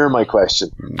go near my question.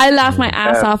 I laughed my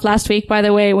ass off last week, by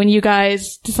the way, when you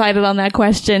guys decided on that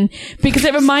question, because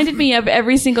it reminded me of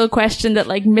every single question that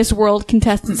like Miss World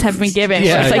contestants have been given.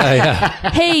 Yeah, it's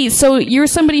like, hey, so you're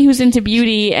somebody who's into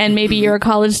beauty and maybe you're a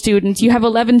college student. You have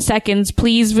 11 seconds.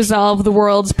 Please resolve the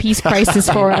world's peace crisis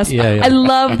for us. Yeah. I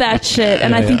love that shit,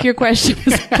 and I think your question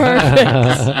was perfect.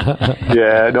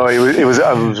 Yeah, no, it was.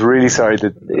 I was really sorry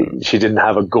that she didn't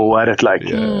have a go at it. Like,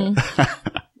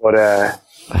 but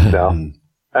no.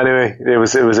 Anyway, it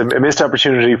was a missed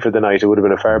opportunity for the night. It would have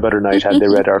been a far better night had they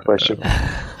read our question.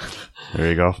 There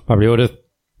you go. Probably would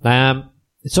have.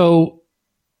 So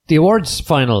the awards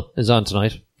final is on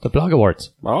tonight. The blog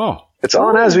awards. Oh. It's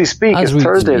on as we speak. As it's we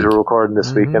Thursday speak. we're recording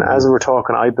this week, and as we're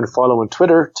talking, I've been following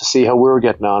Twitter to see how we were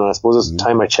getting on, and I suppose it's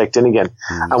time I checked in again.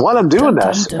 And while I'm doing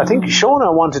that, I think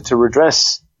Shona wanted to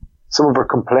redress some of her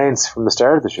complaints from the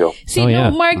start of the show. See,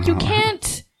 no, Mark, you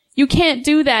can't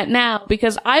do that now,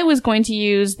 because I was going to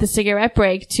use the cigarette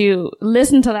break to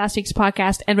listen to last week's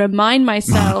podcast and remind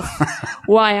myself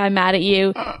why I'm mad at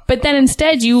you. But then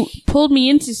instead you pulled me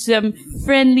into some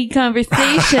friendly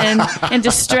conversation and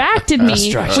distracted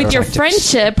me with your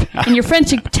friendship and your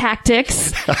friendship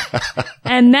tactics.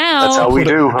 And now... That's how we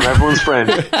do. I'm everyone's friend.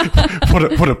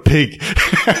 What a pig.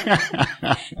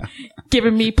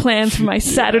 Giving me plans for my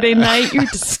Saturday night. You're a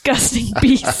disgusting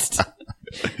beast.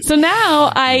 So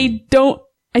now I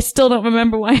still don't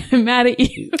remember why I'm mad at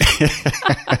you.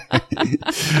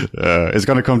 It's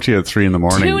going to come to you at 3 a.m.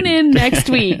 Tune in next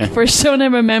week for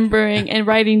Shona remembering and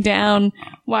writing down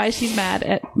why she's mad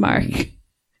at Mark.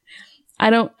 I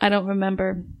don't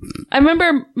remember. I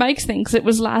remember Mike's thing because it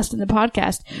was last in the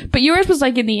podcast, but yours was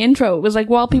like in the intro. It was like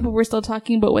while people were still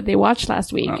talking about what they watched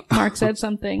last week, Mark said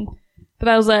something, but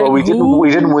I was like, well, we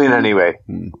didn't win anyway.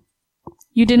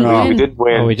 You didn't No, win. we didn't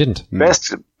win. Oh, we didn't.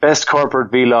 Best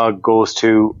corporate vlog goes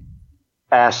to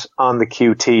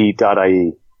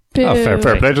 @ontheqt.ie. Oh, fair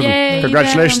play to Yay, them.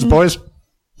 Congratulations, them. boys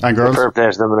and girls. Fair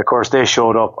play to them, and of course they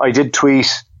showed up. I did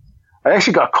tweet. I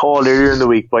actually got called earlier in the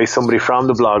week by somebody from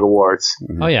the Blog Awards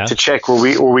Oh, yeah. to check were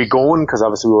we going, because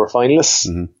obviously we were finalists.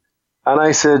 Mm-hmm. And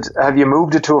I said, "Have you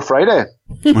moved it to a Friday?"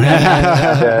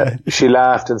 And, she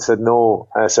laughed and said, "No."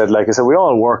 And I said, we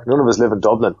all work. None of us live in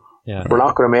Dublin. Yeah. We're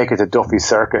not going to make it to Duffy's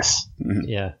Circus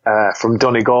Yeah. from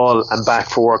Donegal and back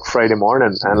for work Friday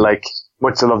morning. And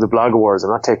much as I love the Blog Awards,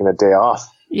 I'm not taking a day off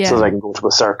Yeah. so that I can go to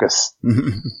a circus.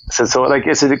 So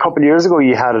I said, a couple of years ago,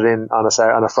 you had it in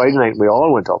on a Friday night, and we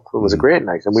all went up. It was a great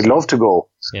night, and we'd love to go.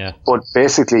 Yeah. But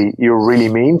basically, you were really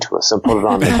mean to us and put it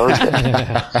on the Thursday.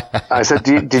 I said,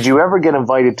 did you ever get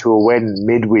invited to a wedding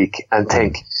midweek and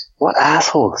think, what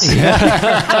assholes?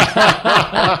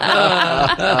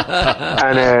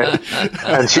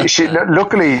 And she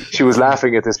luckily she was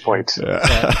laughing at this point.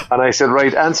 And I said,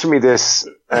 right, answer me this.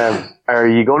 Are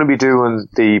you going to be doing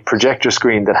the projector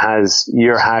screen that has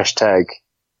your hashtag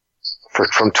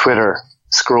from Twitter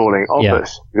scrolling up it?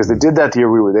 Because they did that the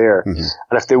year we were there. And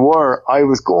if they were, I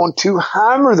was going to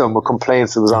hammer them with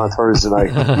complaints that was on a Thursday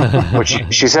night. But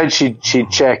she said she'd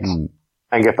check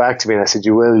and get back to me, and I said,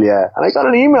 "You will, yeah." And I got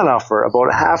an email off her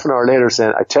about half an hour later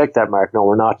saying, "I checked that, Mark. No,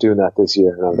 we're not doing that this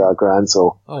year." And I was like, "Grand,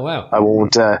 so Oh, wow. I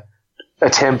won't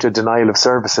attempt a denial of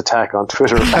service attack on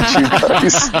Twitter at you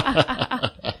guys."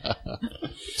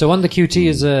 So on the QT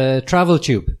is a travel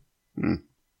tube.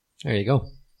 There you go.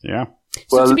 Yeah.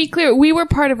 So to be clear, we were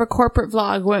part of a corporate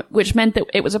vlog, which meant that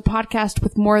it was a podcast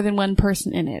with more than one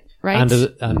person in it, right?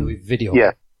 And with video.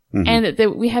 Yeah. And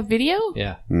that we have video?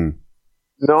 Yeah.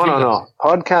 No.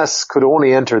 Podcasts could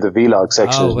only enter the vlog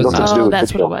section. Oh, was Nothing to do Oh, with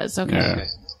that's video. what it was. Okay. Yeah.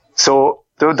 So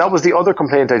that was the other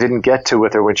complaint I didn't get to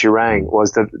with her when she rang,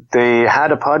 was that they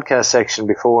had a podcast section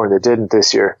before and they didn't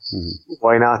this year.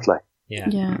 Why not? Yeah.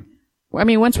 Yeah. I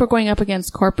mean, once we're going up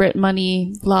against corporate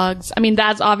money vlogs, I mean,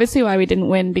 that's obviously why we didn't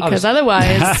win, because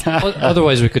otherwise,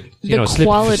 Otherwise, we could, The slip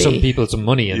quality. some people some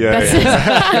money. And Well,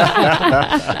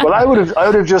 I would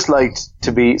have just liked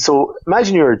to be, so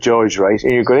imagine you're a judge, right?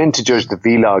 And you're going in to judge the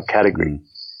vlog category.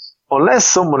 Unless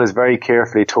someone has very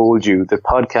carefully told you that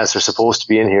podcasts are supposed to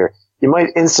be in here, you might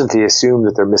instantly assume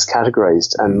that they're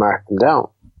miscategorized and mark them down.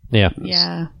 Yeah.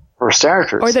 yeah. For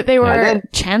starters. Or that they were And then-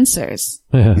 chancers.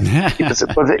 But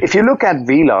if you look at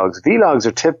vlogs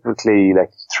are typically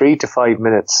 3 to 5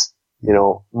 minutes,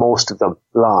 most of them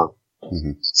long.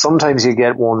 Sometimes you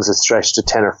get ones that stretch to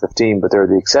 10 or 15, but they're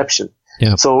the exception.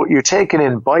 Yeah. So you're taking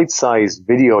in bite-sized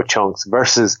video chunks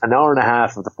versus an hour and a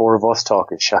half of the four of us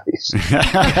talking shite.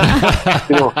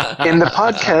 In the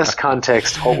podcast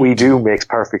context, what we do makes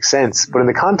perfect sense, but in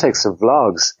the context of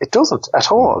vlogs, it doesn't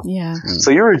at all. Yeah.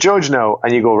 So you're a judge now,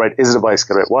 and you go, right, is it a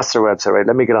bicycle? Right, what's their website? Right,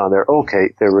 let me get on there.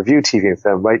 Okay, they review TV and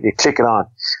film, right? And you click it on.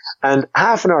 And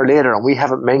half an hour later, and we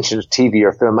haven't mentioned TV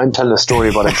or film, I'm telling a story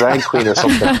about a drag queen or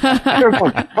something. You're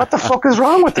going, what the fuck is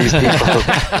wrong with these people?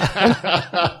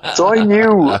 So I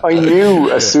knew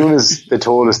as soon as they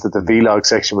told us that the vlog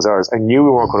section was ours, I knew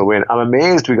we weren't going to win. I'm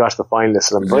amazed we got to the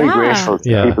finalists, and I'm very grateful to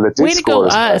the people that did Way to score go,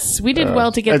 us. us. We did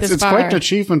well to get this It's far. quite an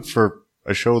achievement for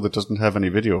a show that doesn't have any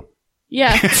video.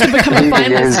 Yeah, to become a It really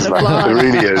finalist is, in a man. It vlog.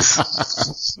 really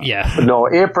is. Yeah. But no,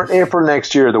 April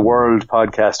next year, the World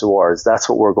Podcast Awards. That's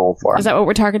what we're going for. Is that what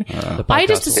we're targeting? I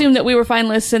just podcast. assumed that we were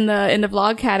finalists in the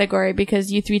vlog category because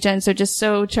you three gents are just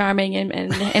so charming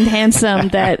and handsome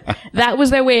that was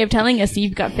their way of telling us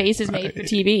you've got faces made for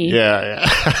TV. Yeah.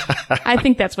 I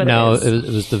think that's what No, it is.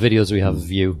 it was the videos we have of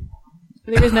you.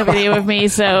 There is no video of me,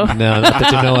 so No, not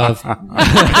that you know of.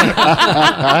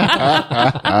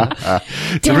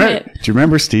 damn it. Do you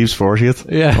remember Steve's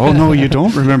 40th? Yeah. Oh, no, you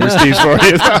don't remember Steve's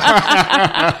 40th.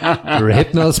 Your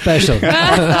hypno special.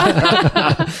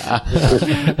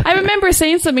 I remember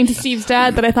saying something to Steve's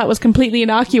dad that I thought was completely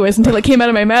innocuous until it came out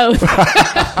of my mouth.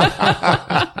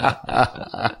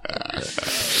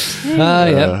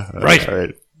 Yeah. Right. All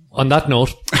right. On that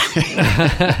note,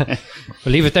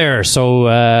 we'll leave it there.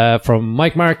 So, from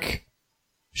Mike Mark,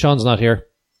 Sean's not here,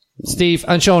 Steve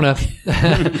and Shona,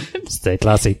 stay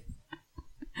classy.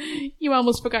 You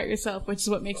almost forgot yourself, which is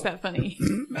what makes that funny.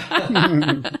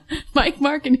 Mike,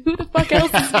 Mark, and who the fuck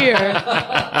else is here?